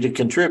continue to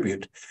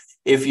contribute.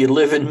 If you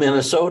live in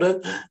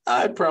Minnesota,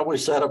 I'd probably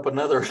set up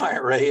another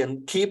IRA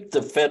and keep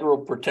the federal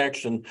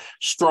protection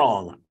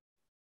strong.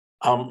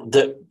 From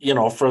your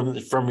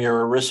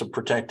ERISA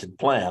protected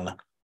plan,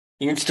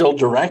 you can still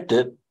direct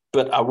it,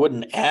 but I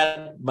wouldn't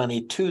add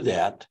money to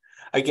that.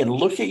 Again,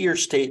 look at your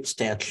state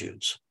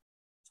statutes.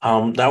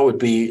 That would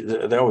be,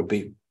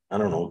 I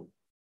don't know,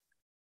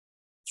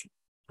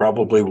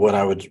 probably what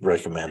I would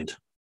recommend.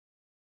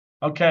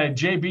 Okay,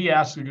 JB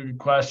asked a good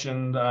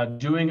question.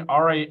 Doing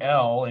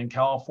RAL in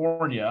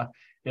California,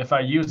 if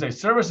I use a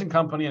servicing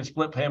company and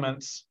split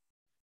payments,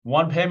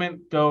 one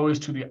payment goes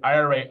to the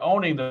IRA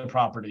owning the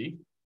property,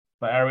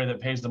 the IRA that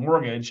pays the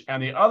mortgage,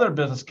 and the other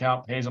business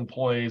account pays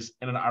employees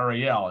in an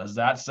RAL. Is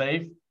that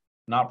safe?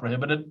 Not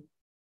prohibited?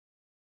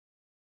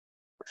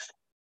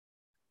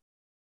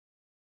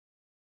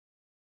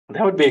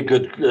 That would be a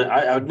good,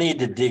 I would need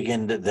to dig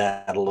into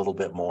that a little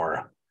bit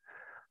more.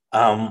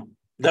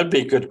 That'd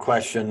be a good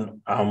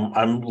question.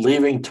 I'm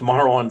leaving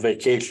tomorrow on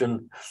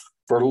vacation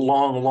for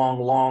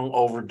long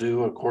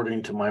overdue,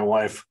 according to my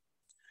wife.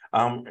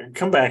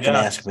 Come back and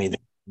ask me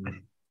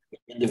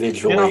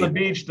individually. Get on the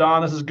beach,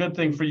 Don. This is a good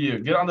thing for you.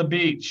 Get on the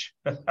beach.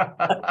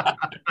 I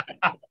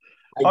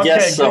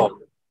guess so.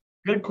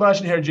 Good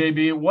question here,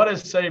 JB. What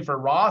is safer,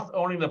 Roth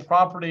owning the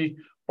property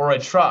or a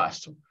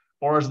trust?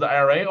 Or is the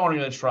IRA owning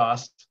the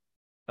trust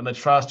and the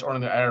trust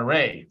owning the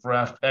IRA for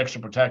extra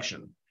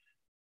protection?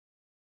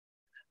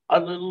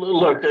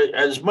 Look,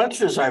 as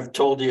much as I've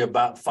told you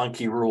about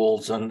funky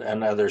rules and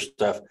other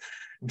stuff,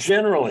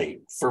 generally,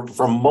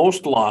 for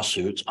most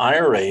lawsuits,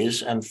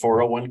 IRAs and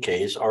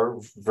 401ks are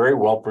very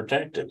well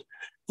protected.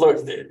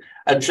 Look,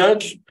 a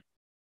judge,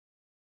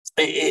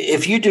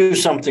 if you do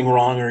something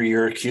wrong or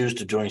you're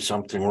accused of doing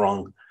something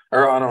wrong,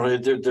 or I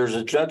don't know, there's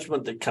a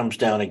judgment that comes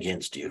down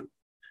against you.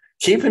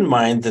 Keep in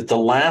mind that the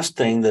last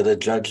thing that a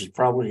judge is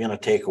probably going to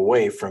take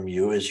away from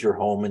you is your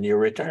home and your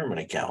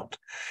retirement account.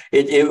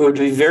 It would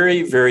be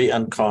very, very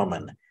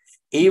uncommon,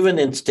 even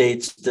in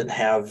states that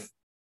have,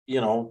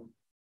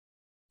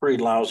 pretty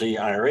lousy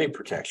IRA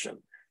protection.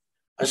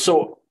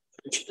 So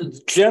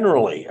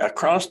generally,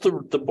 across the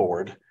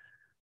board,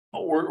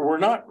 we're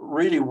not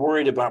really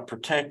worried about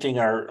protecting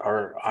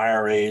our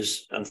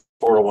IRAs and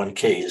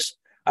 401ks.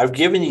 I've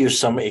given you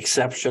some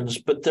exceptions,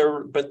 but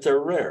they're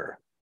rare.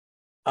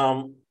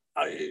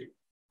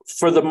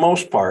 For the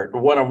most part,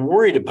 what I'm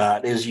worried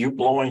about is you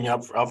blowing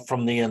up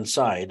from the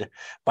inside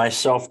by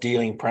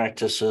self-dealing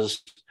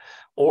practices,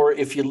 or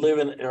if you live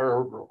in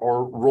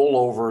or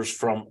rollovers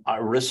from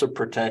ERISA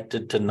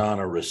protected to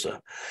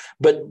non-ERISA.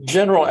 But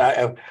generally,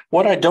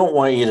 what I don't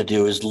want you to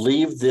do is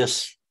leave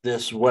this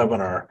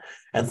webinar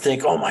and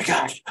think, oh my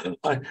gosh,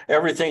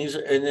 everything's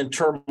in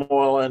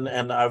turmoil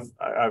and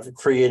I've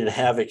created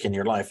havoc in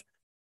your life.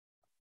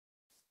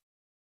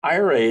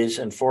 IRAs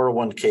and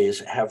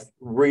 401ks have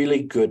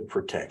really good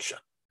protection.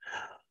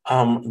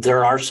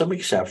 There are some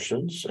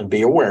exceptions, and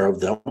be aware of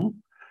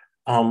them.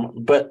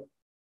 But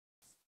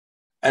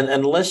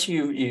unless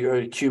you're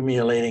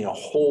accumulating a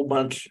whole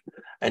bunch,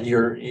 and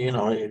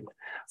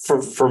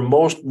for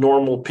most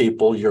normal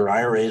people, your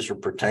IRAs are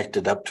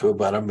protected up to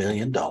about $1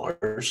 million,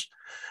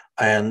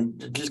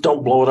 and just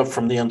don't blow it up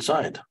from the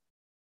inside.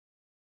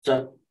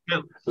 Don,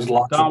 we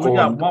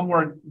got one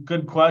more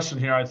good question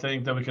here, I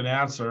think, that we can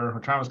answer. Our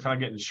time was kind of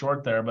getting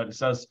short there, but it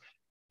says,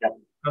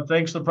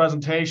 thanks for the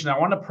presentation. I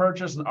want to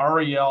purchase an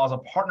REL as a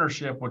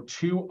partnership with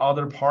 2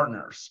 other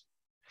partners.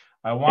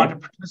 I want to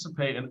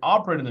participate and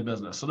operate in the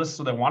business. So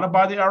they want to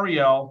buy the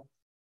REL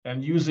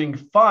and using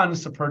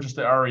funds to purchase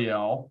the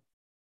REL,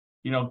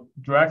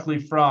 directly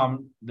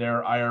from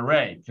their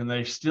IRA. Can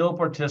they still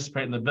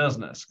participate in the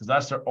business? Because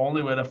that's their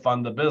only way to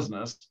fund the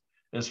business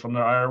is from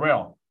their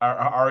IRA.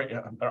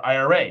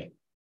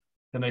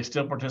 Can they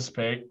still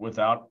participate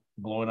without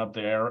blowing up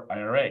their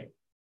IRA?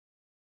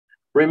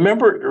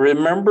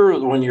 Remember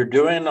when you're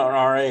doing an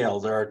RAL,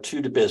 there are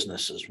 2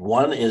 businesses.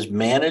 One is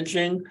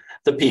managing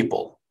the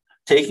people,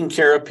 taking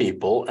care of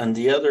people, and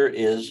the other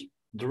is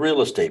the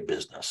real estate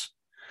business.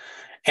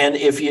 And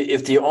if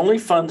the only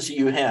funds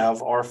you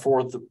have are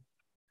for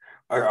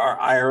our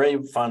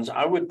IRA funds,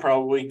 I would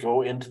probably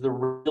go into the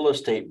real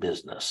estate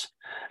business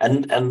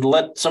and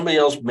let somebody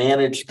else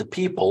manage the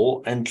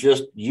people and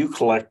just you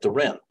collect the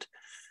rent.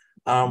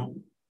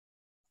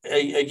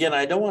 Again,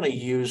 I don't want to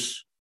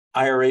use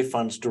IRA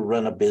funds to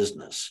run a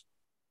business,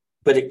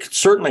 but it could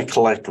certainly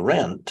collect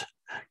rent.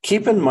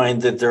 Keep in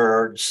mind that there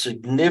are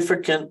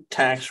significant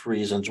tax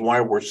reasons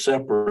why we're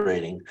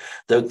separating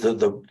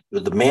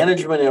the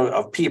management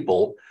of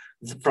people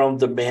from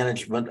the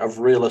management of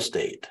real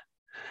estate.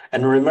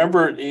 And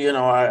remember,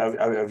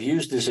 I've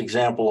used this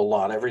example a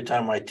lot. Every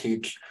time I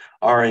teach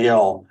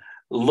REL,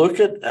 look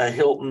at a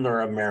Hilton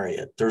or a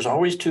Marriott. There's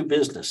always 2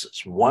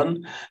 businesses.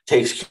 One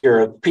takes care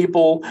of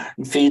people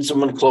and feeds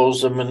them and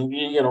clothes them and,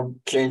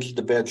 changes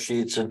the bed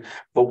sheets.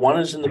 But one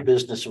is in the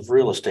business of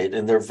real estate,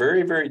 and they're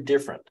very, very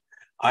different.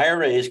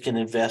 IRAs can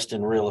invest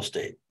in real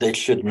estate. They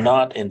should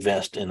not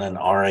invest in an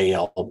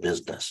RAL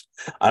business.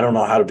 I don't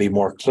know how to be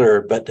more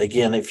clear, but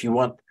again, if you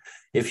want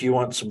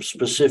some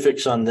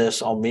specifics on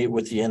this, I'll meet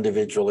with you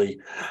individually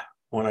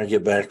when I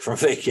get back from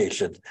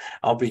vacation.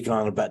 I'll be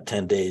gone about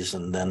 10 days,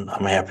 and then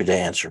I'm happy to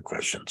answer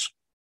questions.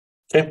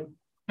 Okay.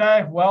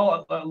 Okay.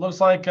 Well, it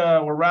looks like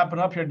we're wrapping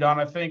up here, Don.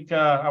 I think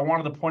I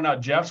wanted to point out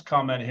Jeff's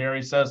comment here.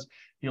 He says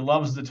he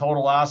loves the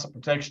Total Asset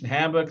Protection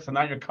Handbook.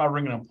 Tonight you're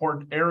covering an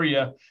important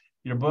area.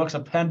 Your book's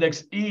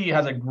Appendix E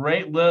has a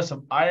great list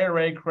of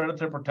IRA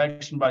creditor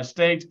protection by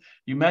state.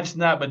 You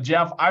mentioned that, but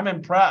Jeff, I'm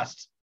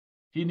impressed.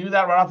 He knew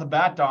that right off the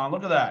bat, Don.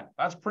 Look at that.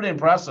 That's pretty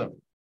impressive.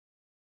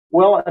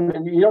 Well, and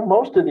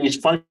most of these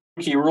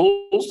funky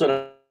rules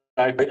that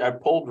I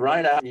pulled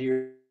right out of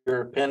your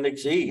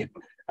Appendix E,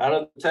 out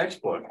of the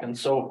textbook. And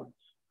so,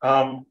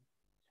 both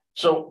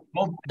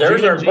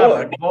there's our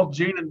book. Both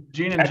Gene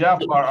and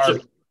Jeff are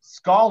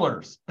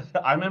scholars.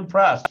 I'm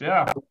impressed.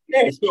 Yeah.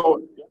 Okay,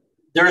 so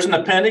there's an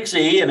Appendix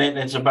E, and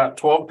it's about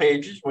 12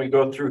 pages. We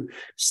go through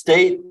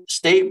state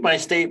by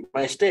state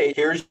by state.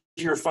 Here's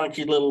your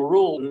funky little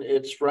rule, and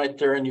it's right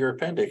there in your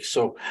appendix.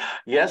 So,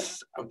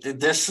 yes,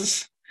 this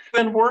has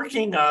been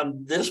working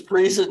on this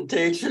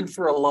presentation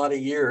for a lot of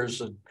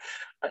years, and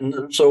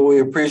so we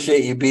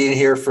appreciate you being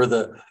here for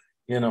the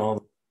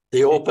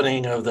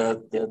opening of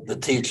the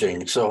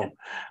teaching. So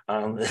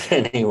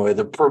anyway,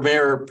 the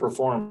premiere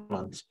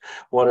performance,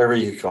 whatever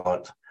you call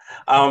it.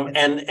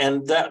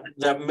 And that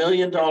 $1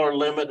 million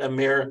limit,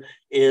 Amir,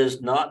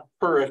 is not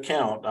per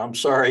account. I'm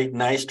sorry,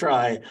 nice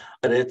try,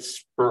 but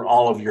it's for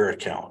all of your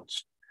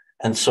accounts.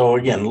 And so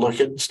again, look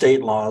at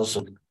state laws.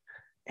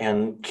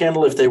 And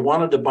Kendall, if they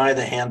wanted to buy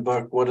the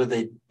handbook, what do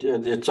they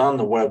do? It's on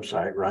the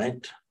website,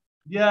 right?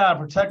 Yeah,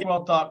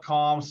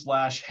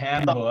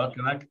 protectwealth.com/handbook.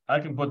 And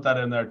I can put that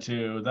in there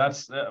too.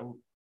 That's,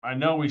 I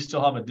know we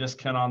still have a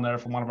discount on there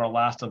from one of our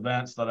last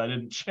events that I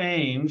didn't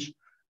change.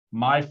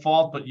 My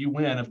fault, but you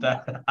win if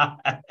that's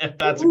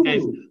the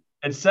case.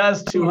 It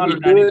says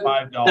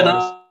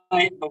 $295.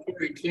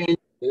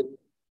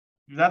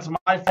 That's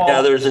my fault.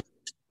 Yeah, there's a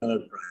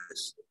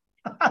price.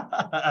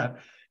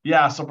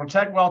 Yeah, so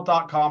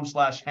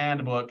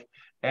protectwealth.com/handbook,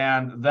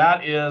 and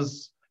that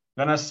is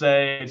gonna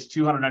say it's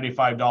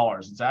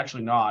 $295. It's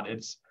actually not.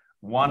 It's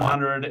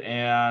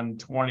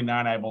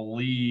 $129, I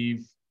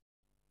believe.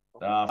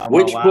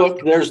 Which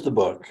book? There's the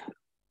book.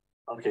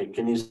 Okay,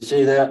 can you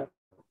see that?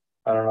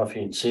 I don't know if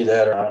you can see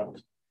that or not.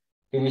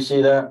 Can you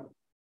see that?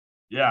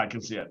 Yeah, I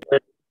can see it.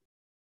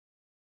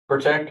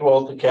 Protect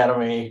Wealth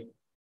Academy.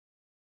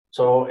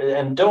 So,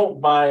 and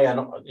don't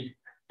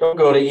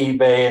go to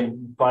eBay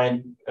and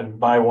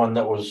buy one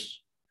that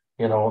was,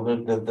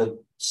 the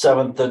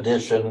 7th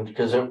edition,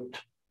 because it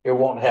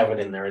won't have it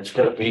in there. It's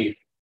going to be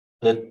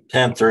the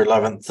 10th or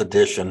 11th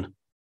edition.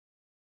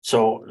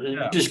 So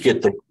just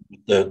get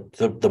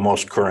the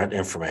most current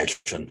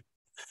information.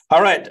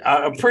 All right.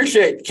 I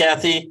appreciate,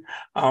 Kathy.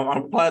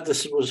 I'm glad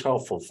this was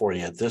helpful for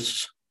you.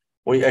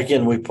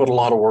 We put a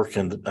lot of work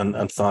and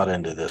thought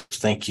into this.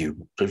 Thank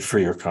you for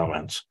your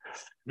comments.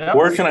 Yep.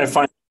 Where can I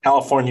find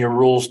California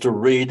rules to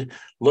read?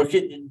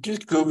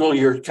 Just Google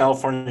your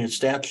California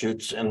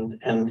statutes, and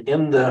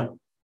in the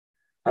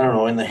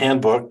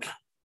handbook,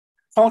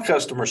 call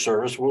customer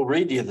service. We'll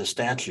read you the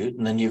statute,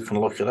 and then you can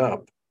look it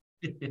up.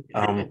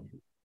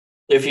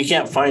 If you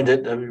can't find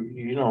it,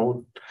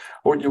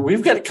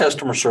 we've got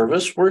customer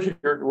service.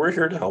 We're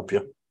here to help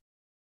you.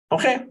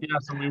 Okay. Yeah,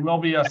 so we will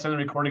be sending a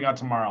recording out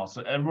tomorrow.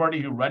 So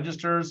everybody who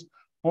registers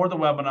for the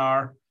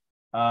webinar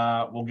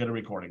will get a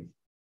recording.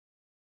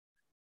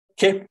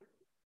 Okay.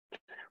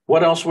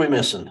 What else are we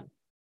missing?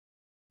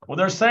 Well,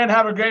 they're saying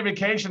have a great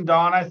vacation,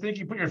 Don. I think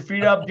you put your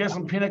feet up, get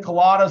some pina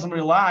coladas, and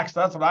relax.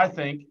 That's what I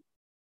think.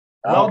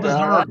 Well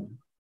deserved.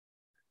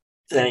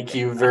 Thank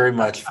you very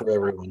much for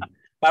everyone.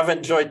 I've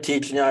enjoyed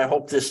teaching you. I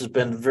hope this has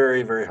been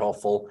very, very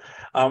helpful.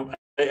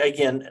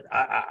 Again,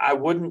 I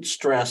wouldn't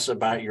stress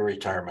about your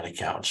retirement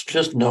accounts.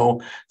 Just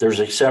know there's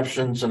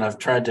exceptions, and I've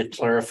tried to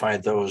clarify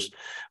those.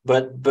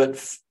 But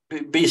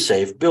be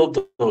safe.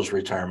 Build those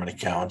retirement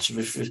accounts.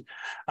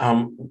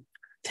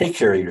 Take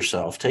care of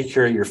yourself. Take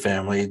care of your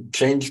family.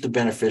 Change the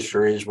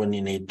beneficiaries when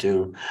you need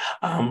to.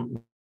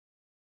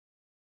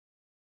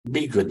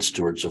 Be good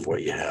stewards of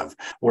what you have.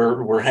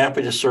 We're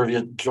happy to serve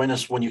you. Join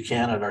us when you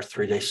can at our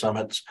 3-day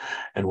summits,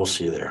 and we'll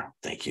see you there.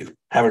 Thank you.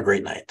 Have a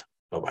great night.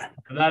 Bye-bye.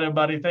 Good night,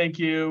 everybody. Thank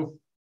you.